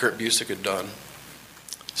that Kurt Busiek had done.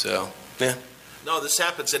 So, yeah. No, this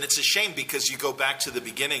happens, and it's a shame because you go back to the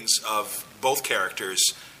beginnings of both characters,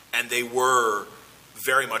 and they were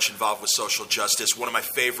very much involved with social justice. One of my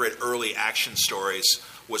favorite early action stories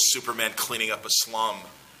was Superman cleaning up a slum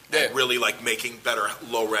and really making better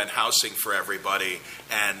low-rent housing for everybody.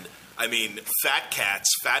 And I mean, fat cat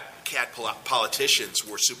politicians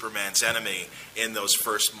were Superman's enemy in those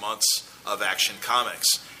first months of Action Comics,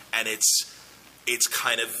 and it's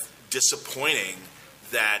kind of disappointing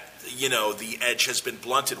that the edge has been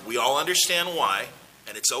blunted. We all understand why,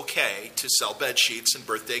 and it's okay to sell bed sheets and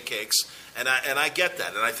birthday cakes, and I get that,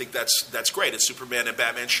 and I think that's great. And Superman and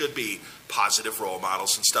Batman should be positive role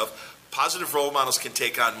models and stuff. Positive role models can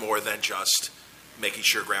take on more than just making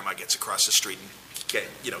sure Grandma gets across the street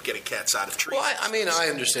and getting cats out of trees. Well, I mean, I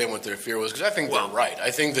understand what their fear was because I think they're right.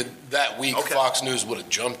 I think that week Fox News would have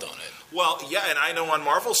jumped on it. Well, yeah, and I know on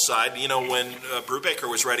Marvel's side, when Brubaker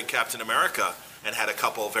was writing Captain America and had a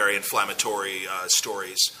couple of very inflammatory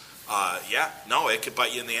stories. It could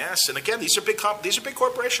bite you in the ass. And again, these are big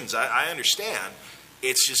corporations. I understand.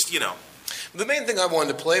 It's just The main thing I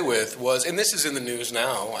wanted to play with was, and this is in the news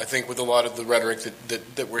now, I think with a lot of the rhetoric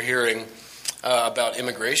that we're hearing about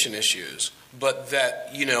immigration issues, but that,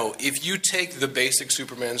 if you take the basic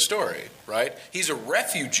Superman story, right? He's a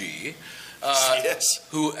refugee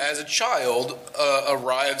who, as a child,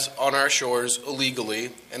 arrives on our shores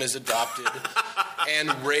illegally and is adopted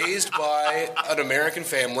and raised by an American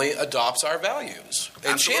family, adopts our values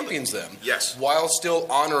and champions them, while still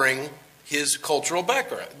honoring his cultural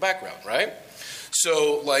background, right?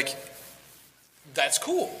 So, that's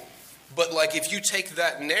cool. But, if you take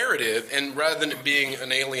that narrative and rather than it being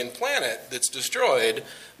an alien planet that's destroyed,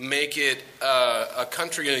 make it a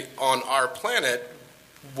country on our planet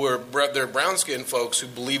where they're brown-skinned folks who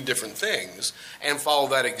believe different things and follow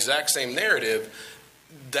that exact same narrative,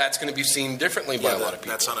 that's going to be seen differently by a lot of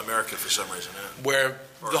people. That's un-American for some reason. Where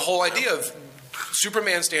the whole idea of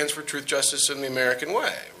Superman stands for truth, justice, and the American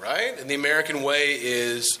way, right? And the American way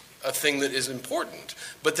is a thing that is important.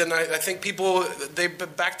 But then I think people, they've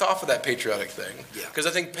backed off of that patriotic thing. Because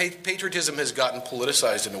I think patriotism has gotten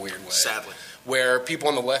politicized in a weird way. Sadly. Where people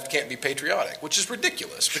on the left can't be patriotic, which is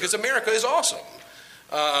ridiculous because America is awesome.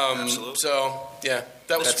 Absolutely. So, yeah,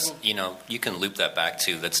 that's you can loop that back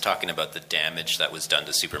to that's talking about the damage that was done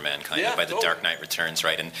to Superman kind of by the Dark Knight Returns,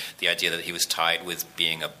 right? And the idea that he was tied with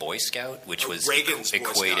being a Boy Scout, which was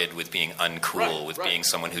equated with being uncool, with being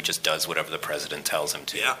someone who just does whatever the president tells him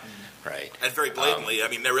to. Yeah. Right. And very blatantly.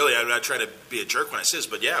 I'm not trying to be a jerk when I say this,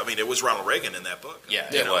 but it was Ronald Reagan in that book.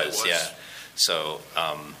 Yeah, it was. Yeah. So,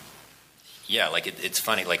 it's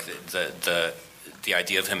funny, the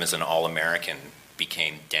idea of him as an all-American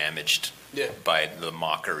became damaged by the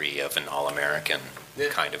mockery of an all-American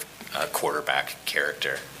kind of quarterback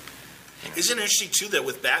character. Isn't it interesting, too, that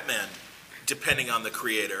with Batman, depending on the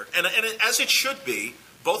creator, and as it should be,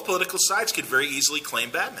 both political sides could very easily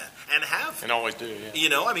claim Batman, and have. And always do,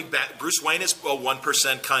 yeah. Bruce Wayne is a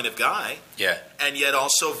 1% kind of guy. Yeah. And yet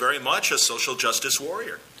also very much a social justice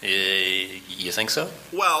warrior. You think so?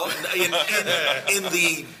 Well, in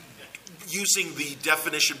the... using the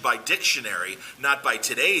definition by dictionary, not by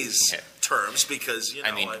today's terms, because,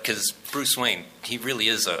 because Bruce Wayne, he really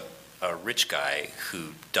is a rich guy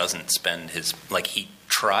who doesn't spend he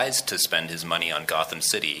tries to spend his money on Gotham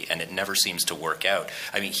City, and it never seems to work out.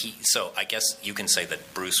 So I guess you can say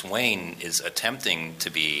that Bruce Wayne is attempting to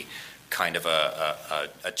be kind of a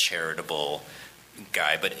charitable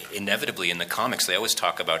guy, but inevitably in the comics they always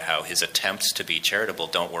talk about how his attempts to be charitable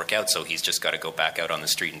don't work out, so he's just got to go back out on the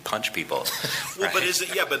street and punch people. Well,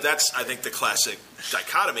 right? But that's, I think, the classic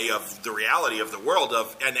dichotomy of the reality of the world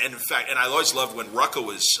and in fact, and I always loved when Rucka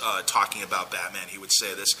was talking about Batman, he would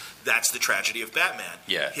say this, that's the tragedy of Batman.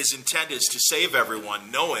 Yeah. His intent is to save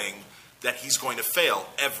everyone knowing that he's going to fail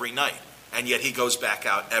every night, and yet he goes back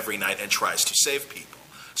out every night and tries to save people.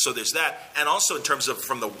 So there's that. And also in terms of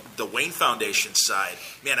from the Wayne Foundation side,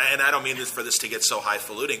 man, and I don't mean for this to get so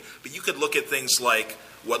highfalutin, but you could look at things like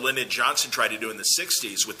what Lyndon Johnson tried to do in the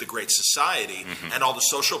 60s with the Great Society and all the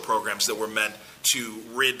social programs that were meant to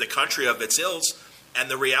rid the country of its ills. And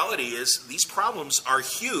the reality is these problems are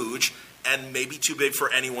huge and maybe too big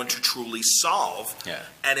for anyone to truly solve. Yeah.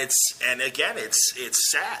 And it's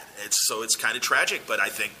sad. It's kind of tragic, but I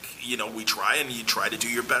think, we try and you try to do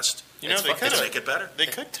your best. They could make it better. They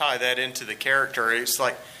could tie that into the character. It's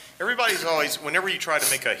like everybody's always, whenever you try to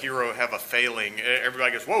make a hero have a failing,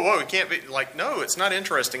 everybody goes, whoa, it can't be. Like, no, it's not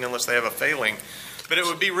interesting unless they have a failing. But it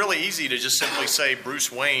would be really easy to just simply say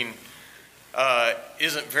Bruce Wayne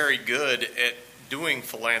isn't very good at doing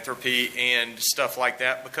philanthropy and stuff like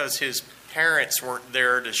that because his parents weren't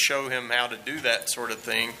there to show him how to do that sort of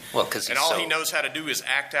thing. Well, because he knows how to do is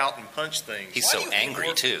act out and punch things. He's so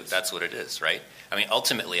angry too. That's what it is, right?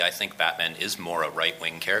 Ultimately, I think Batman is more a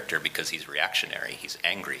right-wing character because he's reactionary. He's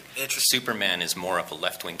angry. Superman is more of a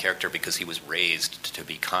left-wing character because he was raised to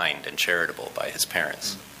be kind and charitable by his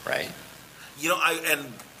parents, right?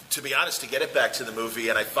 And to be honest, to get it back to the movie,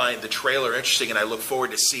 and I find the trailer interesting, and I look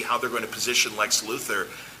forward to see how they're going to position Lex Luthor.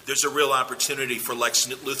 There's a real opportunity for Lex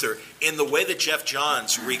Luthor in the way that Jeff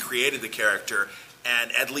Johns recreated the character,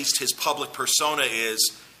 and at least his public persona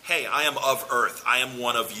is, hey, I am of Earth. I am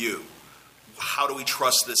one of you. How do we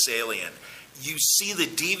trust this alien? You see the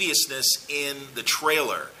deviousness in the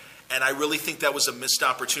trailer, and I really think that was a missed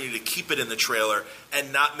opportunity to keep it in the trailer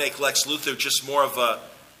and not make Lex Luthor just more of a,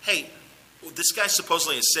 hey, this guy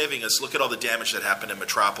supposedly is saving us. Look at all the damage that happened in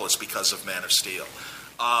Metropolis because of Man of Steel.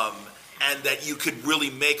 And that you could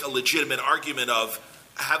really make a legitimate argument of,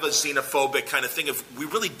 have a xenophobic kind of thing of, we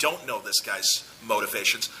really don't know this guy's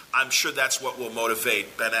motivations. I'm sure that's what will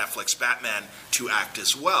motivate Ben Affleck's Batman to act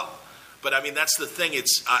as well. But that's the thing.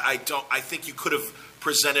 I think you could have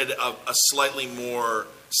presented a slightly more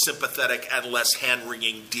sympathetic and less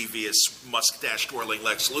hand-wringing, devious, mustache-twirling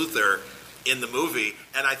Lex Luthor in the movie,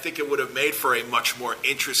 and I think it would have made for a much more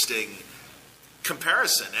interesting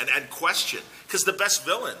comparison and question. Because the best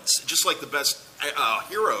villains, just like the best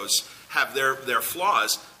heroes have their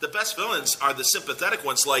flaws, the best villains are the sympathetic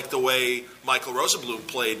ones, like the way Michael Rosenblum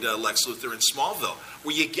played Lex Luthor in Smallville,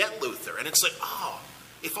 where you get Luthor, and it's like, oh,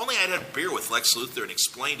 if only I'd had a beer with Lex Luthor and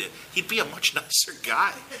explained it, he'd be a much nicer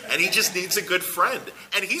guy. And he just needs a good friend.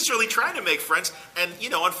 And he's really trying to make friends. And,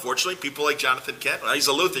 unfortunately, people like Jonathan Kent, well, he's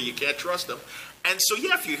a Luthor, you can't trust him. And so,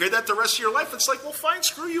 if you hear that the rest of your life, it's like, well, fine,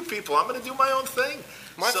 screw you people. I'm going to do my own thing.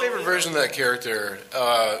 My favorite version of that character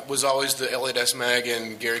was always the Elliot S.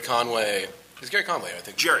 Magin, Gary Conway. It's Gary Conway, I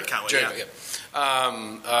think. Jerry Conway,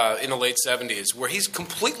 in the late 70s, where he's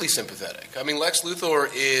completely sympathetic. I mean, Lex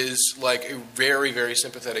Luthor is, like, a very, very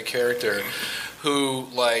sympathetic character who,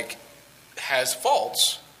 like, has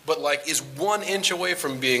faults, but, like, is 1 inch away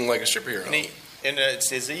from being, like, a superhero. And it's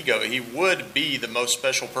his ego. He would be the most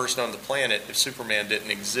special person on the planet if Superman didn't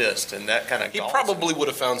exist, and that kind of. He probably would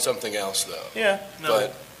have found something else, though. Yeah,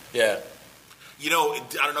 but yeah. I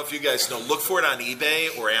don't know if you guys know. Look for it on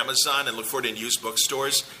eBay or Amazon, and look for it in used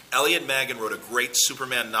bookstores. Elliot Magin wrote a great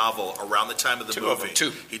Superman novel around the time of the movie.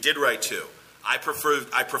 Two. He did write 2. I prefer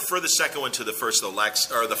the second one to the first, or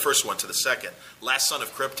the first one to the second. Last Son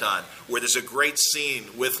of Krypton, where there's a great scene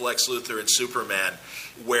with Lex Luthor and Superman,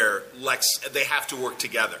 where they have to work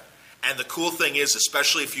together. And the cool thing is,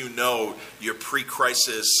 especially if you know your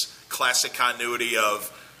pre-crisis classic continuity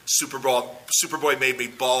of Superboy made me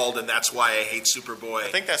bald, and that's why I hate Superboy. I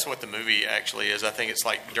think that's what the movie actually is. I think it's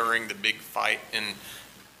like during the big fight in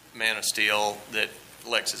Man of Steel that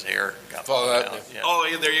Lex's hair got fall out. Yeah. Oh,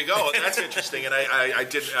 yeah, there you go. That's interesting, and I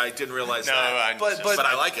didn't realize that. But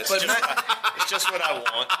I like it. It's just what I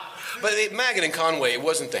want. But Magin and Conway, it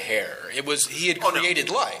wasn't the hair. It was he had created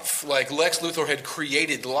life. Like Lex Luthor had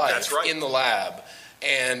created life in the lab,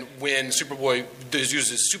 and when Superboy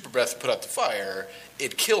uses super breath to put out the fire,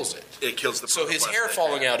 it kills it. It kills the. So his hair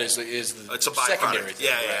falling out is the it's a secondary thing.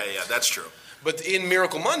 Yeah. That's true. But in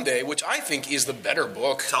Miracle Monday, which I think is the better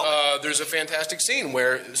book, there's a fantastic scene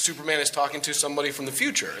where Superman is talking to somebody from the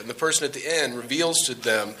future, and the person at the end reveals to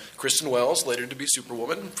them Kristen Wells, later to be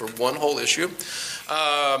Superwoman, for 1 whole issue.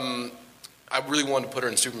 I really wanted to put her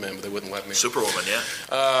in Superman, but they wouldn't let me. Superwoman,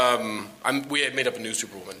 yeah. We had made up a new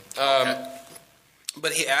Superwoman. Okay.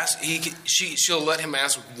 But she'll let him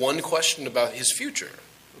ask 1 question about his future,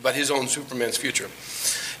 about his own Superman's future.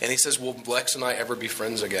 And he says, will Lex and I ever be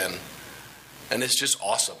friends again? And it's just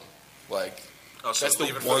awesome. Like, that's the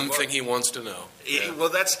one thing he wants to know. Well,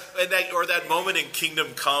 that moment in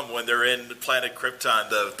Kingdom Come when they're in Planet Krypton,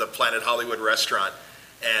 the Planet Hollywood restaurant,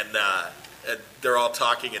 and they're all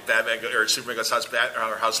talking, and Superman goes,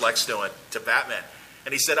 "How's Lex doing?" to Batman,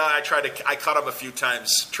 and he said, I caught him a few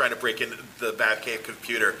times trying to break into the Batcave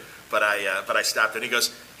computer, but I stopped. And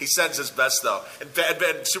he sends his best though, and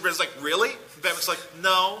Superman's like, "Really?" Batman's like,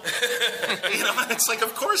 "No." It's like,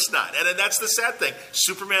 of course not. And that's the sad thing.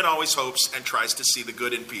 Superman always hopes and tries to see the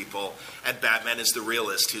good in people, and Batman is the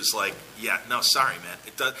realist who's like, "Yeah, no, sorry, man."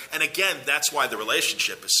 It does. And again, that's why the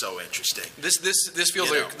relationship is so interesting. This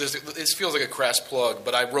feels like a crass plug,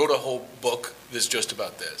 but I wrote a whole book that's just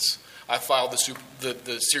about this. I filed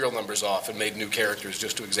the serial numbers off and made new characters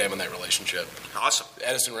just to examine that relationship. Awesome.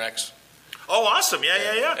 Edison Rex. Oh, awesome.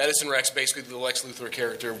 Yeah. Edison Rex, basically the Lex Luthor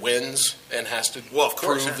character, wins and has to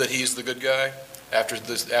prove that he's the good guy after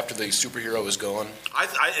the superhero is gone. I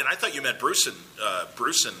thought you meant Bruce and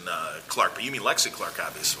Clark, but you mean Lex and Clark,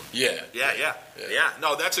 obviously. Yeah.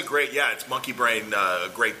 No, that's a great, it's Monkey Brain,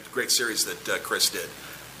 great series that Chris did.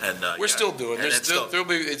 And we're still doing.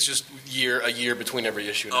 It's just a year between every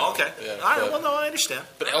issue now. Oh, okay. Yeah, all right. Well, no, I understand.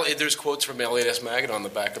 But there's quotes from Elliot S. Magin on the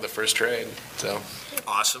back of the first trade. So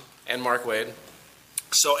awesome. And Mark Waid.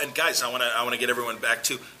 So, and guys, I want to get everyone back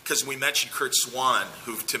to, because we mentioned Kurt Swan,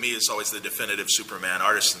 who to me is always the definitive Superman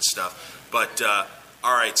artist and stuff. But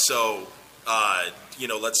all right, so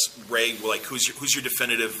let's Ray, like, who's your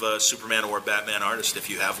definitive Superman or Batman artist if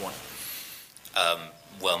you have one?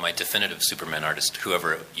 Well, my definitive Superman artist,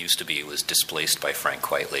 whoever it used to be, was displaced by Frank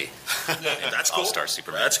Quitely. That's cool. All-Star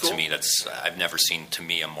Superman. That's cool. To me, I've never seen, to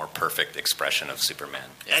me, a more perfect expression of Superman.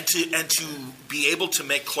 And to be able to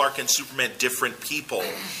make Clark and Superman different people,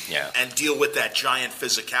 and deal with that giant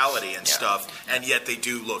physicality and stuff, and yet they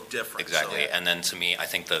do look different. Exactly. So. And then to me, I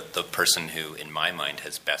think the person who, in my mind,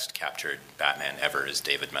 has best captured Batman ever is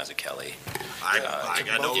David Mazzucchelli. I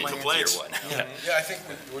got no complaints. Yeah, I think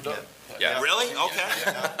we're done. Yeah. Really?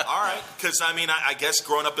 Okay. All right. Because I mean, I guess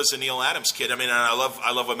growing up as a Neil Adams kid, I mean, I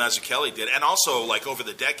love what Mazzucchelli did, and also like over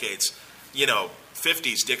the decades,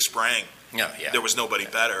 50s Dick Sprang. Yeah. There was nobody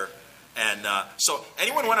better. And so,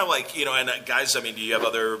 anyone want to and guys? I mean, do you have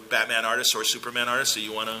other Batman artists or Superman artists that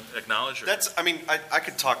you want to acknowledge? Or? I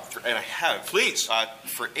could talk, and I have, please,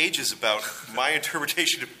 for ages about my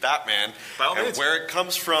interpretation of Batman and where it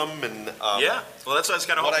comes from, and well, that's what I was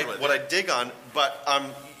kind of hoping with. What I dig on, but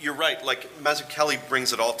you're right. Like Mazzucchelli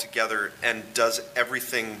brings it all together and does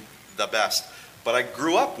everything the best. But I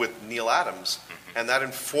grew up with Neil Adams, and that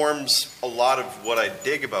informs a lot of what I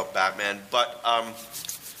dig about Batman. But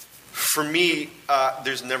for me,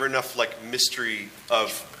 there's never enough mystery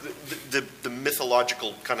of the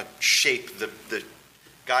mythological kind of shape, the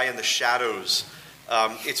guy in the shadows.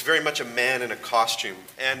 It's very much a man in a costume,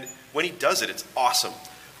 and when he does it, it's awesome.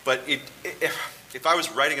 But if I was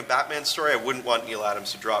writing a Batman story, I wouldn't want Neil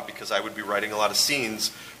Adams to draw it because I would be writing a lot of scenes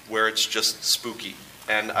where it's just spooky.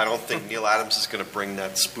 And I don't think Neil Adams is going to bring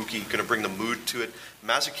that spooky, going to bring the mood to it.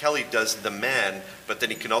 Mazzucchelli does the man, but then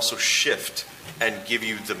he can also shift and give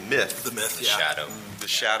you the myth. The myth, shadow. The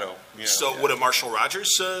shadow. So would a Marshall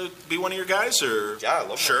Rogers be one of your guys? Or? Yeah, I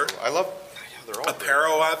love Sure. Marshall. I love... They're all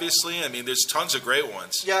Aparo, obviously. I mean, there's tons of great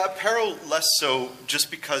ones. Yeah, Aparo less so,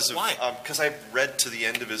 just because of... Why? Because I read to the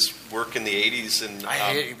end of his work in the 80s,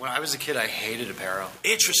 and... when I was a kid, I hated Aparo.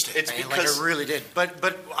 Interesting. It's because... I really did. But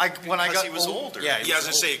when I got he was older. Yeah, I was going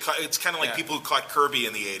to say, it's kind of like people who caught Kirby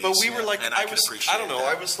in the 80s. But we were like... and I can appreciate I don't know,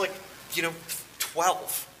 that. I was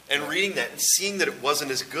 12, and reading that and seeing that it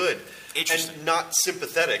wasn't as good. Interesting. And not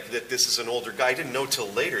sympathetic that this is an older guy. I didn't know till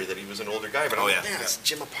later that he was an older guy. But this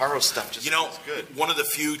Jim Aparo stuff just is good. One of the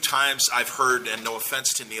few times I've heard, and no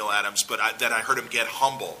offense to Neil Adams, but that I heard him get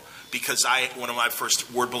humble, because one of my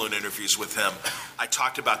first word balloon interviews with him, I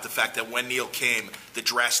talked about the fact that when Neil came, the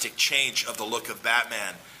drastic change of the look of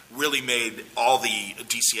Batman really made all the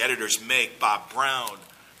DC editors make Bob Brown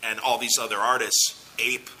and all these other artists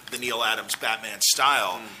ape the Neil Adams Batman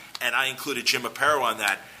style. And I included Jim Aparo on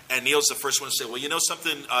that. And Neil's the first one to say, well, you know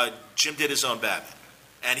something? Jim did his own Batman.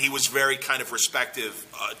 And he was very kind of respective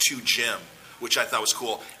to Jim, which I thought was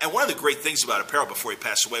cool. And one of the great things about Aparo before he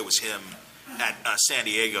passed away was him at San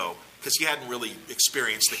Diego, because he hadn't really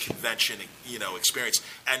experienced the convention, experience.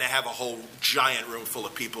 And to have a whole giant room full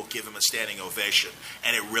of people give him a standing ovation.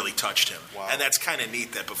 And it really touched him. Wow. And that's kind of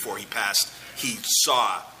neat that before he passed, he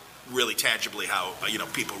saw really tangibly how,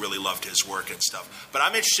 people really loved his work and stuff. But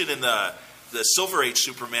I'm interested in the Silver Age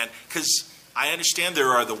Superman, because I understand there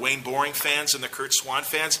are the Wayne Boring fans and the Kurt Swan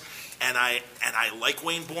fans, and I like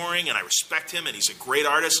Wayne Boring, and I respect him, and he's a great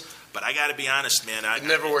artist, but I got to be honest, man. It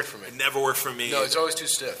never worked for me. It never worked for me. No, it's always too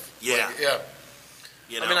stiff. Yeah.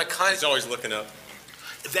 I mean, He's always looking up.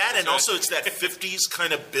 That, and also it's that 50s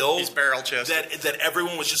kind of build. He's barrel-chested. That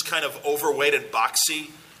everyone was just kind of overweight and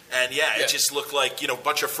boxy. And it just looked like, a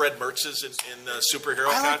bunch of Fred Mertzes in superhero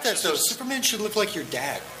costumes. I like that, though. Superman should look like your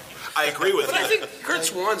dad. I agree with But you. I think Kurt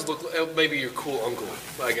Swan's look maybe your cool uncle,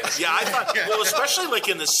 I guess. Yeah, I thought, well, especially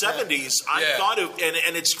in the 70s, I thought of,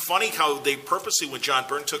 and it's funny how they purposely, when John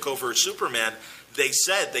Byrne took over as Superman, they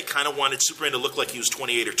said they kind of wanted Superman to look like he was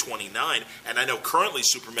 28 or 29, and I know currently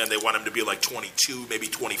Superman, they want him to be like 22, maybe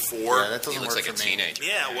 24. Yeah, that doesn't He looks work like a for me. teenager.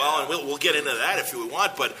 Yeah, well, and we'll get into that if we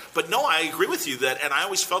want, but no, I agree with you that, and I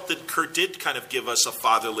always felt that Kurt did kind of give us a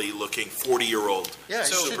fatherly-looking 40-year-old Yeah,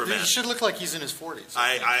 Superman. he should look like he's in his 40s.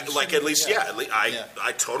 I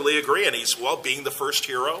totally agree, and he's being the first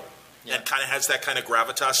hero, and kind of has that kind of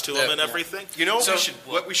gravitas to him and everything.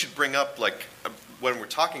 What we should bring up, when we're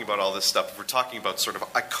talking about all this stuff, if we're talking about sort of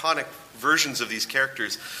iconic versions of these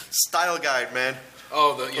characters, style guide, man.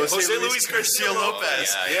 Oh, Jose Luis Garcia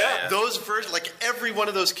Lopez. Yeah. Those versions, every one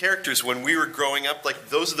of those characters when we were growing up,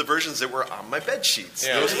 those are the versions that were on my bed sheets.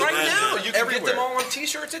 Yeah. Those are Right the- now, you can get everywhere. them all on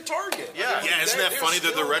T-shirts at Target. Yeah. Isn't that funny?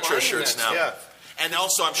 They're the retro shirts now. Yeah. And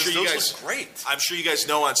also, I'm sure you Those guys look great. I'm sure you guys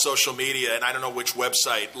know on social media, and I don't know which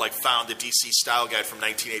website found the DC style guide from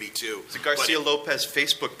 1982. The Garcia Lopez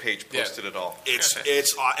Facebook page posted it all. It's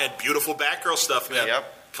and beautiful Batgirl stuff, man.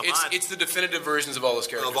 Yep. Come on. It's the definitive versions of all those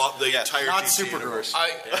characters. Of all the entire Not DC Supergirl. universe.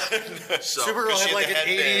 So, Supergirl she had had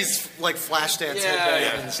an the headband. 80s Flashdance Yeah, headband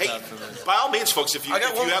yeah. and Hey, stuff. by all means, folks, if you I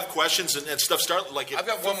got one- have questions and stuff, start I've got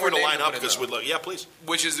one feel more free to name line to up put in, because though. we'd love. Yeah, please.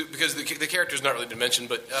 Which is because the character's not really been mentioned,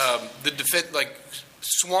 but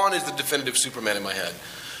Swan is the definitive Superman in my head,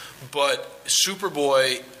 but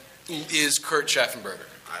Superboy is Kurt Schaffenberger.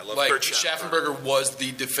 I love Kurt Schaffenberger. Schaffenberger was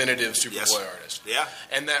the definitive Superboy Yes. artist. Yeah.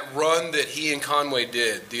 And that run that he and Conway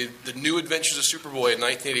did, the New Adventures of Superboy in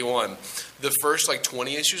 1981, the first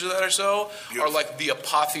 20 issues of that or so Beautiful. are the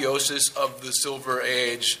apotheosis of the Silver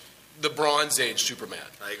Age the Bronze Age Superman.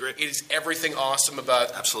 I agree. It is everything awesome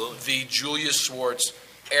about the Julius Schwartz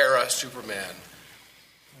era Superman.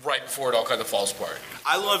 Right before it all kind of falls apart.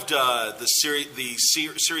 I loved the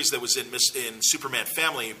series that was in Superman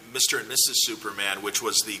Family, Mr. and Mrs. Superman, which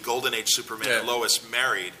was the Golden Age Superman and Lois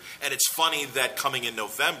married. And it's funny that coming in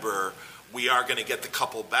November, we are going to get the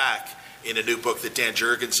couple back in a new book that Dan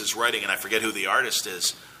Jurgens is writing, and I forget who the artist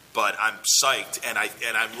is. But I'm psyched, and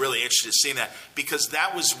I'm really interested in seeing that, because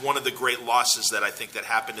that was one of the great losses that I think that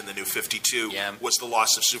happened in the New 52 was the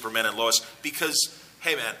loss of Superman and Lois. Because,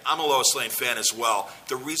 hey man, I'm a Lois Lane fan as well.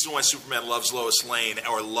 The reason why Superman loves Lois Lane,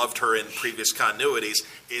 or loved her in previous continuities,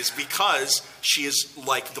 is because she is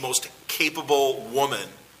like the most capable woman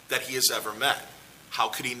that he has ever met. How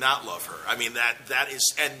could he not love her? I mean, that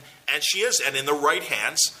is, and she is, and in the right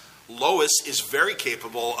hands, Lois is very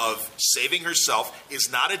capable of saving herself, is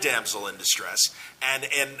not a damsel in distress, and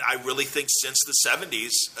I really think since the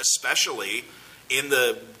 70s, especially in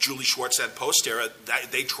the Julie Schwartz and Post era,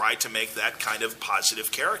 that they tried to make that kind of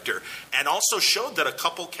positive character, and also showed that a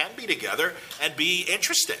couple can be together and be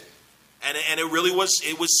interesting. And it really was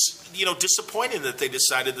disappointing that they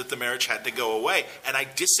decided that the marriage had to go away. And I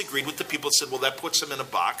disagreed with the people that said, well, that puts them in a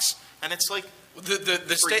box. And it's like,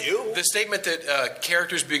 the statement that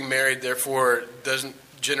characters being married, therefore, doesn't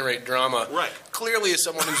generate drama, clearly is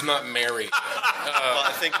someone who's not married. Well,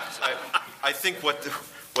 I think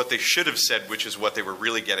what they should have said, which is what they were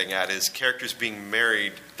really getting at, is characters being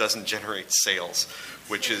married doesn't generate sales,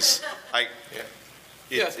 which is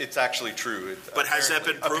it's actually true. But has that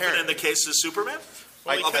been proven in the case of Superman?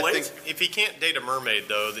 Well, I think if he can't date a mermaid,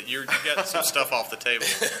 though, that you got some stuff off the table.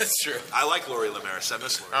 That's true. I like Lori Lemaris. I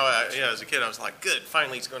miss Lori. Yeah, as a kid, I was like, good,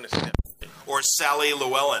 finally he's going to see that. Or Sally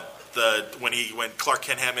Llewellyn, when Clark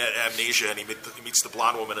Kent had amnesia and he meets the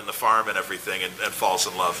blonde woman in the farm and everything and falls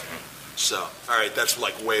in love. So, all right, that's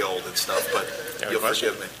like way old and stuff, but you'll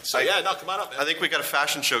forgive me. So, no, come on up, man. I think we got a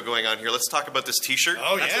fashion show going on here. Let's talk about this T-shirt.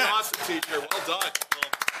 Oh, that's an awesome T-shirt. Well done.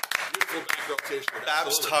 Beautiful back row T-shirt.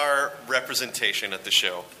 Babs Tarr representation at the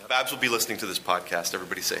show. Babs will be listening to this podcast.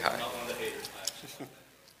 Everybody say hi.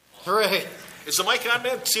 Hooray. Is the mic on,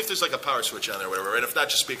 man? See if there's like a power switch on there or whatever, right? If not,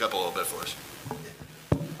 just speak up a little bit for us.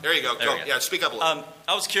 There you go. Go. Yeah, speak up a little.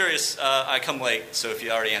 I was curious. I come late, so if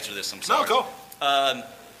you already answered this, I'm sorry. No, go.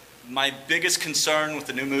 My biggest concern with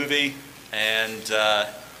the new movie, and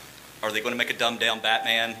are they going to make a dumbed-down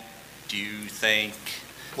Batman? Do you think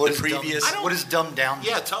what is dumbed down?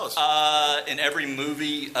 Yeah, tell us. In every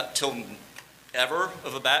movie up till ever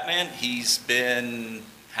of a Batman, he's been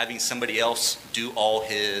having somebody else do all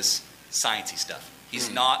his sciencey stuff. He's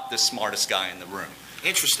not the smartest guy in the room.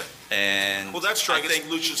 Interesting. And well, that's true. I think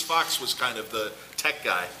Lucius Fox was kind of the tech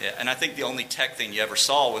guy. Yeah, and I think the only tech thing you ever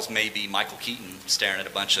saw was maybe Michael Keaton staring at a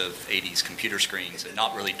bunch of 80s computer screens and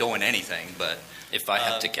not really doing anything. But if I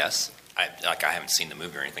have to guess, I haven't seen the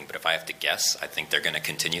movie or anything, but if I have to guess, I think they're going to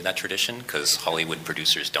continue that tradition because Hollywood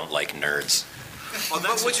producers don't like nerds.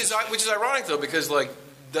 Which is ironic though, because like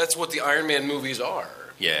that's what the Iron Man movies are.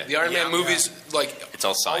 Yeah. The Iron Man movies, like, it's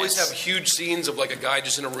all science. Always have huge scenes of, like, a guy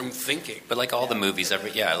just in a room thinking. But, like, all the movies,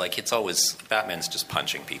 it's always, Batman's just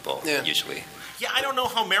punching people, usually. Yeah, I don't know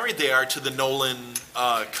how married they are to the Nolan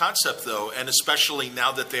concept, though, and especially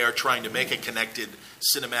now that they are trying to make a connected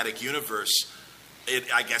cinematic universe.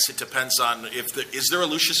 I guess it depends on is there a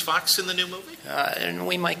Lucius Fox in the new movie? And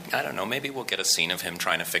we might, I don't know, maybe we'll get a scene of him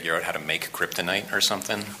trying to figure out how to make kryptonite or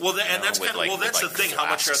something. Well, that's the thing. Flasks. How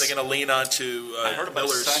much are they going to lean on to I heard about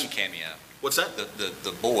Miller's his son cameo. What's that?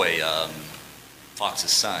 The boy,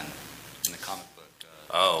 Fox's son in the comic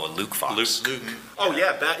book. Luke Fox. Luke. Oh,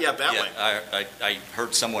 yeah, Batwing. Yeah, I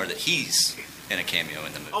heard somewhere that he's in a cameo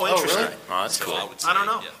in the movie. Oh, interesting. Really? Oh, that's cool. I don't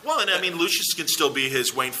know. Yeah. Well, and I mean, Lucius can still be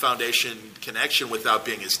his Wayne Foundation connection without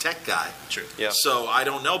being his tech guy. True. Yeah. So I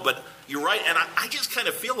don't know, but you're right, and I just kind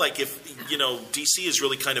of feel like if DC is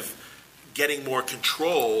really kind of getting more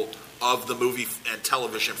control of the movie and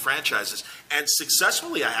television franchises, and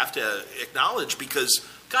successfully, I have to acknowledge, because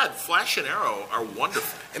God, Flash and Arrow are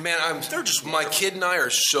wonderful. And man, they're just my kid and I are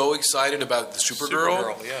so excited about the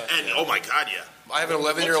Supergirl. And oh my God, yeah. I have an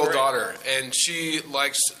 11-year-old daughter, and she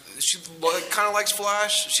kind of likes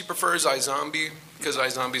Flash. She prefers iZombie because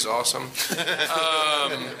iZombie's awesome.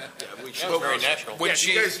 Very natural.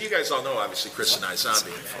 You guys all know, obviously, Chris and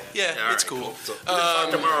iZombie. Yeah, it's cool. So we'll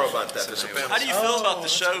talk tomorrow about that. How do you feel about the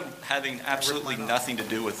show having absolutely nothing to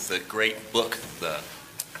do with the great book, though?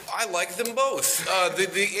 I like them both.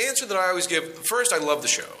 The answer that I always give, first, I love the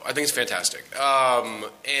show. I think it's fantastic. But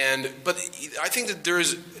I think that there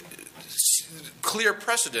is clear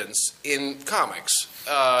precedence in comics.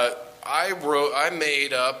 I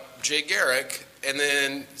made up Jay Garrick and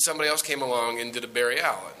then somebody else came along and did a Barry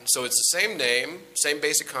Allen. So it's the same name, same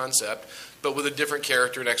basic concept, but with a different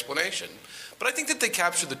character and explanation. But I think that they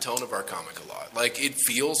capture the tone of our comic a lot. Like, it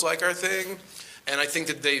feels like our thing, and I think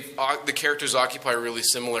that the characters occupy really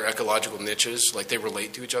similar ecological niches. Like, they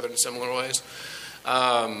relate to each other in similar ways.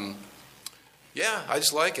 Yeah, I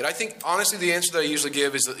just like it. I think, honestly, the answer that I usually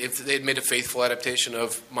give is that if they had made a faithful adaptation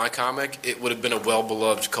of my comic, it would have been a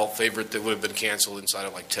well-beloved cult favorite that would have been canceled inside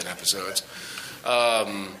of, like, 10 episodes.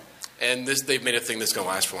 And they've made a thing that's going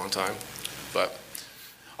to last for a long time. But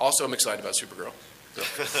also, I'm excited about Supergirl.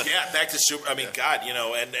 So. Yeah, back to God,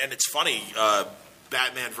 and it's funny,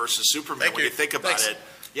 Batman versus Superman, when you think about it.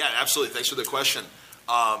 Yeah, absolutely. Thanks for the question.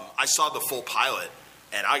 I saw the full pilot.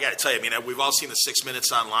 And I got to tell you, we've all seen the 6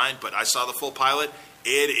 minutes online, but I saw the full pilot.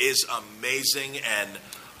 It is amazing, and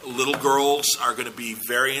little girls are going to be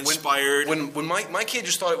very inspired. When my kid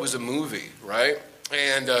just thought it was a movie, right?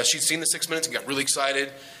 And she'd seen the 6 minutes and got really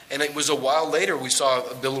excited. And it was a while later we saw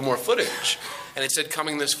a little more footage, and it said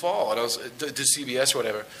coming this fall, and I was to CBS or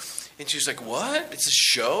whatever. And she was like, "What? It's a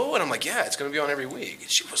show?" And I'm like, "Yeah, it's going to be on every week."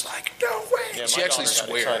 And she was like, "No way!" Yeah, she actually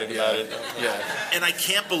swears about it. Yeah. And I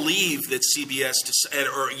can't believe that CBS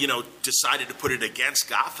decided to put it against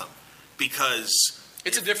Gotham, because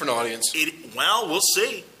it's a different audience. Well, we'll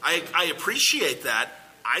see. I appreciate that.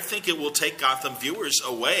 I think it will take Gotham viewers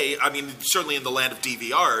away. Certainly in the land of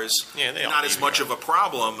DVRs, not as much of a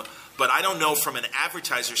problem. But I don't know from an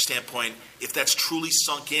advertiser standpoint if that's truly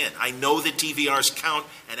sunk in. I know that DVRs count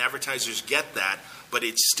and advertisers get that, but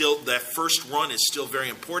it's still, that first run is still very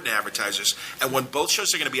important to advertisers. And when both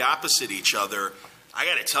shows are going to be opposite each other, I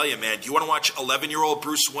got to tell you, man, do you want to watch 11-year-old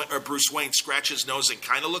Bruce Wayne scratch his nose and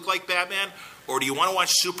kind of look like Batman? Or do you want to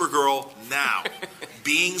watch Supergirl now,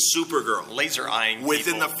 being Supergirl? Laser eyeing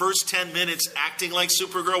within people. the first 10 minutes, acting like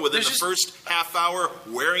Supergirl. Within the first half hour,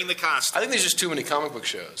 wearing the costume. I think there's just too many comic book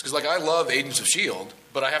shows. Because, I love Agents of S.H.I.E.L.D.,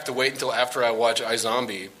 but I have to wait until after I watch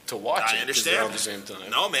iZombie to watch it. I understand. They're all at the same time.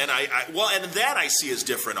 No, man. And that I see as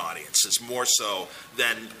different audiences, more so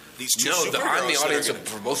than these two Supergirls. I'm the audience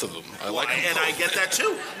for both of them. I like them and both. I get that,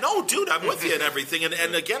 too. No, dude, I'm with you and everything.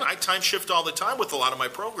 And again, I time shift all the time with a lot of my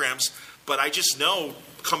programs. But I just know,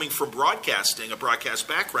 coming from broadcasting, a broadcast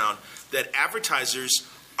background, that advertisers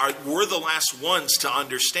were the last ones to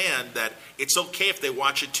understand that it's okay if they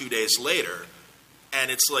watch it 2 days later.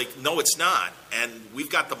 And it's like, no, it's not. And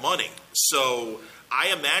we've got the money. So I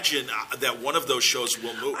imagine that one of those shows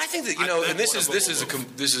will move. I think that, and this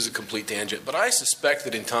is a complete tangent, but I suspect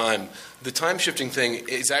that in time, the time shifting thing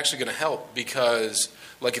is actually going to help, because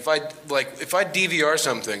if I DVR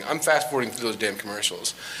something, I'm fast forwarding through those damn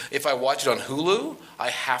commercials. If I watch it on Hulu,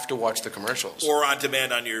 I have to watch the commercials. Or on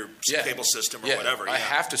demand on your cable system or whatever. I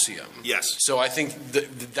have to see them. Yes. So I think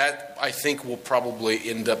that will probably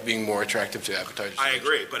end up being more attractive to advertisers. I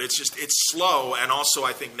agree, but it's slow, and also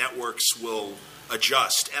I think networks will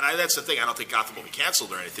adjust. And that's the thing. I don't think Gotham will be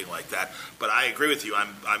canceled or anything like that. But I agree with you.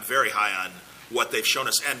 I'm very high on what they've shown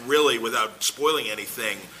us. And really, without spoiling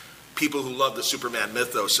anything, people who love the Superman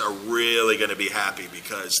mythos are really going to be happy,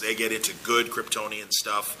 because they get into good Kryptonian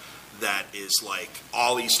stuff that is like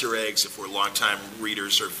all Easter eggs if we're longtime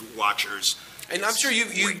readers or watchers. And I'm sure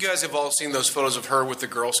you guys have all seen those photos of her with the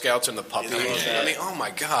Girl Scouts and the puppy. Yeah. Oh my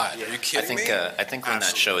God, are you kidding me? I think when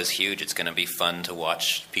that show is huge, it's going to be fun to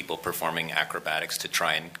watch people performing acrobatics to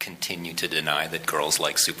try and continue to deny that girls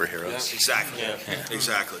like superheroes. Yeah, exactly. Yeah.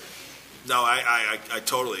 Exactly. No, I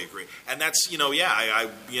totally agree, and that's I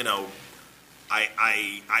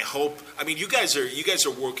hope. You guys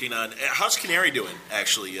are working on. How's Canary doing,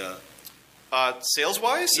 actually? Sales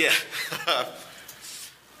wise, yeah.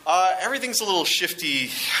 Everything's a little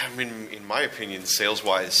shifty. In my opinion, sales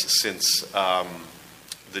wise, since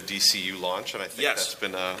the DCU launch, and I think that's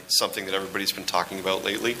been something that everybody's been talking about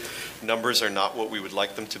lately. Numbers are not what we would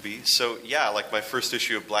like them to be. So my first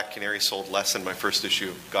issue of Black Canary sold less than my first issue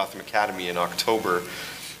of Gotham Academy in October.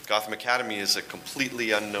 Gotham Academy is a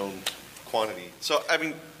completely unknown quantity. So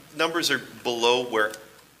numbers are below where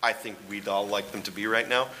I think we'd all like them to be right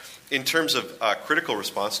now. In terms of critical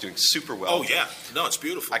response, doing super well. Oh, yeah. No, it's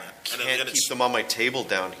beautiful. I can't keep them on my table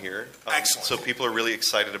down here. Excellent. So people are really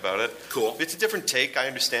excited about it. Cool. It's a different take. I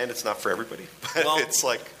understand it's not for everybody. But it's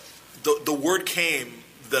like... The word came,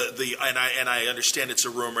 and I understand it's a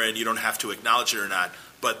rumor and you don't have to acknowledge it or not,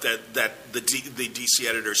 but that the DC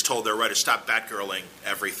editors told their writers, stop Batgirling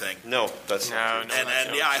everything. No, that's not true.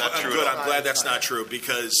 I'm good. I'm glad that's not true,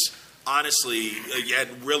 because... honestly, again,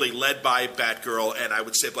 really led by Batgirl, and I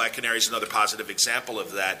would say Black Canary is another positive example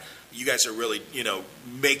of that. You guys are really,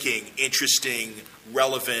 making interesting,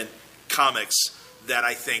 relevant comics that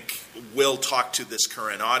I think will talk to this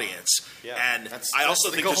current audience. Yeah, and I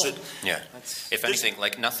also think there's if anything,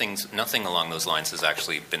 like nothing along those lines has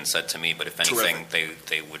actually been said to me. But if anything,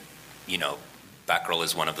 they would, Batgirl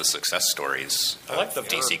is one of the success stories of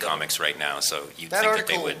DC Comics right now. So you think that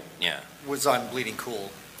they would, was on Bleeding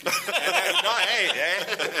Cool.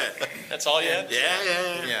 That's all you had?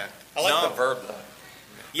 Yeah. I like the verb, though.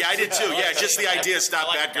 Yeah, I did too. Yeah, just the idea of stop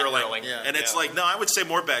like Batgirling. Batgirling. And it's like, no, I would say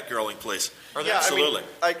more Batgirling, please. Absolutely.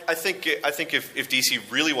 I think if DC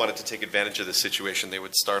really wanted to take advantage of this situation, they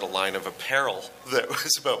would start a line of apparel that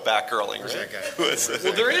was about Batgirling. Right? Well,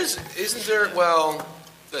 isn't there? Well,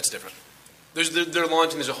 that's different. They're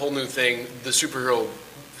launching. There's a whole new thing, the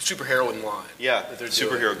superheroine line. Yeah, that they're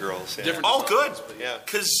superhero doing. girls. Yeah. Different designs, good. Yeah,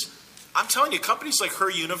 because I'm telling you, companies like Her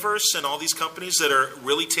Universe and all these companies that are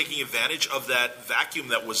really taking advantage of that vacuum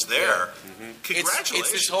that was there. Yeah. Congratulations!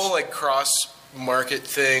 It's this whole cross market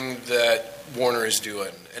thing that Warner is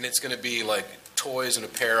doing, and it's going to be like toys and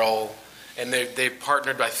apparel, and they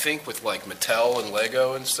partnered, I think, with Mattel and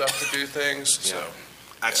Lego and stuff to do things. So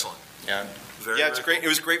excellent. Yeah, very it's great. Cool. It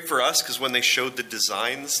was great for us because when they showed the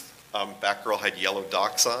designs, Batgirl had yellow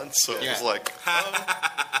docs on, so it was like,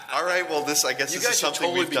 all right, well, I guess this is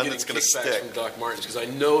something we've done that's going to stick. From Doc Martens, because I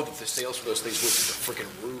know that the sales for those things went to the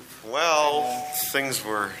freaking roof. Well, things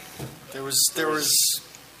were. There was.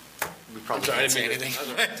 We probably didn't say anything.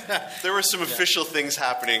 There were some official things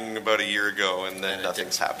happening about a year ago, and then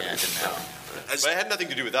nothing's happened. Yeah, it didn't happen. But it had nothing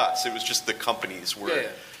to do with us. It was just the companies were. Yeah.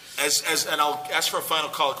 And I'll ask for a final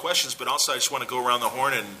call of questions, but also I just want to go around the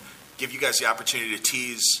horn and give you guys the opportunity to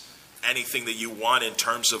tease anything that you want in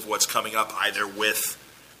terms of what's coming up, either with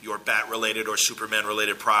your Bat-related or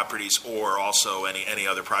Superman-related properties, or also any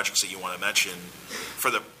other projects that you want to mention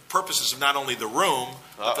for the purposes of not only the room,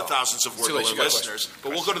 but the thousands of wordle listeners.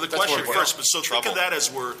 But we'll go to the question first. But so think of that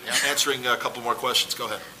as we're answering a couple more questions. Go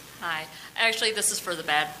ahead. Hi. Actually, this is for the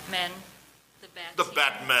Batmen. The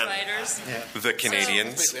Batmen. Writers. Yeah. The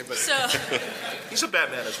Canadians. So he's a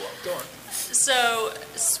Batman as well. Go on. So,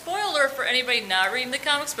 spoiler for anybody not reading the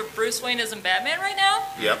comics, but Bruce Wayne isn't Batman right now.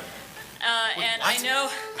 Yep. And I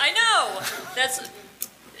know. That's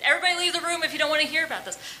everybody leave the room if you don't want to hear about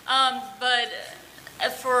this. But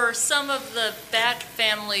for some of the Bat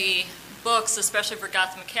family books, especially for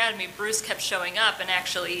Gotham Academy, Bruce kept showing up and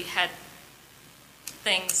actually had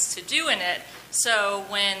things to do in it. So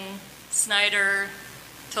when Snyder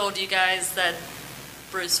told you guys that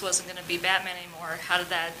Bruce wasn't going to be Batman anymore, how did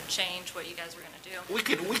that change what you guys were going to do? We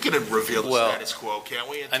can reveal the status quo, can't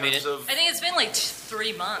we? I think it's been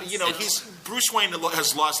 3 months. Bruce Wayne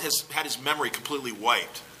has had his memory completely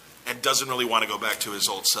wiped, and doesn't really want to go back to his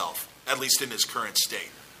old self, at least in his current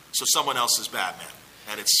state. So someone else is Batman,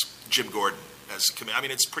 and it's Jim Gordon as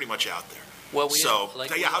it's pretty much out there. Well,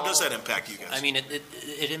 how does that impact you guys? I mean,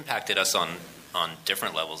 it impacted us on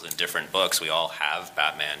different levels in different books. We all have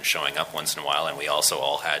Batman showing up once in a while, and we also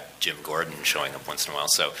all had Jim Gordon showing up once in a while.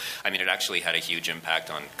 So, it actually had a huge impact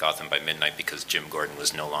on Gotham by Midnight because Jim Gordon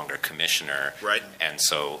was no longer commissioner. Right. And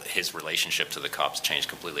so his relationship to the cops changed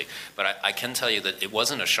completely. But I can tell you that it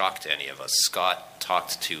wasn't a shock to any of us. Scott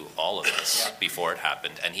talked to all of us before it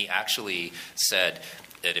happened, and he actually said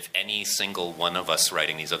that if any single one of us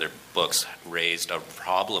writing these other books raised a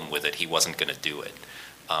problem with it, he wasn't going to do it.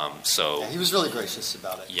 He was really gracious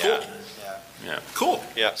about it. Yeah. Cool. Yeah. Cool.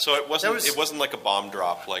 Yeah. So it wasn't like a bomb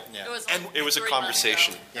drop. It was a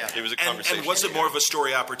conversation. Yeah. It was a conversation. And was it more of a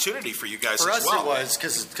story opportunity for you guys for as us well? It was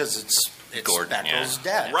because it's Gordon, Batgirl's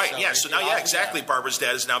dad. Right. So now, exactly. Barbara's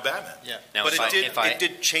dad is now Batman. Yeah. Now, but it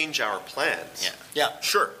did change our plans. Yeah.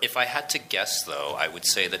 Sure. If I had to guess, though, I would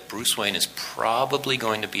say that Bruce Wayne is probably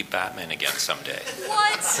going to be Batman again someday.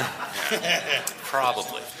 What?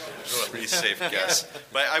 Probably. Pretty safe guess.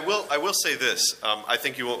 But I will say this. I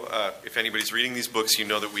think you will. If anybody's reading these books, you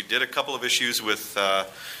know that we did a couple of issues with the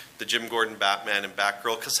Jim Gordon Batman and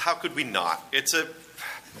Batgirl. Because how could we not? It's an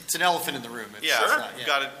elephant in the room.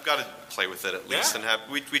 Got to play with it at least, and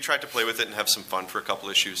we tried to play with it and have some fun for a couple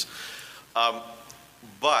issues.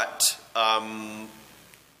 But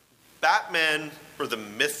Batman, or the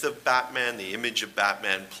myth of Batman, the image of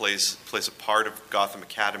Batman plays a part of Gotham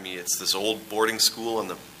Academy. It's this old boarding school on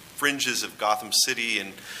the fringes of Gotham City,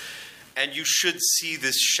 and you should see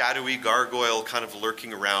this shadowy gargoyle kind of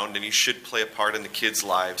lurking around, and he should play a part in the kids'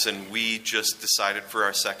 lives. And we just decided for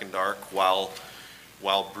our second arc, while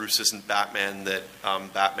Bruce isn't Batman, that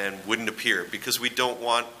Batman wouldn't appear, because we don't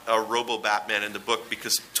want a Robo-Batman in the book,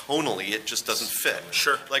 because tonally it just doesn't fit.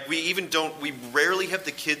 Sure. We rarely have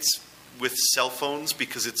the kids with cell phones,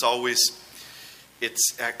 because it's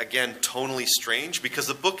again tonally strange, because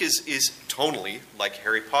the book is tonally like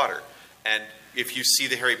Harry Potter. And if you see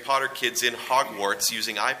the Harry Potter kids in Hogwarts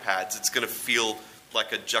using iPads, it's going to feel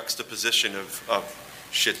like a juxtaposition of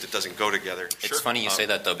shit that doesn't go together. It's funny you say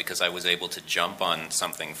that, though, because I was able to jump on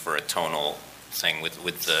something for a tonal thing with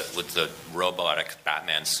the robotic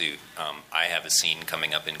Batman suit. I have a scene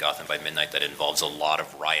coming up in Gotham by Midnight that involves a lot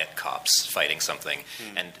of riot cops fighting something,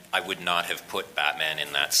 and I would not have put Batman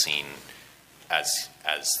in that scene as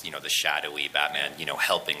the shadowy Batman,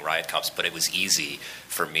 helping riot cops, but it was easy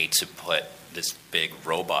for me to put this big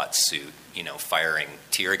robot suit, firing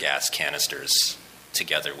tear gas canisters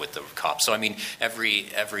together with the cops. So I mean,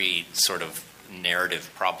 every sort of narrative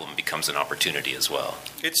problem becomes an opportunity as well.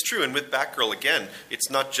 It's true, and with Batgirl again, it's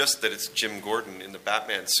not just that it's Jim Gordon in the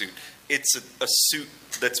Batman suit. It's a suit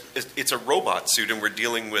it's a robot suit, and we're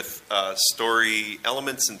dealing with story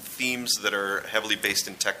elements and themes that are heavily based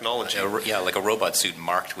in technology. Like a robot suit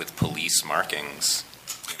marked with police markings.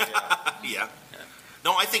 Yeah.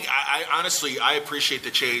 No, I think I honestly appreciate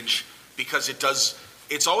the change because it does.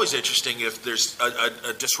 It's always interesting if there's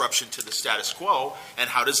a disruption to the status quo, and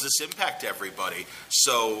how does this impact everybody?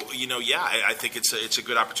 So, I think it's a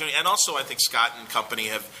good opportunity. And also, I think Scott and company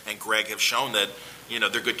and Greg have shown that,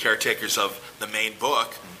 they're good caretakers of the main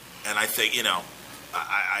book. And I think,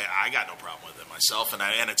 I got no problem with it myself.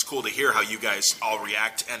 And it's cool to hear how you guys all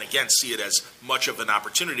react and, again, see it as much of an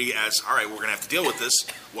opportunity as, all right, we're going to have to deal with this.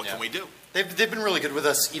 What can we do? They've been really good with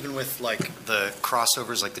us, even with like the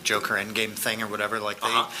crossovers, like the Joker Endgame thing or whatever. Like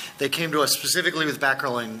they came to us specifically with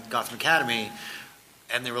Batgirl and Gotham Academy,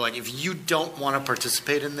 and they were like, "If you don't want to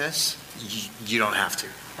participate in this, you don't have to,"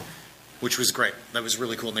 which was great. That was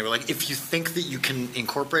really cool. And they were like, "If you think that you can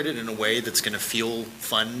incorporate it in a way that's going to feel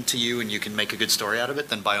fun to you and you can make a good story out of it,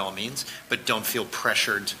 then by all means, but don't feel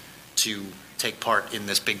pressured to take part in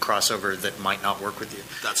this big crossover that might not work with you."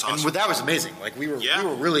 That's awesome. And that was amazing. Like we were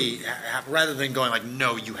really, rather than going like,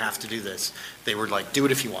 "No, you have to do this," they were like, "Do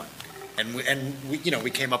it if you want." And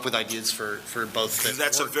we came up with ideas for both.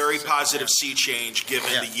 That's a very positive sea change,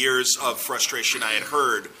 given the years of frustration I had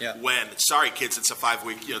heard. When, sorry kids, it's a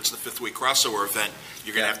 5-week, it's the 5th week crossover event.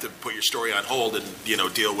 You're going to have to put your story on hold and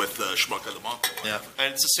deal with Schmuck of the Month. Yeah,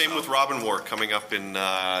 and it's the same with Robin War coming up in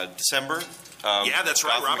December. That's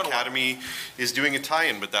right. Gotham Academy is doing a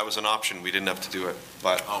tie-in, but that was an option. We didn't have to do it.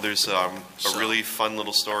 But there's a really fun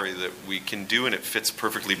little story that we can do, and it fits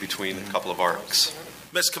perfectly between a couple of arcs.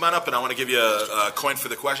 Miss, come on up, and I want to give you a coin for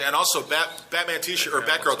the question. And also, Batman T-shirt or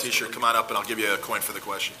Batgirl T-shirt, come on up, and I'll give you a coin for the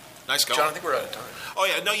question. Nice going. John, I think we're out of time. Oh,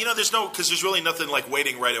 yeah. No, because there's really nothing like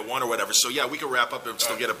waiting right at 1 or whatever. So, we can wrap up and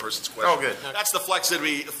still get a person's question. Oh, good. That's the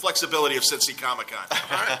flexibility of Cincy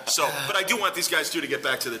Comicon. All right. So, but I do want these guys, too, to get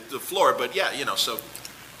back to the floor. But, so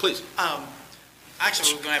please.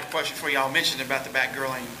 Actually, we're going to have a question for y'all. Mentioned about the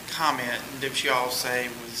Batgirling comment, which y'all say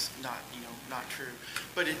was not true.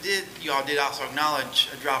 But y'all did also acknowledge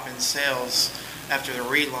a drop in sales after the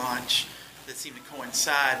relaunch that seemed to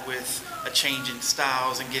coincide with a change in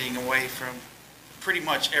styles and getting away from pretty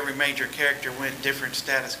much every major character went different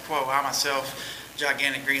status quo. I myself,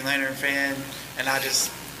 gigantic Green Lantern fan, and I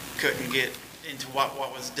just couldn't get into what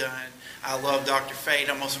was done. I love Dr. Fate,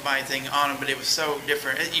 almost about anything on him, but it was so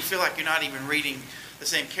different. You feel like you're not even reading the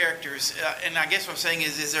same characters. And I guess what I'm saying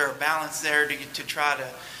is there a balance there to try to...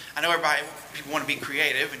 I know people want to be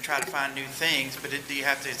creative and try to find new things, but do you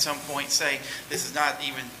have to at some point say, this is not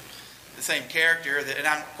even the same character? And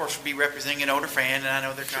I, of course, will be representing an older fan, and I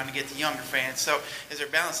know they're trying to get the younger fans. So is there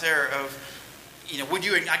a balance there of, would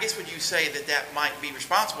you say that might be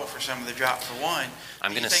responsible for some of the drop for one?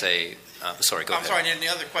 I'm going to say, sorry, go ahead. I'm sorry, and the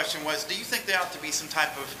other question was, do you think there ought to be some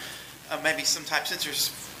type of, maybe some type, since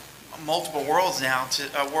there's multiple worlds now, to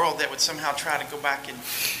a world that would somehow try to go back and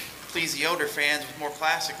please the older fans with more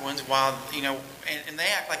classic ones, while and they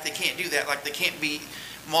act like they can't do that, like they can't be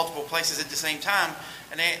multiple places at the same time,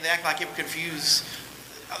 and they act like it would confuse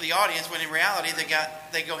the audience, when in reality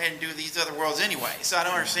they go ahead and do these other worlds anyway. So I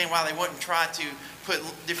don't understand why they wouldn't try to put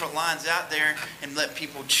different lines out there and let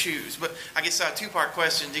people choose. But I guess a two-part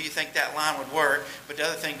question: do you think that line would work? But the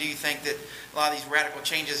other thing, do you think that a lot of these radical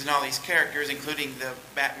changes in all these characters, including the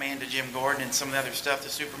Batman to Jim Gordon and some of the other stuff, the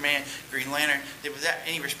Superman, Green Lantern, was that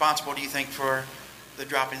any responsible, do you think, for the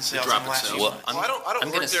drop in sales in the last year?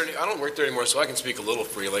 I don't work there anymore, so I can speak a little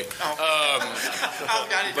freely. But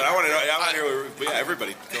I want to know.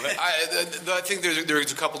 Everybody, go ahead. I think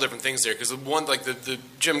there's a couple different things there, because one, like the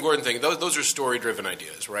Jim Gordon thing, those are story-driven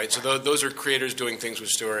ideas, right? So those are creators doing things with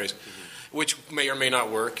stories, which may or may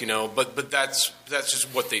not work, But that's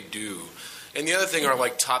just what they do. And the other thing are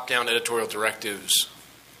like top-down editorial directives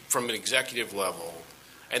from an executive level,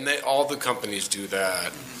 and all the companies do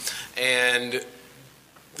that, and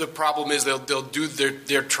the problem is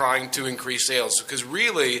they're trying to increase sales because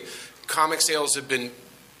really comic sales have been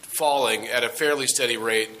falling at a fairly steady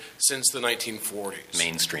rate since the 1940s.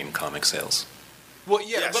 Mainstream comic sales. Well,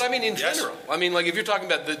 yeah, but I mean in general. I mean, like if you're talking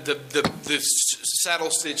about the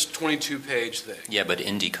saddle-stitched 22-page thing. Yeah, but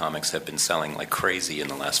indie comics have been selling like crazy in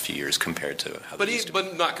the last few years compared to how they used to.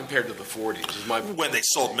 But not compared to the 40s. Is my when they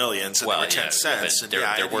sold millions and they were 10 cents. There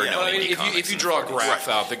were no indie comics. If you draw a graph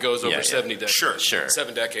out that goes over 70 decades. Sure.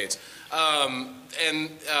 7 decades.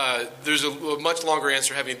 There's a much longer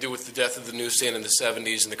answer having to do with the death of the newsstand in the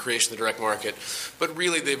 70s and the creation of the direct market. But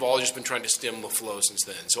really, they've all just been trying to stem the flow since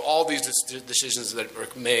then. So all these decisions that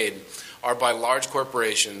are made are by large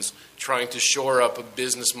corporations trying to shore up a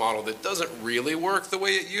business model that doesn't really work the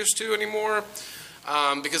way it used to anymore.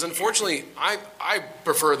 Because unfortunately, I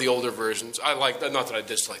prefer the older versions. I like, not that I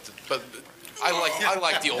dislike them, but I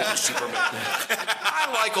like the older Superman. I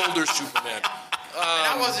like older Superman. And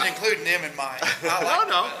I wasn't including them in mine.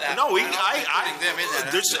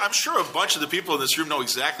 I'm sure a bunch of the people in this room know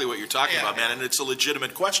exactly what you're talking about, man, and it's a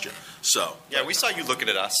legitimate question. So yeah, we saw you looking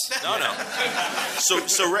at us. No.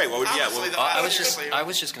 So Ray, what would I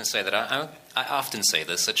was just going to say that I often say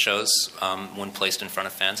this at shows when placed in front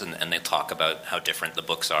of fans, and they talk about how different the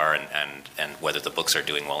books are and whether the books are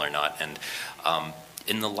doing well or not. And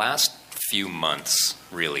in the last few months,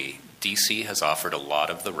 really, DC has offered a lot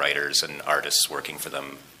of the writers and artists working for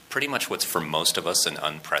them pretty much what's for most of us an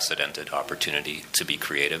unprecedented opportunity to be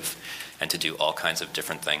creative and to do all kinds of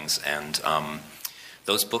different things. And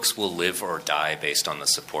those books will live or die based on the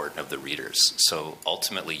support of the readers. So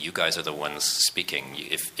ultimately, you guys are the ones speaking.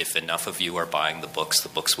 If enough of you are buying the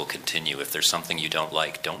books will continue. If there's something you don't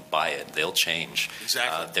like, don't buy it. They'll change.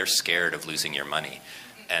 Exactly. They're scared of losing your money.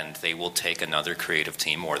 And they will take another creative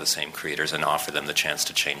team or the same creators and offer them the chance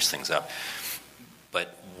to change things up.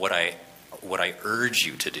 But what I urge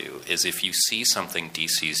you to do is if you see something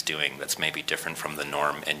DC's doing that's maybe different from the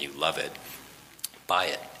norm and you love it, buy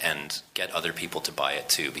it and get other people to buy it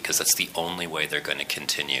too, because that's the only way they're going to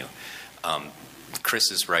continue. Chris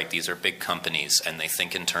is right. These are big companies, and they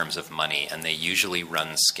think in terms of money, and they usually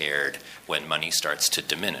run scared when money starts to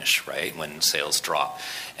diminish, right? When sales drop.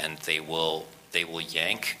 And they will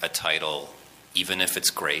yank a title, even if it's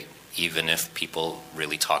great, even if people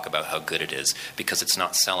really talk about how good it is, because it's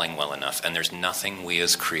not selling well enough. And there's nothing we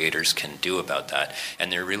as creators can do about that. And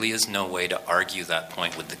there really is no way to argue that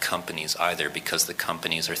point with the companies either, because the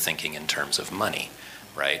companies are thinking in terms of money,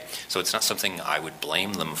 right? So it's not something I would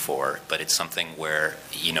blame them for, but it's something where,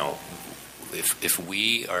 if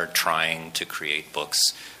we are trying to create books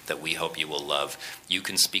that we hope you will love, you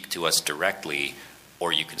can speak to us directly,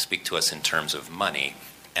 or you can speak to us in terms of money,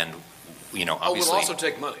 and obviously we'll also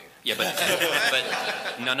take money. Yeah,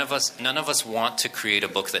 but none of us want to create a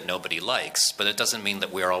book that nobody likes. But it doesn't mean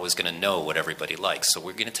that we're always going to know what everybody likes. So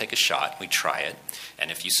we're going to take a shot. We try it,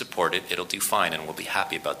 and if you support it, it'll do fine, and we'll be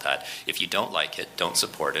happy about that. If you don't like it, don't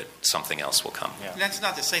support it. Something else will come. Yeah. And that's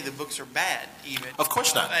not to say the books are bad, even. Of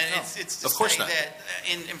course not. It's to say that,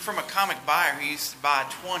 and from a comic buyer who used to buy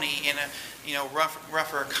 20 in a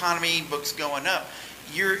rougher economy, books going up.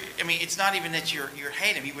 It's not even that you're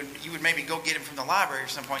hating them. You would maybe go get them from the library at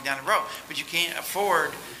some point down the road, but you can't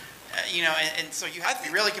afford, and so you have to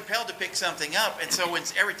be really compelled to pick something up. And so when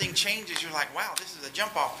everything changes, you're like, wow, this is a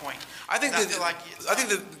jump off point. I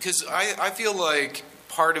feel like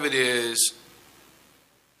part of it is,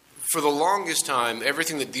 for the longest time,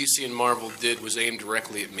 everything that DC and Marvel did was aimed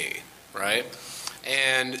directly at me, right?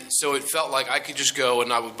 And so it felt like I could just go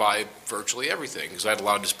and I would buy virtually everything because I had a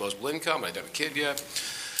lot of disposable income. I didn't have a kid yet.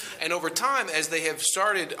 And over time, as they have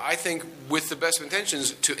started, I think, with the best of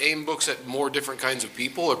intentions, to aim books at more different kinds of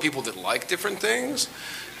people or people that like different things,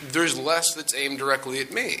 there's less that's aimed directly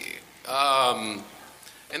at me. And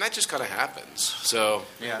that just kind of happens. So,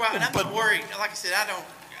 yeah. Well, and I'm not worried. Like I said, I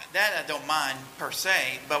don't mind per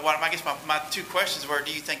se, but I guess my two questions were: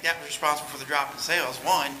 do you think that was responsible for the drop in sales?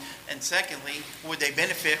 One, and secondly, would they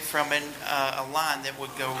benefit from a line that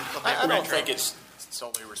would go a bit retro? I don't think it's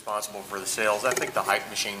solely responsible for the sales. I think the hype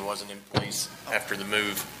machine wasn't in place after the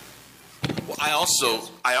move. Well, I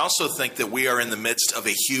also think that we are in the midst of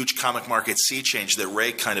a huge comic market sea change that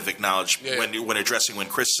Ray kind of acknowledged when addressing when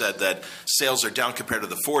Chris said that sales are down compared to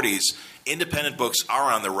the 40s. Independent books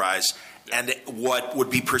are on the rise. And what would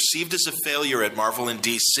be perceived as a failure at Marvel and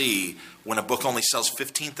DC when a book only sells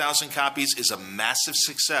 15,000 copies is a massive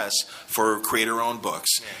success for creator-owned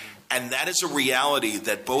books. Yeah. And that is a reality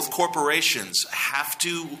that both corporations have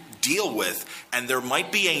to deal with, and there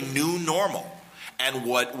might be a new normal. And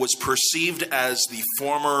what was perceived as the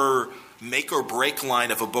former make-or-break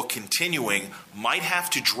line of a book continuing might have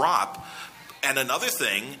to drop And another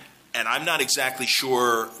thing, and I'm not exactly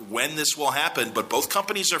sure when this will happen, but both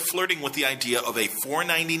companies are flirting with the idea of a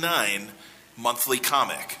 $4.99 monthly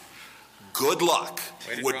comic. Good luck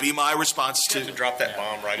would be my response to drop that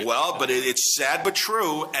bomb right. Well, but it's sad but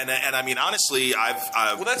true, and I mean honestly,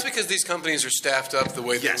 well, that's because these companies are staffed up the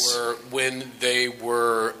way they were when they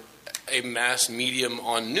were a mass medium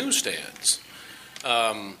on newsstands.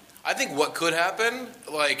 I think what could happen,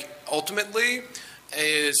 like ultimately,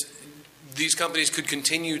 is these companies could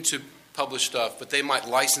continue to publish stuff, but they might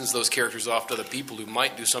license those characters off to other people who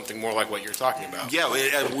might do something more like what you're talking about. Yeah,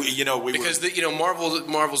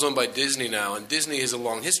 Marvel's owned by Disney now, and Disney has a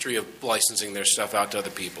long history of licensing their stuff out to other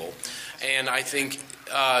people. And I think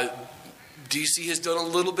DC has done a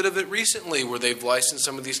little bit of it recently, where they've licensed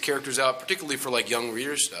some of these characters out, particularly for like young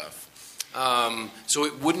reader stuff. So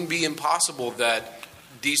it wouldn't be impossible that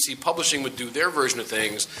DC Publishing would do their version of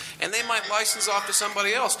things, and they might license off to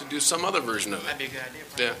somebody else to do some other version of it. That'd be a good idea.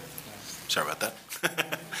 Yeah. Sorry about that.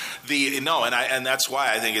 And that's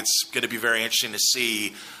why I think it's going to be very interesting to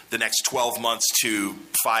see the next 12 months to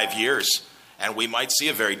 5 years, and we might see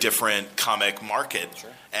a very different comic market.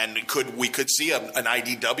 Sure. And we could see an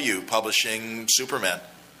IDW publishing Superman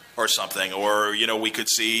or something, or we could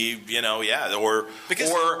see or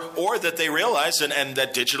that they realize and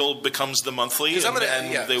that digital becomes the monthly,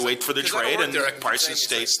 and they wait for the trade and prices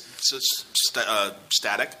stay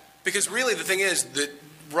static. Because really the thing is that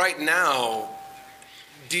right now,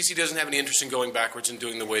 DC doesn't have any interest in going backwards and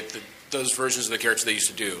doing the way that those versions of the characters they used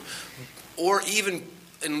to do. Or even,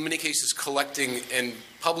 in many cases, collecting and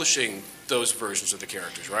publishing those versions of the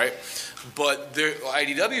characters, right? But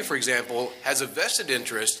IDW, for example, has a vested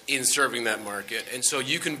interest in serving that market. And so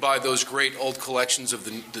you can buy those great old collections of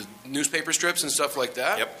the newspaper strips and stuff like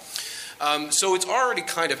that. Yep. So it's already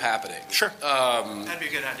kind of happening. Sure. That'd be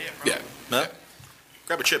a good idea. Probably. Yeah.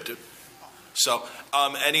 Grab a chip, dude. So,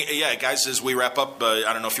 guys, as we wrap up,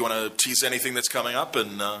 I don't know if you want to tease anything that's coming up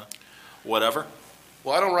and whatever.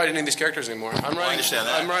 Well, I don't write any of these characters anymore. I understand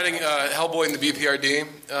that. I'm writing Hellboy in the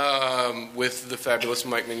BPRD with the fabulous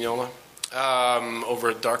Mike Mignola over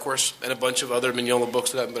at Dark Horse, and a bunch of other Mignola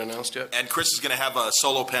books that haven't been announced yet. And Chris is going to have a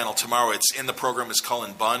solo panel tomorrow. It's in the program as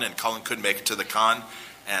Cullen Bunn, and Cullen couldn't make it to the con.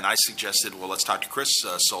 And I suggested, let's talk to Chris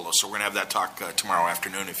solo. So we're going to have that talk tomorrow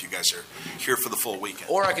afternoon if you guys are here for the full weekend.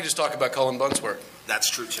 Or I could just talk about Cullen Bunn's work. That's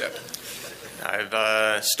true, too. I've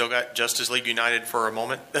still got Justice League United for a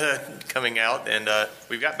moment coming out, and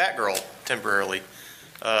we've got Batgirl temporarily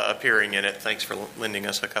appearing in it. Thanks for lending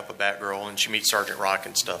us a cup of Batgirl, and she meets Sergeant Rock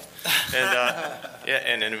and stuff. And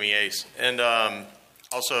and Enemy Ace. And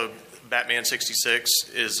also, Batman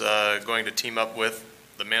 66 is going to team up with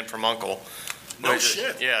the Man from U.N.C.L.E. No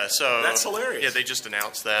shit. Yeah, so that's hilarious. Yeah, they just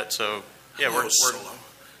announced that. So yeah,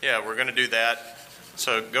 we're going to do that.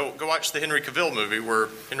 So go watch the Henry Cavill movie, where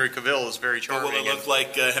Henry Cavill is very charming. Will it look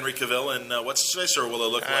like Henry Cavill and what's his face, or will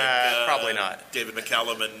it look like probably not David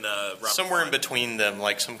McCallum and Robert somewhere Klein? In between them,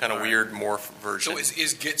 like some kind of weird morph version. So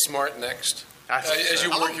is Get Smart next? As you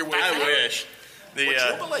work your way I through wish. Would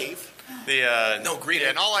you believe? Green.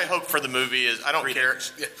 And all I hope for the movie is I don't care.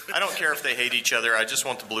 I don't care if they hate each other. I just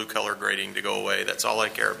want the blue color grading to go away. That's all I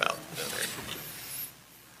care about.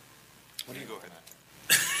 What are you working on?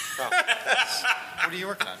 What are you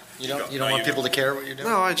working on? You don't want people to care what you're doing?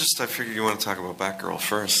 No, I figured you want to talk about Batgirl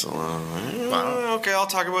first. Okay, I'll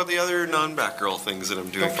talk about the other non-Batgirl things that I'm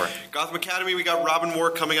doing. Go for it. Gotham Academy, we got Robin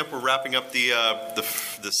War coming up. We're wrapping up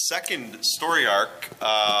the second story arc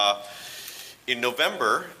in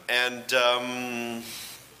November, and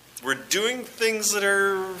we're doing things that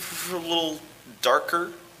are a little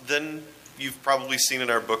darker than you've probably seen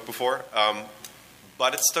in our book before,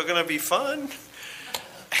 but it's still going to be fun.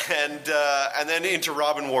 And then into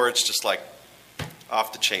Robin War, it's just like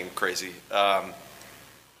off the chain crazy.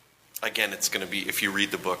 Again, it's going to be, if you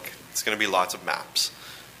read the book, it's going to be lots of maps,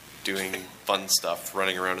 doing fun stuff,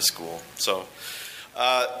 running around a school. So,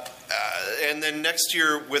 and then next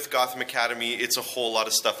year with Gotham Academy, it's a whole lot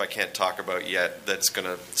of stuff I can't talk about yet that's going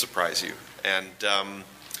to surprise you. And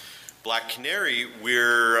Black Canary,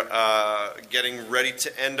 we're getting ready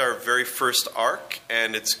to end our very first arc,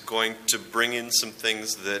 and it's going to bring in some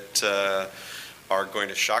things that are going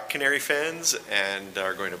to shock Canary fans and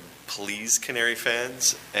are going to please Canary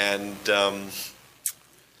fans. And how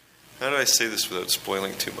do I say this without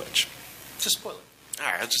spoiling too much? Just spoil it.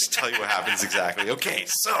 All right, I'll just tell you what happens exactly. Okay,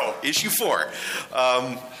 so issue 4.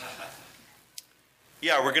 We're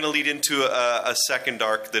going to lead into a second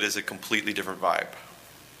arc that is a completely different vibe.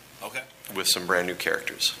 Okay. With some brand new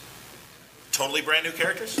characters. Totally brand new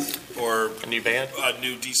characters? Or a new band?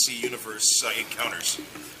 New DC Universe encounters?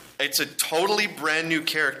 It's a totally brand new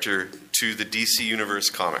character to the DC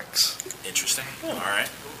Universe comics. Interesting. All right.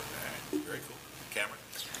 Very cool. Cameron?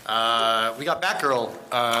 We got Batgirl.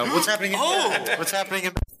 What's happening? What's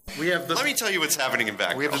happening? We have the. Let me tell you what's happening in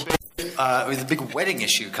Batgirl. We have the big wedding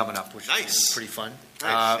issue coming up, which is pretty fun.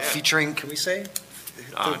 Nice, featuring, can we say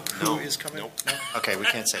who no. is coming? Nope. No? Okay, we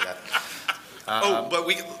can't say that.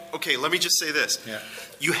 Okay, let me just say this. Yeah.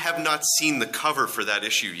 You have not seen the cover for that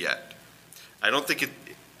issue yet. I don't think it.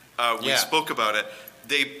 We spoke about it.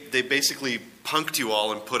 They basically punked you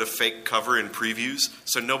all and put a fake cover in previews,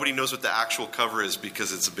 so nobody knows what the actual cover is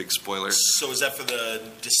because it's a big spoiler. So is that for the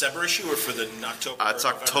December issue or for the October? It's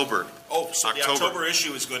October. Oh, so October. the October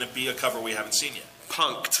issue is going to be a cover we haven't seen yet.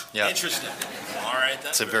 Punked. Yeah. Interesting. All right.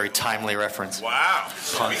 It's a very timely reference. Wow.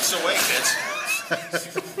 Punked. Weeks away, kids.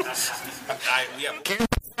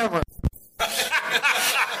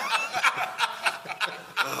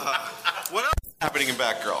 What else is happening in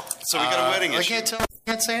Batgirl? So we got a wedding issue. I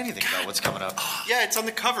can't say anything about what's coming up. Yeah, it's on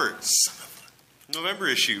the cover. November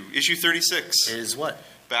issue 36. Is what?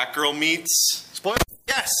 Batgirl meets. Spoiler.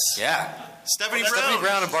 Yes. Yeah. Stephanie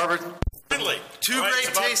Brown and Barbara. Finally. Two All right, great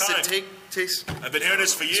it's about tastes time. that taste. I've been hearing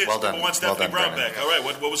this for years. Well done. People want Stephanie Well done, Brown Brennan. back. All right,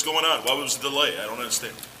 what was going on? What was the delay? I don't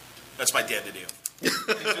understand. That's my dad video.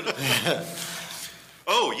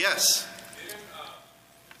 Oh, yes.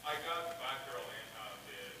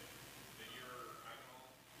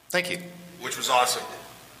 Thank you. Which was awesome.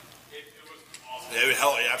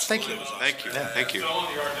 Hell, yeah, absolutely. Thank you. It was awesome. Thank you. Thank you.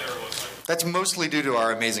 That's mostly due to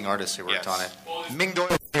our amazing artists who worked on it. Ming Doyle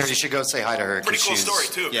here. You should go say hi to her. Pretty 'cause cool she's- story,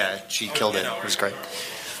 too. Yeah, she killed it. It was great.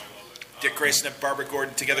 Dick Grayson and Barbara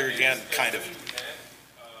Gordon together again, kind of.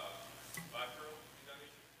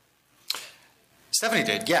 Stephanie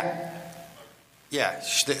did, yeah. Yeah,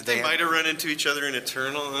 They might have run into each other in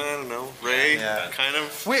Eternal. I don't know. Ray, kind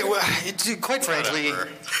of. Quite frankly,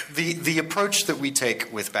 the approach that we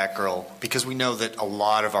take with Batgirl, because we know that a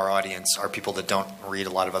lot of our audience are people that don't read a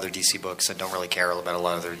lot of other DC books and don't really care about a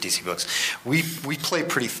lot of other DC books, we play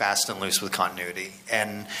pretty fast and loose with continuity,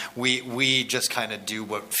 and we just kind of do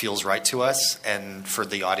what feels right to us and for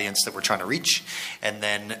the audience that we're trying to reach, and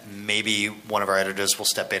then maybe one of our editors will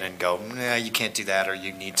step in and go, nah, you can't do that, or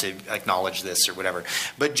you need to acknowledge this, or whatever.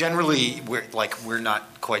 But generally, we're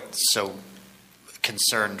not quite so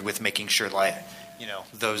concerned with making sure,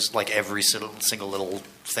 those every single little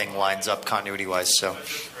thing lines up continuity wise. So,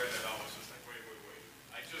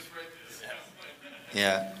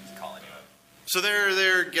 yeah. So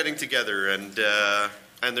they're getting together, and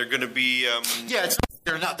they're going to be.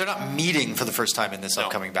 They're not meeting for the first time in this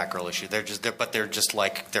upcoming Batgirl issue. They're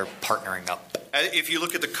partnering up. If you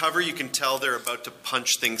look at the cover, you can tell they're about to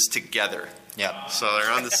punch things together. Yeah. So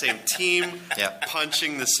they're on the same team,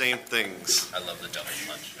 punching the same things. I love the double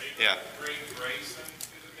punch. Yeah.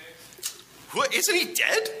 What? Isn't he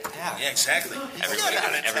dead? Yeah, exactly.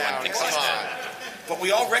 Everyone thinks he's dead. But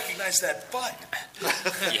we all recognize that butt.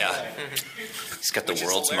 Yeah. He's got the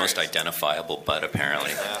world's most identifiable butt,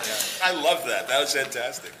 apparently. I love that. That was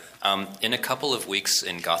fantastic. In a couple of weeks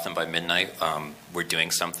in Gotham by Midnight, we're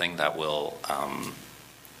doing something that will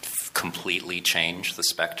completely change the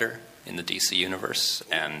Spectre in the DC universe,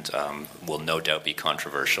 and will no doubt be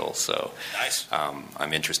controversial. So nice.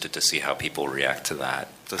 I'm interested to see how people react to that.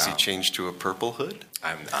 Does he change to a purple hood?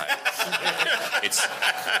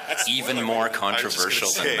 It's even more controversial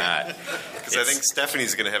than that. Because I think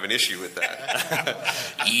Stephanie's going to have an issue with that.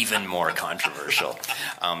 Even more controversial.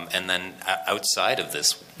 And then outside of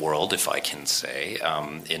this world, if I can say,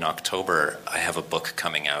 in October, I have a book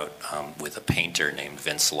coming out with a painter named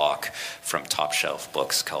Vince Locke from Top Shelf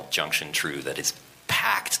Books called Junction True that is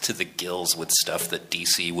packed to the gills with stuff that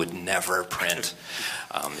DC would never print.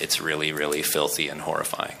 It's really, really filthy and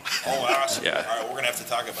horrifying. Oh, awesome. Yeah. All right, we're going to have to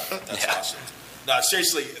talk about it. That's awesome. No,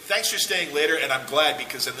 seriously, thanks for staying later, and I'm glad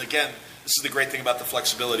because, and again, this is the great thing about the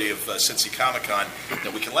flexibility of Cincy Comicon,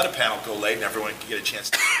 that we can let a panel go late and everyone can get a chance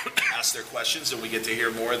to ask their questions, and we get to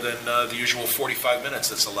hear more than the usual 45 minutes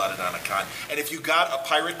that's allotted on a con. And if you got a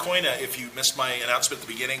pirate coin, if you missed my announcement at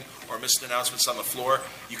the beginning or missed announcements on the floor,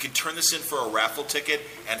 you can turn this in for a raffle ticket,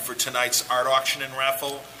 and for tonight's art auction and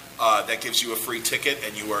raffle, that gives you a free ticket,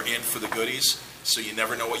 and you are in for the goodies. So you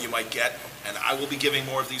never know what you might get. And I will be giving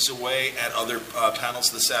more of these away at other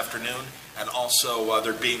panels this afternoon. And also,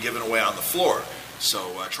 they're being given away on the floor.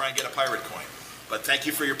 So try and get a pirate coin. But thank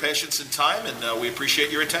you for your patience and time, and we appreciate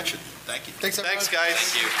your attention. Thank you. Thanks, guys.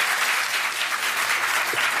 Thank you.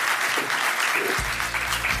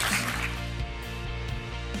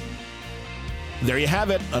 There you have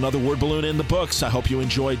it, another word balloon in the books. I hope you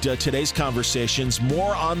enjoyed today's conversations.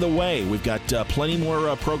 More on the way. We've got plenty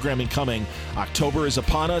more programming coming. October is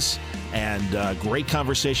upon us. And great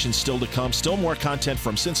conversations still to come. Still more content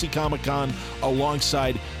from Cincy Comicon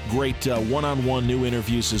alongside great one-on-one new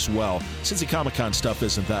interviews as well. Cincy Comicon stuff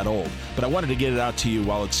isn't that old, but I wanted to get it out to you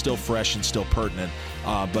while it's still fresh and still pertinent.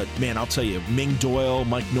 But, man, I'll tell you, Ming Doyle,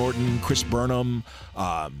 Mike Norton, Chris Burnham,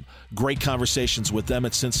 great conversations with them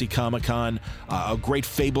at Cincy Comicon. A great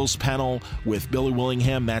Fables panel with Billy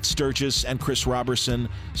Willingham, Matt Sturgis, and Chris Roberson.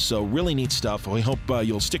 So really neat stuff. We hope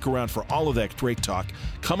you'll stick around for all of that great talk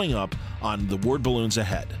coming up on the Word Balloons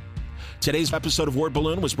ahead. Today's episode of Word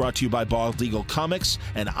Balloon was brought to you by Bald Eagle Comics,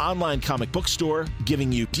 an online comic book store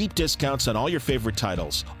giving you deep discounts on all your favorite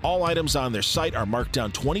titles. All items on their site are marked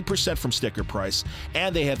down 20% from sticker price,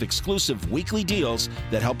 and they have exclusive weekly deals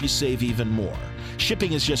that help you save even more.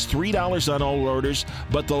 Shipping is just $3 on all orders,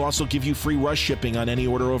 but they'll also give you free rush shipping on any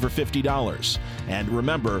order over $50. And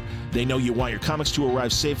remember, they know you want your comics to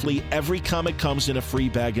arrive safely. Every comic comes in a free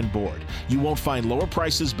bag and board. You won't find lower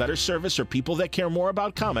prices, better service, or people that care more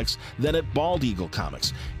about comics than at Bald Eagle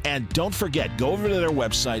Comics. And don't forget, go over to their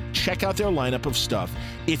website, check out their lineup of stuff.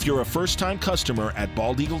 If you're a first-time customer at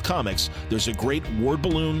Bald Eagle Comics, there's a great Word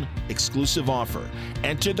Balloon exclusive offer.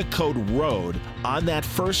 Enter the code ROAD on that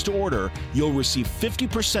first order. You'll receive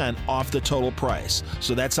 50% off the total price.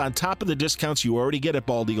 So that's on top of the discounts you already get at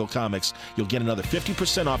Bald Eagle Comics. You'll get another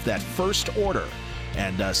 50% off that first order.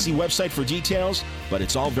 And see website for details, but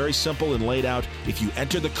it's all very simple and laid out if you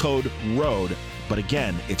enter the code ROAD. But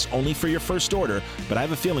again, it's only for your first order, but I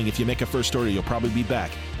have a feeling if you make a first order, you'll probably be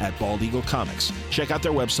back at Bald Eagle Comics. Check out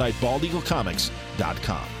their website,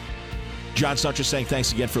 baldeaglecomics.com. John Sutter saying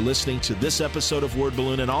thanks again for listening to this episode of Word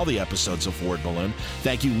Balloon and all the episodes of Word Balloon.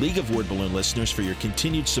 Thank you, League of Word Balloon listeners, for your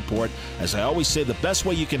continued support. As I always say, the best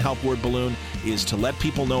way you can help Word Balloon is to let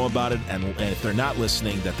people know about it, and if they're not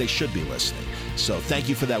listening, that they should be listening. So thank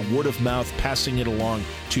you for that word of mouth, passing it along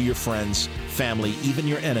to your friends, family, even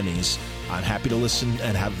your enemies. I'm happy to listen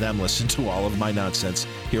and have them listen to all of my nonsense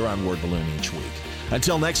here on Word Balloon each week.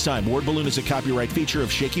 Until next time, Word Balloon is a copyright feature of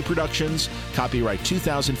Shaky Productions, copyright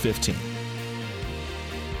 2015.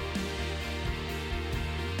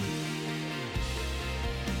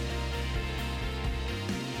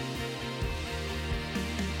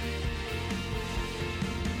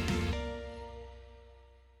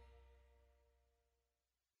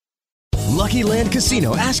 Lucky Land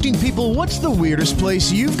Casino, asking people, what's the weirdest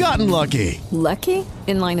place you've gotten lucky? Lucky?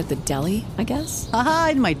 In line at the deli, I guess? Aha,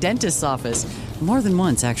 in my dentist's office. More than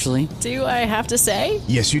once, actually. Do I have to say?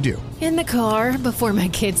 Yes, you do. In the car before my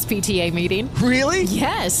kids' PTA meeting. Really?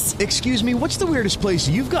 Yes. Excuse me, what's the weirdest place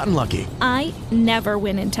you've gotten lucky? I never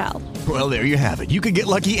win and tell. Well, there you have it. You can get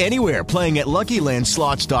lucky anywhere, playing at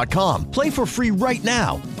LuckyLandSlots.com. Play for free right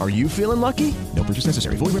now. Are you feeling lucky? No purchase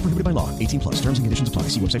necessary. Void where prohibited by law. 18+. Terms and conditions apply.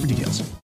 See website for details.